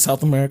shit in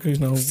South America. You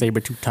know,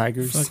 saber-tooth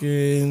tigers.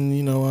 Fucking,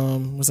 you know,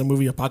 what's that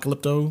movie,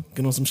 Apocalypto?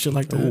 Getting on some shit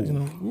like that. Ooh, you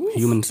know,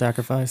 human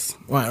sacrifice.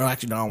 Well,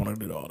 actually, no, I don't want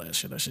to do all that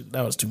shit.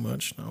 That was too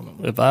much. I don't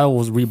know. If I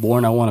was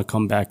reborn, I want to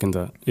come back in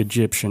the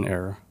Egyptian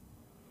era.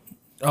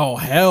 Oh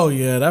hell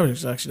yeah, that'd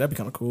be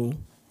kind of cool.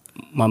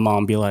 My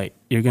mom be like,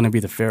 "You're gonna be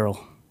the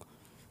pharaoh.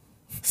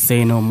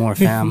 Say no more,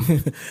 fam.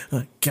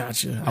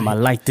 Gotcha. I'ma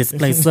light this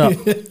place up.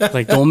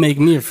 Like, don't make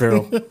me a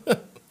pharaoh.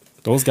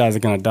 Those guys are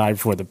gonna die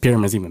before the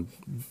pyramids even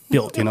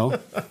built, you know."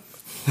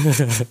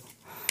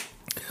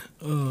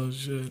 Oh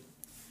shit.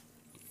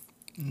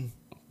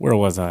 Where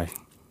was I?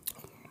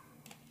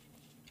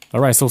 All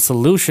right, so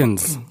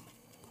solutions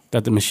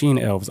that the machine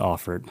elves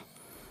offered.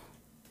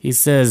 He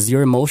says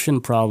your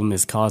emotion problem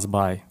is caused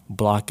by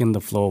blocking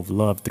the flow of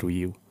love through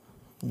you.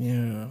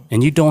 Yeah.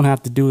 And you don't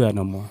have to do that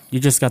no more. You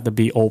just got to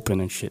be open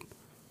and shit.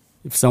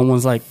 If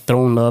someone's like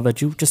throwing love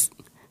at you, just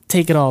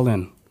take it all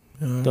in.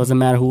 Doesn't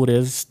matter who it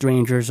is,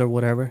 strangers or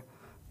whatever.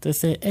 They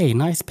say, "Hey,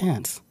 nice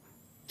pants.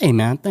 Hey,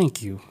 man,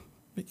 thank you.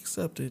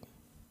 Accepted.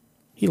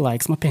 He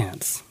likes my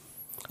pants."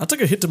 I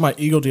took a hit to my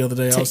ego the other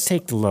day.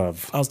 Take the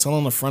love. I was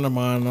telling a friend of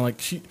mine, like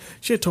she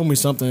had told me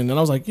something, and I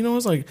was like, you know,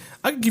 it's like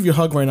I could give you a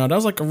hug right now. That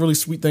was like a really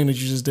sweet thing that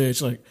you just did.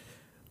 She's like,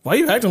 "Why are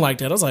you acting like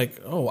that?" I was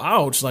like, "Oh,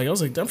 ouch!" Like I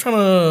was like, I'm trying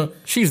to.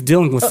 She's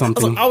dealing with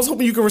something. I was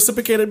hoping you could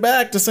rreciprocate it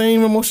back, the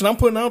same emotion I'm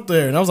putting out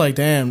there. And I was like,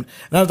 damn.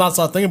 And I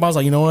started thinking about, I was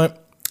like, you know what?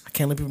 I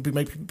can't let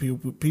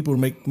people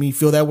make me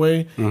feel that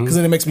way, because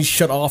then it makes me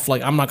shut off.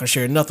 Like I'm not gonna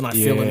share nothing I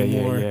feel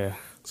anymore. Yeah.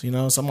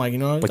 So so I'm like,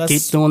 but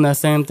keep doing that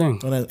same thing.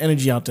 That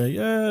energy out there.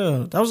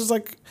 Yeah, that was just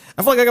like,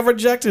 I feel like I got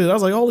rejected. I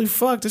was like, holy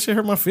fuck, this shit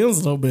hurt my feelings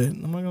a little bit.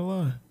 I'm not gonna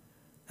lie.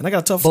 And I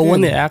got tough skin. But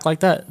when they act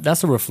like that,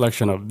 that's a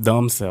reflection of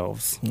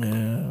themselves.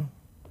 Yeah.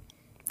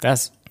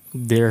 That's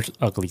their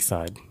ugly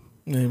side.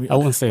 Maybe. I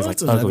wouldn't say it's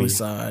like ugly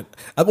side.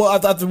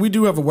 We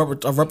do have a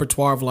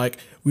repertoire of like,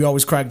 we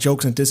always crack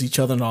jokes and diss each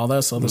other and all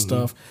that other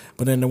stuff.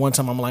 But then the one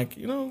time I'm like,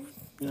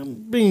 I'm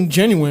being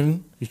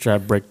genuine. You try to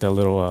break that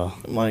little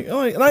I'm like,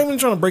 not even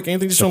trying to break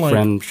anything, just showing like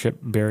friendship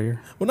barrier.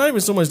 Well, not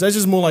even so much. That's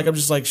just more like I'm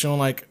just like showing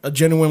like a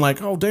genuine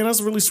like, oh damn, that's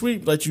really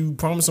sweet that you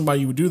promised somebody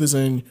you would do this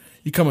and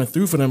you coming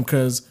through for them,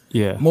 because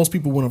most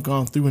people wouldn't have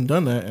gone through and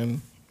done that,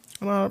 and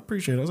I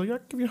appreciate it. I was like, I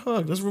give you a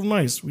hug. That's real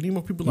nice. We need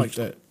more people like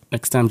that.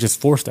 Next time, just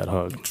force that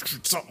hug.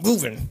 Stop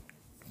moving.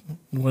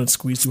 You want to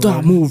squeeze you?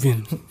 Stop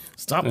moving.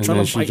 Stop and trying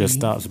then to she fight just me.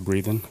 stops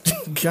breathing.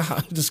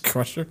 God, just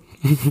crush her.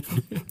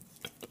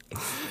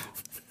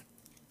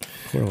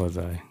 Where was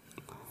I?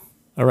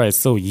 All right,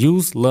 so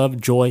use love,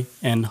 joy,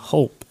 and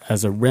hope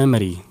as a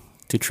remedy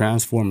to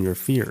transform your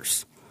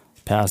fears.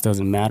 Past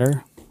doesn't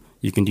matter.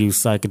 You can use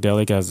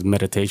psychedelic as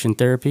meditation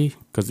therapy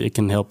because it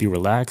can help you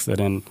relax, and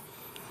then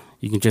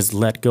you can just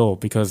let go.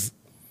 Because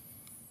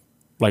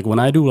like when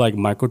I do like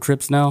micro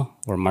trips now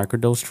or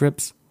microdose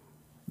trips,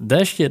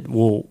 that shit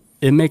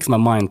it makes my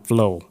mind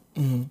flow.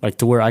 Like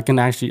to where I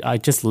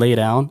just lay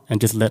down and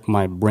just let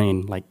my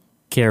brain like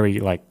carry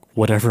like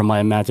whatever my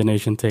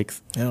imagination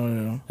takes. Hell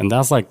yeah. And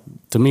that's like,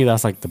 to me,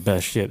 that's like the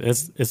best shit.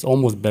 It's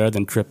almost better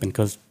than tripping,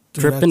 because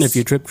tripping, if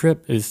you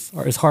trip,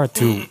 it's hard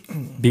to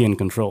be in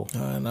control.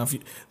 Now if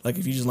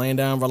you just laying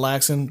down,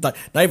 relaxing, like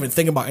not even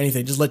thinking about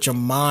anything, just let your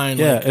mind.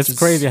 Yeah, like, it's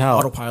crazy how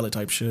autopilot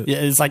type shit. Yeah,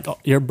 it's like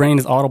your brain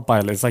is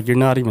autopilot. It's like you're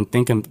not even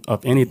thinking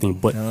of anything,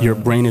 but your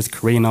brain is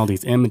creating all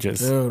these images.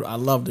 Dude, I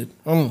loved it.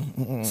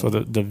 So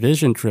the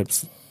vision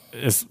trips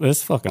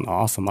it's fucking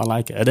awesome. I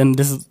like it. And then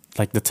this is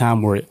like the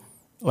time where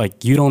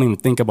like you don't even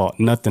think about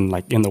nothing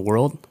like in the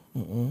world.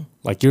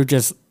 Like you're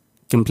just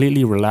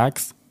completely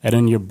relaxed, and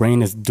then your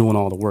brain is doing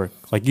all the work.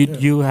 Like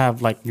you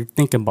have like, you're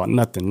thinking about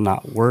nothing,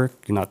 not work.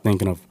 You're not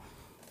thinking of,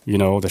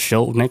 the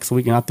show next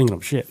week. You're not thinking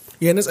of shit.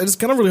 Yeah, and it's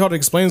kind of really hard to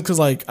explain, because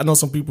like I know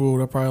some people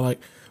that are probably like,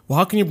 well,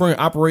 how can your brain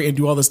operate and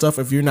do all this stuff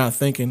if you're not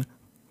thinking?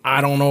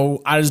 I don't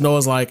know. I just know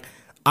it's like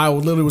I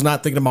literally was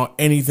not thinking about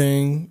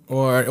anything,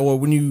 or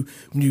when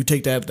you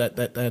take that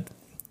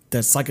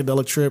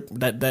psychedelic trip,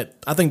 that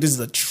I think this is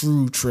a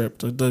true trip,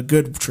 the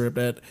good trip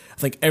that I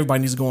think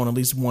everybody needs to go on at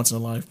least once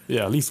in their life.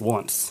 Yeah, at least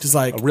once. Just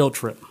like a real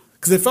trip.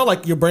 Because it felt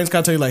like your brain's kind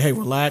of tell you like, hey,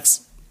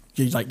 relax.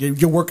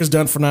 Your work is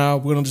done for now.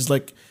 We're gonna just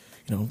like,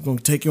 we're gonna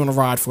take you on a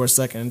ride for a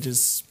second and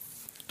just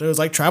Dude, it's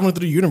like traveling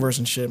through the universe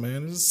and shit,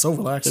 man. It's so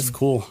relaxing. It's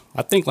cool.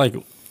 I think like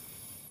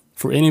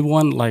for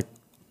anyone like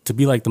to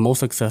be like the most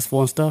successful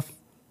and stuff,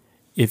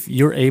 if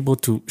you're able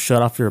to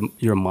shut off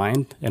your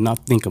mind and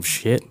not think of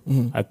shit,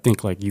 I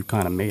think like you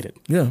kind of made it.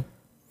 Yeah.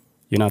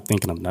 You're not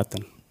thinking of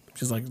nothing.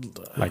 Just like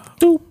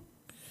doop.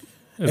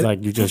 It's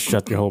like you just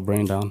shut your whole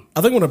brain down.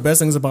 I think one of the best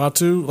things about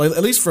too, like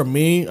at least for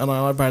me, I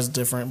know everybody's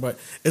different, but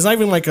it's not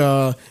even like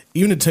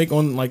even to take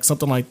on like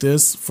something like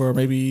this for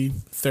maybe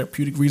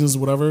therapeutic reasons or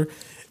whatever.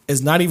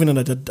 It's not even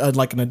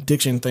like an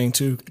addiction thing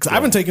too. Because I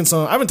haven't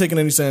taken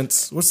any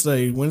since what's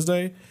today,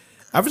 Wednesday.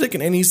 I haven't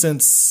taken any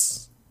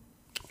since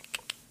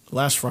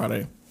last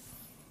Friday.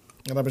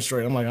 And I've been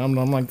straight. I'm like,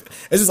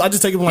 it's just I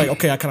just take it like,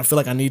 okay, I kind of feel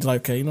like I need to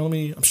like, okay, you know,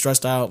 I'm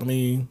stressed out. Let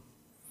me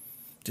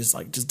just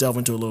delve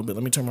into it a little bit.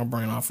 Let me turn my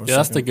brain off for a second.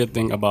 That's the good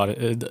thing about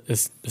it.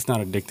 It's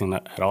not addicting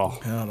at all.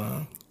 Hell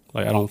no.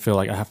 Like I don't feel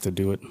like I have to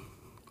do it.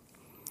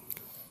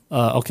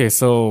 Okay,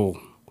 so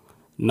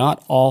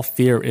not all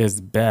fear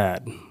is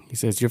bad. He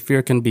says your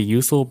fear can be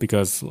useful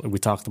because we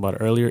talked about it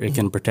earlier. It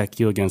can protect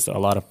you against a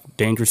lot of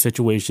dangerous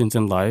situations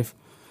in life,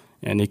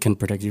 and it can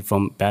protect you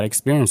from bad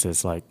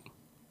experiences. Like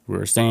we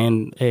were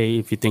saying, hey,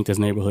 if you think this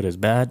neighborhood is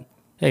bad,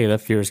 hey,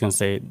 that fear is going to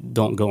say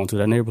don't go into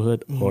that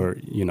neighborhood, or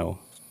you know,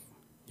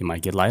 you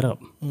might get light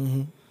up.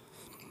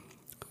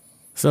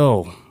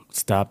 So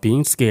stop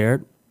being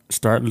scared.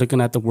 Start looking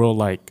at the world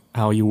like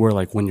how you were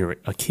like when you're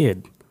a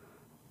kid.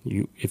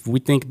 If we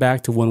think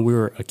back to when we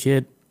were a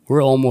kid,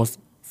 we're almost.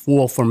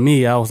 Well, for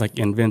me, I was like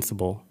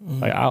invincible.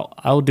 Like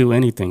I'll do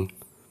anything.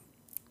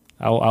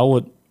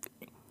 I'll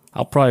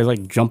probably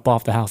like jump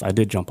off the house. I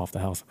did jump off the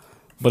house,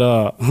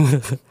 but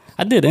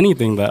I did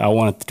anything that I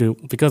wanted to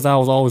do because I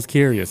was always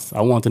curious.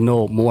 I wanted to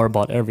know more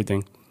about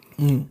everything,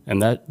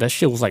 and that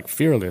shit was like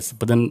fearless.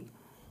 But then,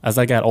 as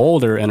I got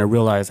older and I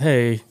realized,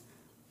 hey,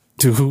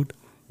 dude,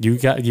 you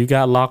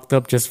got locked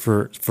up just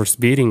for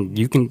speeding.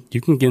 You can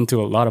get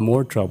into a lot of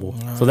more trouble.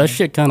 So that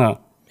shit kind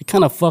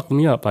of fucked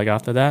me up. Like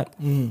after that,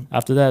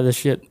 this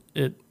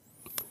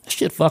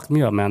shit fucked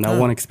me up, man. That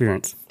one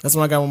experience. That's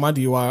when I got with my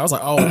DUI. I was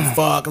like, oh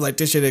fuck! I was like,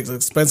 this shit is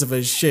expensive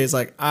as shit. It's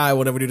like I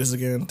would never do this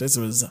again. This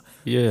was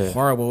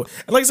horrible.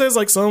 And like I said, it's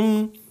like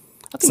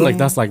I think like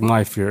that's like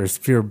my fear. Is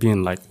fear of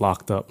being like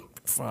locked up.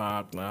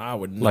 Fuck, nah, I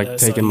would like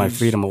taking my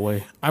freedom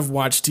away. I've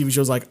watched TV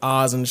shows like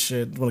Oz and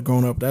shit when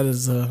growing up. That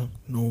is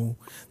no.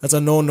 That's a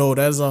no.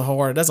 That's a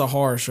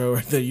horror show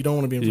right there. You don't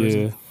want to be in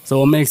prison. Yeah.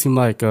 So it makes him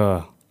like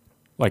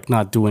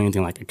not do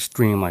anything like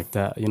extreme like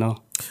that, you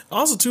know.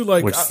 Also too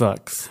like which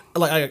sucks.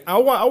 Like I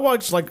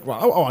watch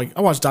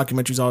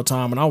documentaries all the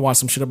time, and I watch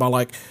some shit about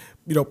like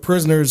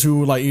prisoners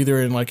who like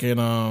either in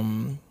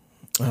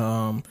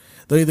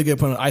they either get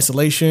put in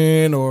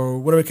isolation or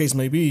whatever the case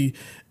may be,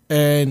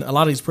 and a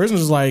lot of these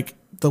prisoners like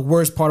the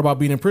worst part about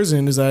being in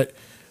prison is that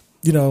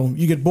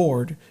you get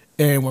bored.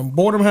 And when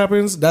boredom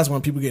happens, that's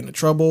when people get into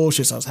trouble.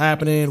 Shit starts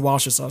happening.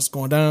 Wild shit starts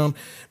going down.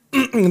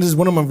 And this is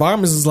one of my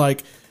environments is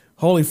like,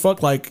 holy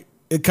fuck, like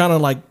it kind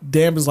of like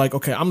dampens like,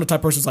 okay, I'm the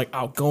type of person who's like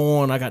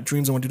outgoing. I got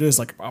dreams. I want to do this.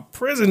 Like a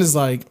prison is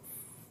like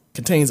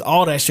contains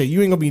all that shit.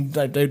 You ain't gonna be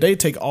like, they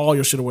take all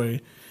your shit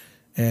away,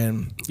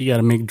 and you got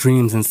to make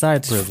dreams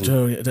inside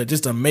prison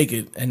just to make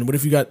it. And what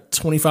if you got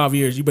 25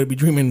 years? You better be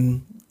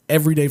dreaming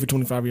every day for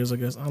 25 years, I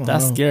guess. I don't know.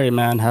 That's scary,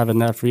 man, having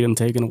that freedom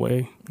taken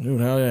away. Dude,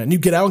 hell yeah. And you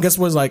get out and guess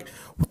what? It's like,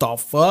 what the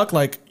fuck?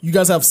 Like, you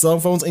guys have cell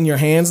phones in your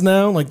hands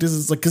now? Like, this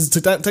is like, because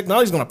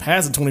technology's going to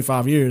pass in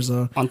 25 years.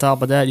 On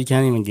top of that, you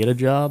can't even get a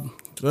job.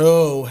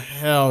 Oh,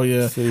 hell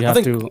yeah. So you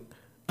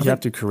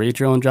have to create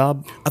your own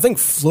job. I think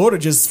Florida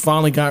just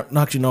finally got,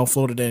 actually, no,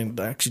 Florida didn't.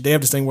 Actually, they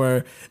have this thing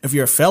where if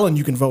you're a felon,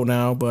 you can vote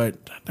now, but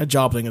that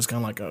job thing is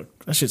kind of like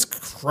that shit's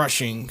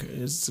crushing.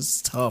 It's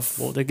just tough.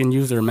 Well, they can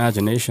use their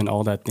imagination,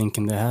 all that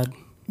thinking they had.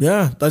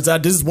 Yeah, this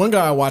is one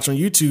guy I watch on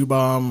YouTube.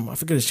 I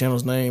forget his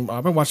channel's name.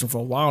 I've been watching for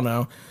a while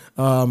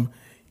now.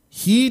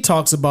 He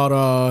talks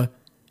about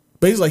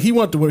basically like he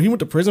went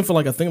to prison for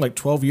like I think like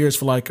 12 years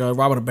for like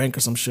robbing a bank or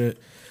some shit.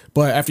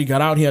 But after he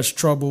got out, he has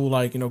trouble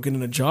like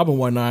getting a job and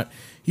whatnot.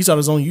 He started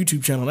his own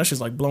YouTube channel. That shit's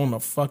like blowing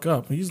the fuck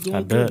up. He's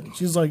doing good.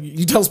 He's like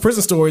he tells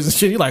prison stories and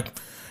shit. He like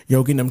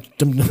getting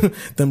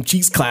them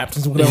cheeks clapped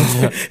and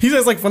whatever. He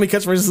says like funny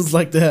catchphrases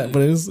like that,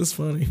 but it's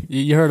funny.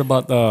 You heard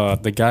about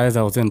the guys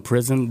that was in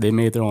prison? They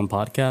made their own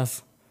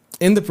podcast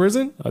in the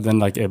prison. Then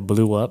like it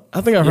blew up.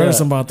 I think I heard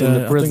something about that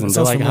in the prison.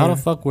 They're like, how the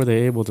fuck were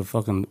they able to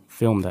fucking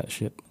film that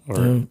shit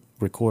or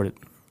record it?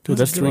 Dude,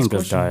 that stream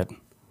just died.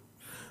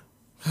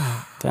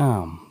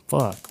 Damn,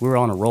 fuck. We were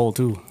on a roll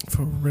too.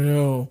 For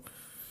real.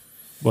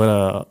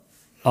 But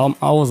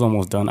I was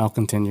almost done. I'll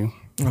continue.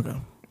 Okay.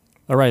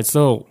 All right.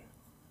 So,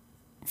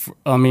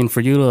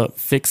 for you to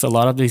fix a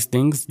lot of these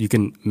things, you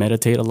can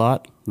meditate a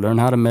lot, learn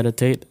how to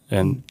meditate,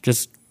 and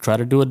just try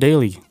to do it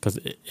daily because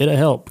it'll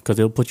help because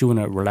it'll put you in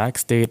a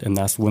relaxed state, and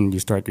that's when you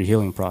start your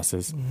healing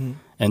process. Mm-hmm.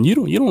 And you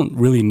don't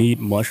really need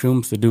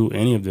mushrooms to do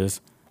any of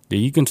this.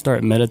 You can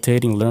start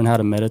meditating, learn how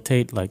to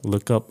meditate, like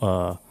look up,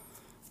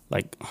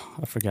 like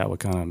I forgot what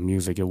kind of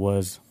music it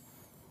was.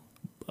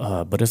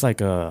 but it's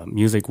like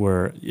music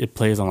where it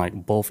plays on like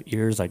both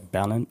ears, like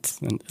balance,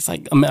 and it's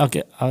like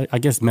I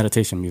guess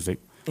meditation music.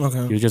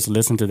 Okay. You just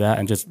listen to that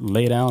and just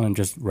lay down and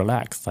just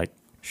relax, like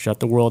shut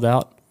the world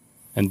out,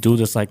 and do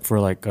this like for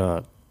like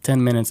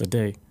 10 minutes a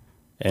day,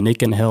 and it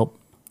can help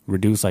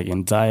reduce like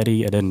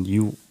anxiety, and then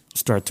you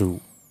start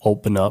to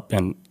open up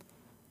and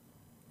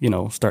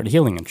start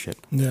healing and shit.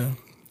 Yeah.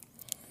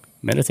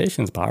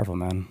 Meditation is powerful,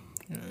 man.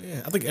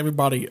 Yeah, I think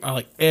everybody,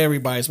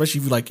 especially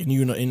if you like,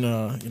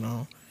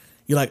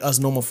 you like us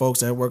normal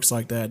folks that works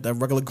like that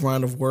regular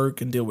grind of work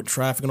and deal with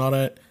traffic and all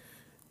that.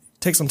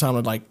 Take some time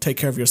to like take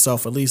care of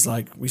yourself. At least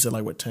like we said,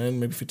 like what 10,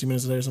 maybe 15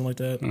 minutes a day or something like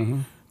that.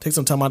 Mm-hmm. Take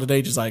some time out of the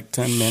day, just like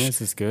 10 minutes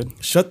is good.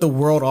 Shut the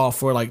world off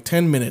for like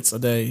 10 minutes a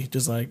day.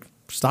 Just like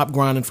stop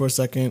grinding for a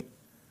second.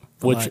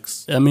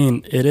 Relax. Which I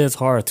mean, it is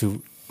hard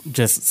to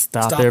just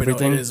stop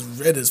everything.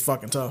 It is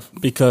fucking tough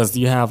because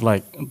you have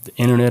like the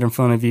internet in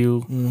front of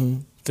you. Mm-hmm.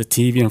 The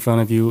TV in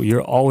front of you,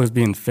 you're always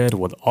being fed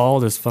with all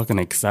this fucking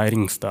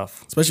exciting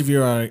stuff. Especially if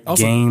you're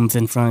games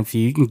in front of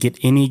you. You can get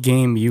any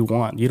game you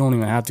want. You don't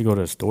even have to go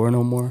to the store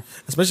no more.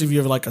 Especially if you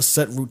have like a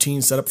set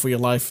routine set up for your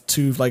life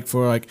too. Like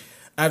for like,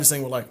 I have this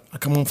thing where like I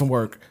come home from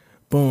work,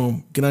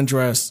 boom, get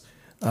undressed,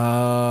 get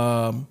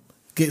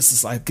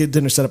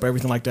dinner set up,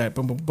 everything like that.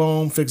 Boom, boom,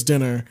 boom, fix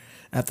dinner.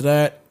 After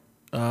that,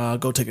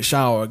 go take a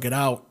shower, get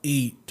out,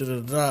 eat,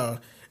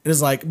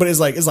 It's like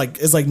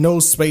no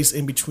space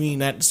in between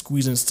that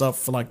squeezing stuff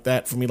for like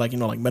that for me, like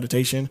like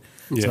meditation.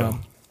 Yeah. So,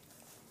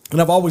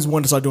 and I've always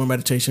wanted to start doing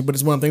meditation, but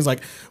it's one of the things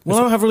like, well,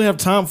 I don't really have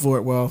time for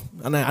it. Well,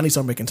 I need to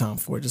start making time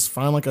for it. Just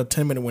find like a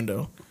 10-minute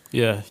window.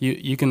 Yeah,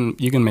 you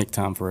can make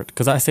time for it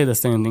because I say the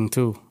same thing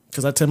too.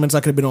 Because that 10 minutes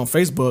I could have been on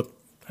Facebook,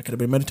 I could have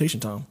been meditation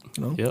time.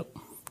 Yep.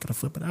 Gotta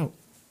flip it out.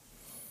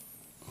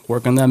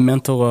 Work on that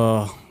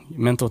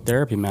mental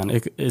therapy,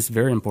 man. It's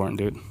very important,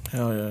 dude.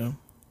 Hell yeah.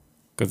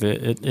 Because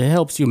it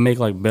helps you make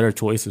like better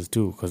choices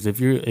too. Because if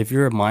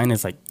your mind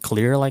is like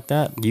clear like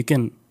that, you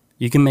can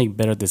make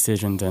better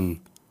decisions and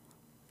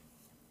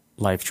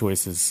life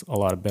choices, a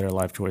lot of better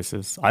life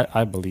choices.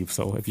 I believe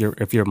so.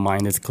 If your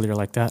mind is clear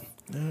like that.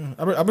 Yeah,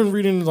 I've been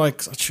reading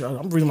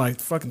I'm reading like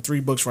fucking 3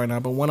 books right now.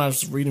 But one I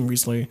was reading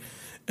recently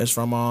is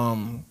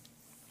from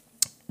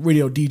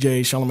radio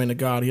DJ Charlamagne the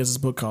God. He has this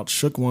book called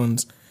Shook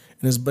Ones.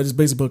 And it's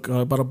basically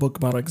about a book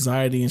about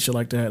anxiety and shit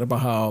like that.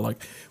 About how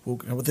like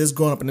with his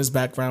growing up in his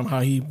background,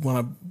 how he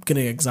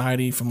getting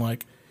anxiety from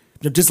like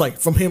just like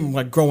from him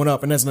like growing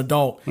up and as an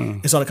adult,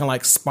 it started kind of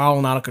like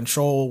spiraling out of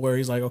control. Where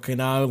he's like, okay,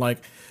 now like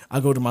I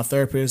go to my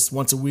therapist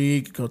once a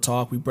week, go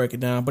talk, we break it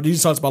down. But he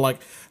just talks about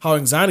like how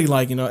anxiety,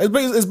 like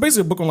it's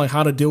basically a book on like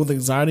how to deal with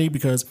anxiety.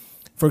 Because,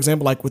 for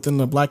example, like within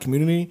the Black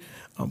community,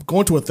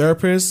 going to a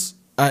therapist.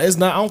 It's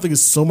not. I don't think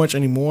it's so much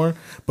anymore.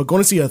 But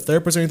going to see a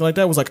therapist or anything like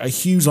that was like a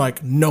huge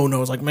like no.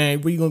 It's like,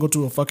 man, where you gonna go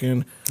to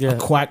a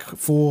quack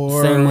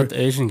for? Same with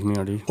the Asian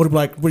community. Or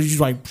like, what did you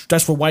like?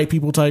 That's for white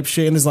people type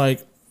shit. And it's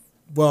like,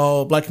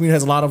 well, Black community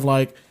has a lot of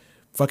like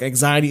fucking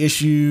anxiety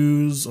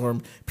issues or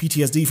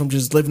PTSD from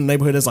just living in a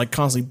neighborhood that's like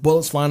constantly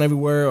bullets flying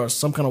everywhere or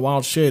some kind of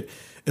wild shit.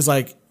 It's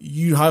like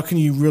how can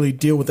you really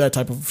deal with that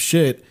type of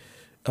shit?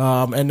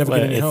 And never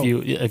get any help.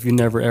 If you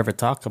never ever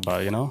talk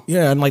about it,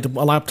 Yeah, and like a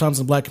lot of times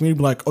in the Black community,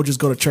 be like, oh, just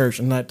go to church,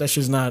 and that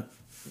shit's not.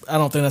 I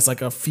don't think that's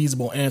like a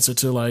feasible answer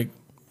to like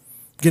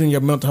getting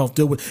your mental health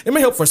deal with. It may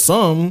help for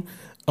some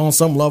on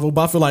some level,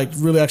 but I feel like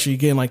really actually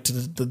getting like to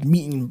the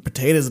meat and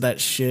potatoes of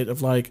that shit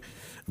of like,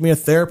 I mean,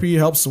 therapy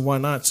helps and why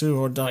not too,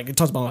 or like it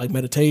talks about like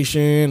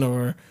meditation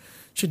or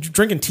shit,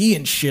 drinking tea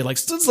and shit, like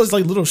it's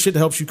like little shit that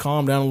helps you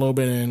calm down a little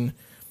bit. And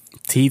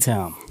tea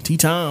time,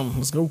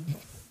 let's go.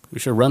 We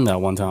should run that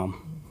one time.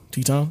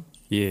 Tea time?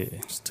 Yeah.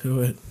 Let's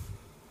do it.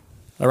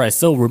 All right,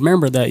 so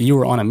remember that you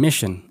were on a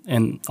mission,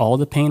 and all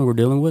the pain we're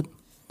dealing with,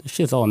 this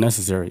shit's all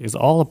necessary. It's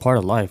all a part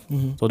of life.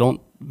 Mm-hmm. So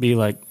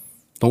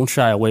don't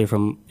shy away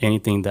from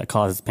anything that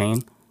causes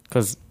pain,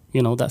 because,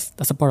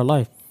 that's a part of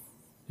life.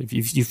 If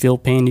you feel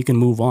pain, you can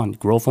move on.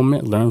 Grow from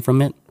it, learn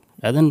from it,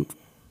 and then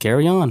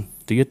carry on.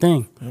 Do your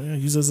thing. Yeah,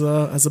 use it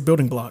as a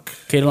building block.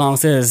 Kate Long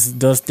says,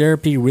 does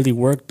therapy really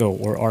work, though,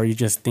 or are you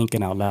just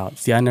thinking out loud?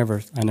 See, I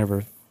never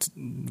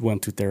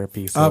went to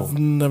therapy. So. I've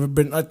never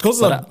been.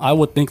 I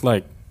would think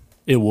like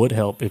it would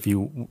help if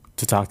you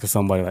to talk to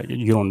somebody like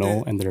you don't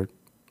know and they're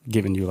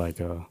giving you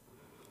like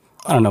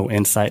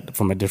insight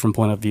from a different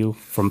point of view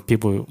from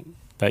people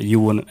that you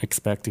wouldn't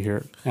expect to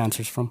hear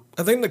answers from.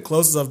 I think the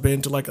closest I've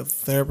been to like a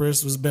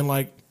therapist has been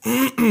like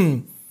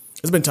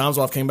there's been times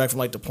where I've came back from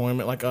like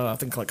deployment, like I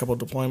think like a couple of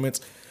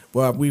deployments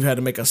where we've had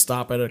to make a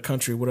stop at a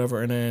country,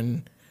 whatever, and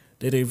then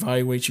they'd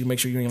evaluate you, make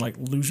sure you ain't like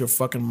lose your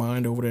fucking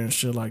mind over there and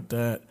shit like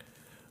that.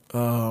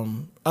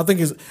 I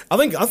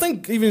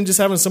think even just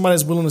having somebody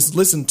that's willing to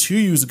listen to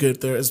you is good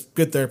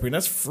therapy, and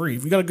that's free.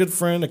 If you got a good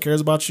friend that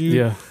cares about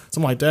you,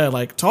 something like that,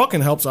 like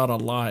talking helps out a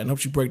lot and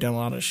helps you break down a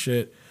lot of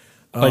shit.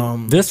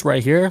 Like this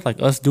right here,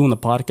 like us doing the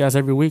podcast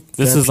every week.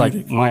 This is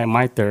like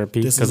my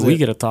therapy because we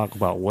get to talk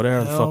about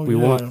whatever the fuck we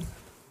want.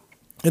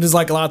 It is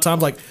like a lot of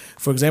times, like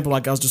for example,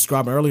 like I was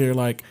describing earlier,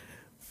 like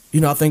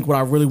I think what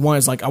I really want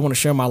is like I want to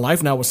share my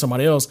life now with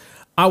somebody else.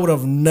 I would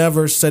have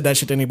never said that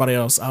shit to anybody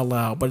else out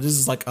loud. But this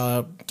is like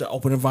the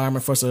open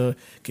environment for us to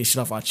get shit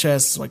off our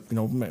chests. Like, you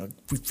know,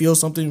 we feel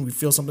something, we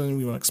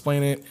want to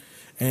explain it.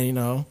 And, you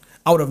know,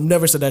 I would have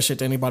never said that shit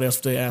to anybody else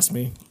if they asked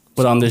me.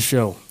 But on this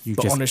show,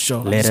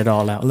 let it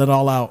all out. Let it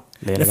all out.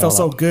 It felt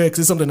so good because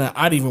it's something that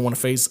I didn't even want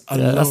to face.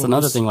 Yeah, that's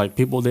another thing. Like,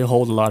 people, they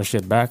hold a lot of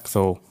shit back.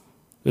 So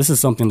this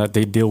is something that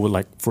they deal with,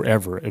 like,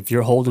 forever. If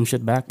you're holding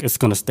shit back, it's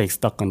going to stay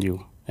stuck on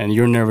you. And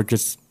you're never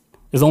just...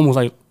 It's almost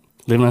like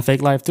living a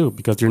fake life, too,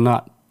 because you're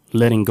not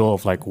letting go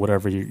of, like,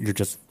 whatever you're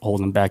just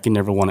holding back. You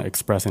never want to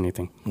express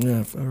anything.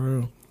 Yeah, for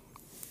real.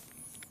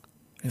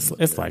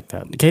 It's like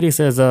that. Katie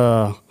says,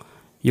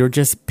 you're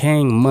just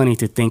paying money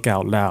to think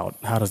out loud.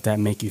 How does that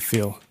make you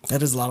feel?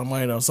 That is a lot of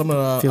money, though.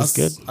 Feels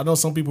good. I know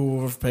some people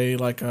who have paid,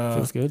 like...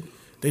 Feels good.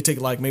 They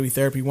take, like, maybe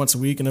therapy once a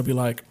week, and it'll be,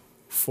 like,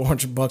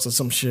 $400 or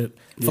some shit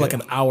for, like,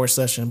 an hour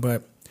session.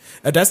 But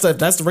that's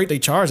the rate they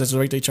charge. That's the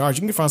rate they charge.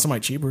 You can find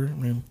somebody cheaper.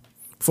 I mean,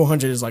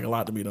 $400 is, like, a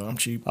lot to me, though. I'm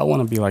cheap. I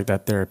want to be like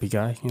that therapy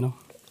guy, you know?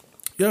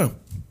 Yeah.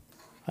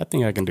 I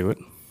think I can do it.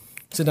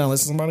 Sit down and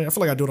listen to somebody. I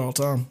feel like I do it all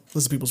the time.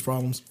 Listen to people's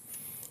problems.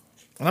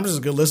 And I'm just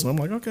a good listener. I'm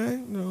like, okay,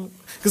 you know.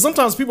 Because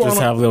sometimes people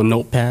just have a little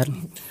notepad.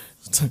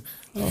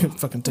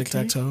 Fucking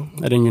tic-tac-toe.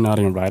 And then you're not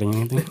even writing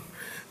anything.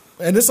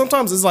 And then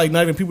sometimes it's like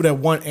not even people that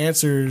want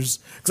answers.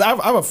 Because I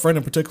have a friend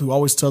in particular who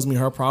always tells me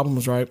her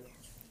problems, right?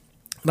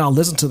 And I'll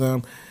listen to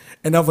them.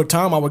 And over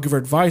time, I would give her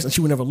advice, and she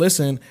would never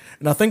listen.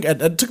 And I think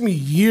it took me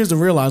years to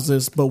realize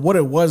this. But what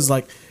it was,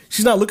 like,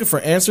 she's not looking for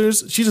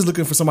answers. She's just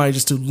looking for somebody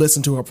just to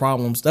listen to her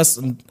problems.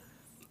 And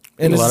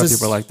a lot of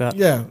people are like that.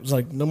 Yeah. It's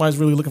like nobody's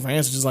really looking for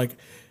answers. Just like,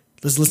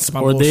 let's listen to my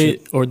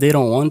bullshit. Or they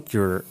don't want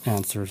your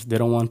answers. They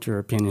don't want your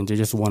opinion. They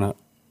just want to,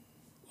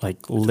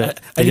 like,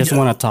 they just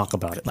want to talk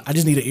about it. I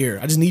just need an ear.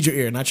 I just need your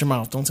ear, not your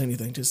mouth. Don't say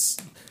anything.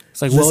 Just...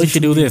 It's like, well, you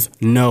should do this.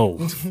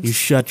 No, you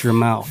shut your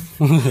mouth.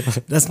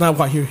 That's not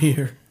why you're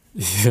here.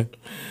 Yeah.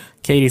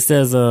 Katie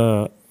says,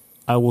 I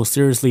will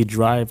seriously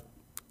drive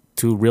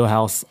to Real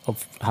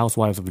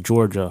Housewives of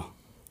Georgia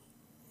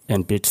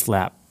and bitch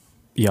slap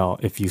y'all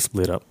if you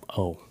split up.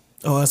 Oh,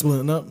 that's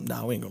splitting up?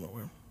 Nah, we ain't going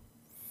nowhere.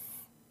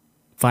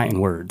 Fighting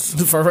words.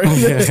 Are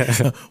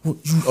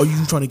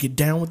you trying to get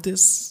down with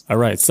this? All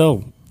right,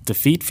 so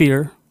defeat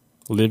fear,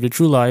 live your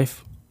true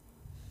life.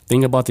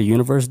 Thing about the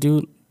universe,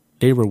 dude,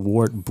 they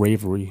reward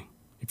bravery.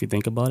 If you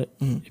think about it,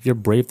 if you're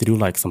brave to do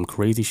like some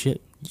crazy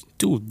shit,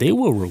 dude, they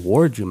will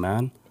reward you,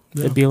 man.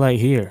 Yeah. They'd be like,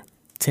 here,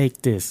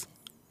 take this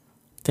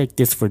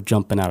for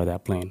jumping out of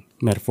that plane,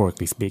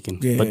 metaphorically speaking.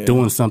 Yeah, but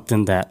doing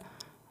something that,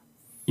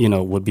 you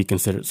know, would be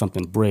considered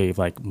something brave,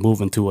 like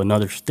moving to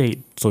another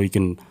state so you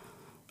can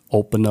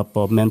open up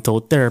a mental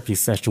therapy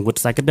session with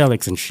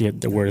psychedelics and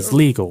shit where it's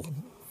legal.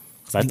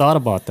 I thought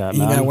about that,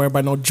 man. You gotta worry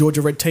about no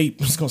Georgia red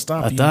tape. It's gonna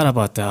stop you. I thought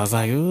about that. I was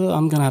like,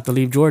 I'm gonna have to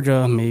leave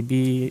Georgia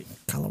maybe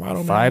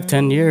Colorado,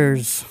 5-10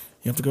 years.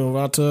 You have to go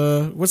out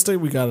to what state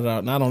we got it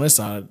out? Not on this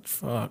side.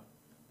 Fuck.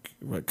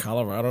 What,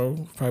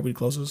 Colorado? Probably the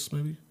closest,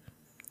 maybe.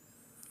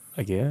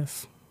 I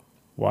guess.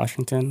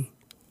 Washington.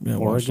 Yeah,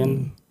 Oregon.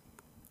 Washington.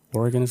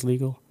 Oregon is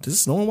legal. Does it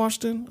snow in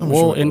Washington?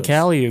 Well, in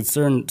Cali,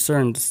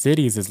 certain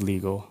cities is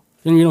legal.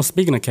 And you know,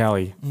 speaking of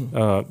Cali,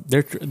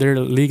 they're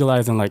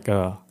legalizing like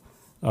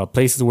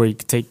places where you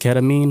can take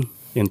ketamine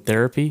in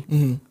therapy.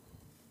 Mm-hmm.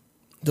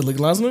 They're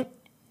legalizing it?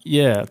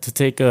 Yeah,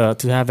 to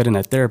have it in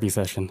a therapy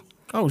session.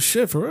 Oh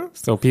shit, for real?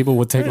 So people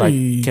would take like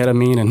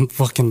ketamine and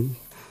fucking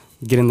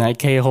get in that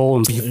K-hole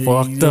and be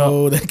fucked up.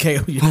 Oh, that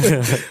K-hole.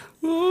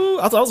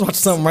 I thought I was watching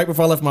something right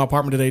before I left my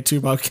apartment today too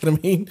about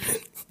ketamine.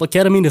 But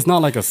ketamine is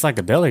not like a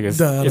psychedelic.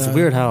 It's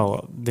weird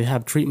how they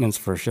have treatments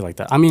for shit like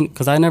that. I mean,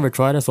 because I never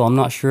tried it, so I'm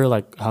not sure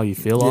like how you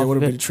feel off of it. Yeah, it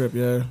would have been a trip,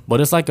 yeah. But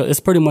it's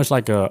pretty much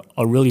like a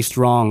really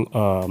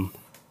strong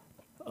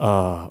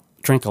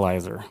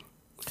tranquilizer.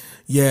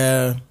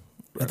 Yeah.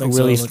 I think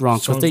really strong.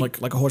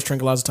 Like a horse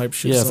tranquilizer type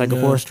shit. Yeah, it's like a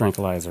horse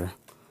tranquilizer.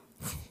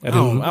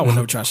 I would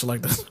never try shit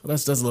like that.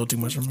 That's a little too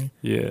much for me.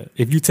 Yeah.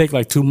 If you take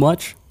like too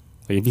much,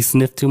 like if you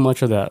sniff too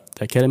much of that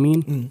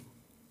ketamine,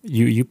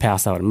 you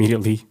pass out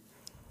immediately.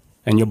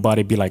 And your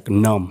body be like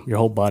numb. Your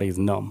whole body is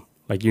numb.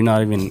 Like you're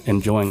not even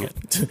enjoying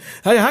it.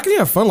 How can you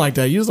have fun like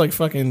that? You just like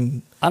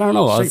fucking... I don't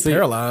know.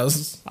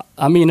 Paralyzed.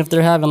 I mean, if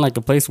they're having like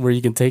a place where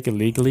you can take it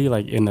legally,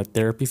 like in a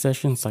therapy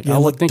session, it's like I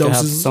would think it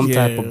has some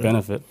type of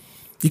benefit.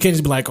 You can't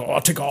just be like,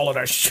 I'll take all of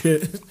that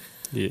shit.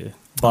 Yeah.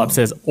 Bob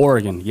says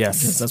Oregon.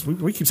 Yes.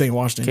 We keep saying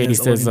Washington. Katie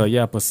says, but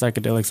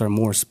psychedelics are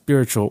more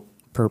spiritual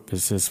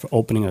purposes for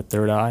opening a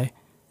third eye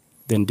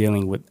than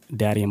dealing with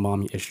daddy and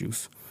mommy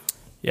issues.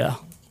 Yeah.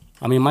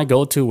 I mean, my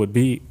go-to would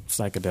be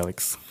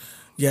psychedelics.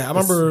 Yeah, I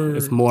remember...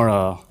 It's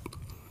more...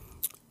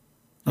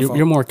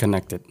 You're more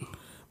connected.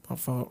 My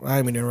fault. I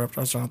didn't mean to interrupt.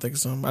 I was trying to think of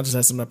something. I just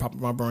had something that popped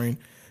in my brain.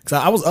 Because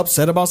I was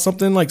upset about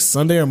something like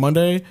Sunday or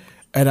Monday,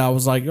 and I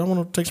was like, I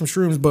want to take some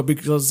shrooms. But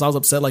because I was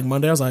upset like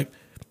Monday, I was like,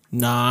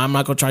 Nah, I'm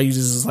not gonna try to use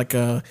this as like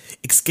a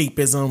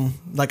escapism,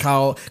 like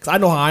how, cause I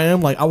know how I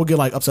am. Like I would get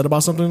like upset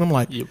about something. And I'm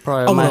like, You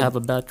probably might have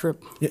a bad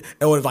trip. yeah,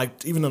 or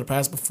like even in the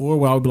past before,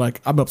 where I would be like,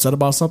 I'm upset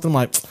about something. I'm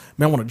like,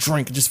 man, I want to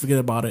drink and just forget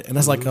about it. And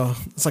that's like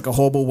it's like a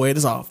horrible way.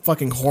 This is a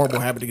fucking horrible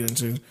habit to get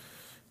into.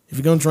 If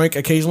you're gonna drink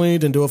occasionally,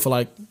 then do it for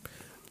like,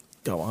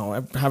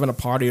 having a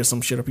party or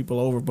some shit or people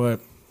over. But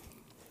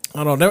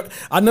I don't know.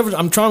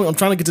 I'm trying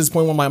to get to this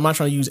point where I'm not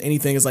trying to use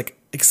anything as like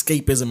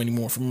escapism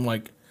anymore from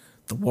like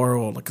the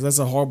world, because that's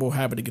a horrible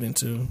habit to get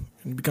into and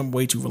you become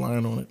way too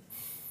reliant on it.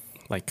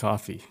 Like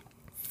coffee.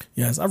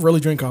 Yes, I really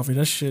drink coffee.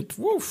 That shit,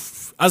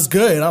 woof. That's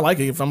good. I like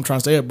it if I'm trying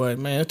to say it, but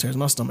man, it tears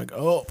my stomach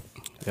up.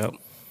 Yep.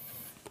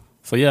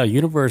 So yeah,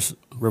 universe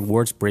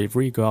rewards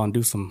bravery. Go out and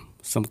do some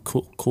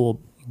cool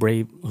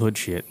bravehood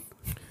shit.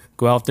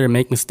 Go out there,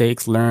 make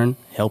mistakes, learn,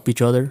 help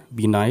each other,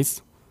 be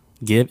nice,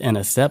 give and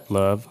accept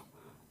love,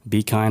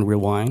 be kind,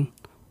 rewind.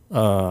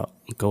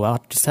 Go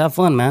out, just have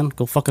fun, man.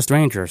 Go fuck a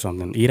stranger or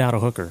something. Eat out a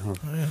hooker, or,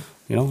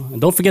 you know.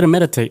 And don't forget to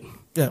meditate.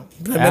 Yeah,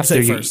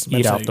 After you first.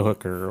 eat out the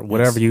hooker or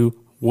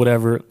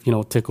whatever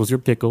tickles your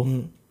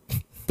pickle.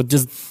 But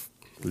just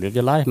live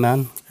your life,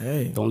 man.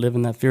 Hey, don't live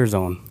in that fear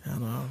zone. I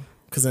know.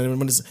 Because then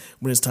when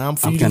it's time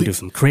for I'm you gonna to do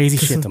some crazy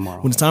shit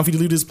tomorrow. When it's time for you to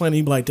leave this planet,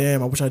 you be like,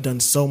 damn, I wish I'd done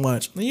so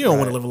much. And you don't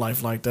want to live a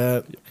life like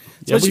that.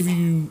 Yeah, Especially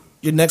if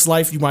your next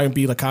life you might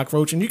be like a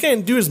cockroach and you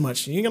can't do as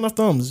much. You ain't got enough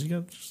thumbs.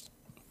 You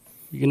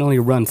can only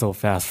run so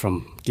fast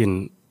from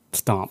getting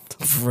stomped.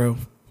 For real.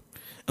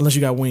 Unless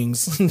you got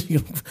wings. You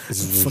can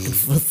fucking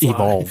fly.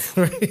 Evolve.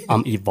 Right?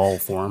 I'm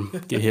evolved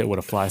form. Get hit with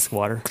a fly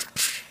swatter.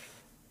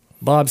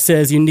 Bob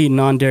says you need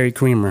non-dairy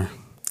creamer.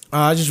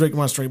 I just drink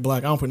mine straight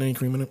black. I don't put any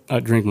cream in it. I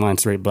drink mine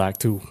straight black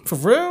too. For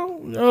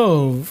real?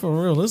 Oh,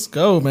 for real. Let's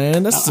go,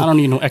 man. I don't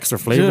need no extra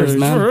flavors,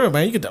 man. For real,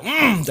 man. You get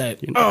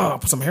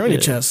put some hair in your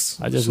chest.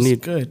 I just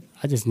need good.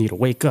 I just need to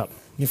wake up.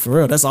 Yeah, for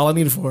real. That's all I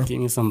need it for. Give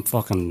me some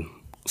fucking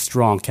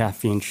strong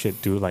caffeine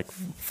shit, dude. Like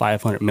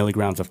 500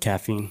 milligrams of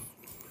caffeine.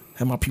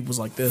 Have my pupils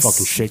like this.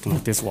 Fucking shaking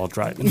like this while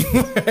driving.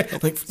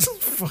 Like,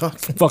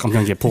 fuck, I'm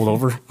gonna get pulled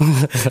over.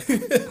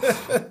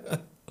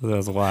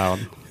 That's wild.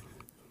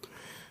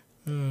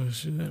 Oh,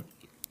 shit.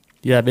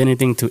 You have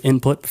anything to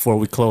input before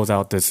we close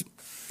out this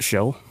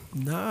show?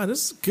 Nah,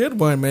 this is a good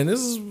one, man. This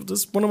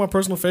is one of my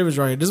personal favorites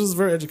right here. This was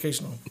very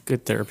educational.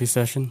 Good therapy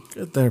session.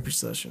 Good therapy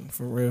session,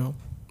 for real.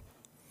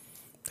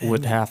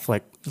 Would have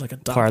like a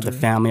doctor. Part of the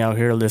family out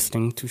here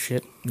listening to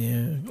shit.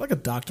 Yeah, like a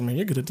doctor, man.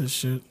 You're good at this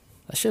shit.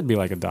 I should be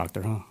like a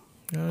doctor, huh?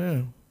 Oh,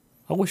 yeah.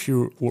 I wish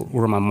you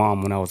were my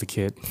mom when I was a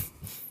kid.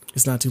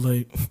 It's not too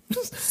late.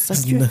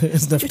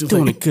 It's never too late. You're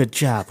doing a good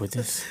job with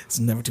this. It's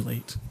never too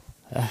late.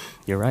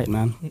 You're right,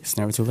 man. It's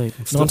never too late.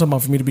 I'm talking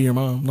about for me to be your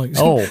mom. Like,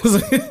 oh. Like,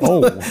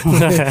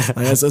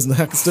 I can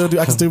still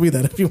be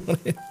that if you want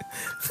it.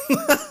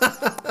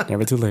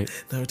 Never too late.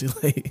 Never too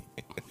late.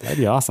 That'd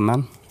be awesome,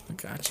 man. I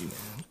got you, man.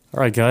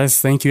 All right,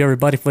 guys. Thank you,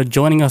 everybody, for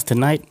joining us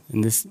tonight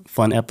in this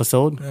fun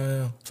episode.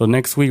 Yeah. So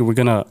next week, we're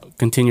going to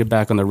continue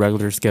back on the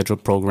regular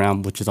scheduled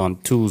program, which is on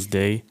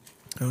Tuesday.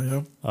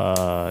 Oh,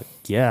 yeah.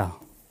 Yeah.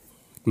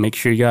 Make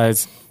sure you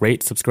guys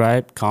rate,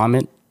 subscribe,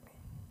 comment,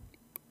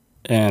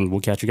 and we'll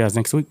catch you guys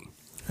next week.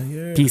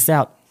 Yeah. Peace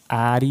out.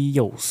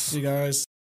 Adios. See you guys.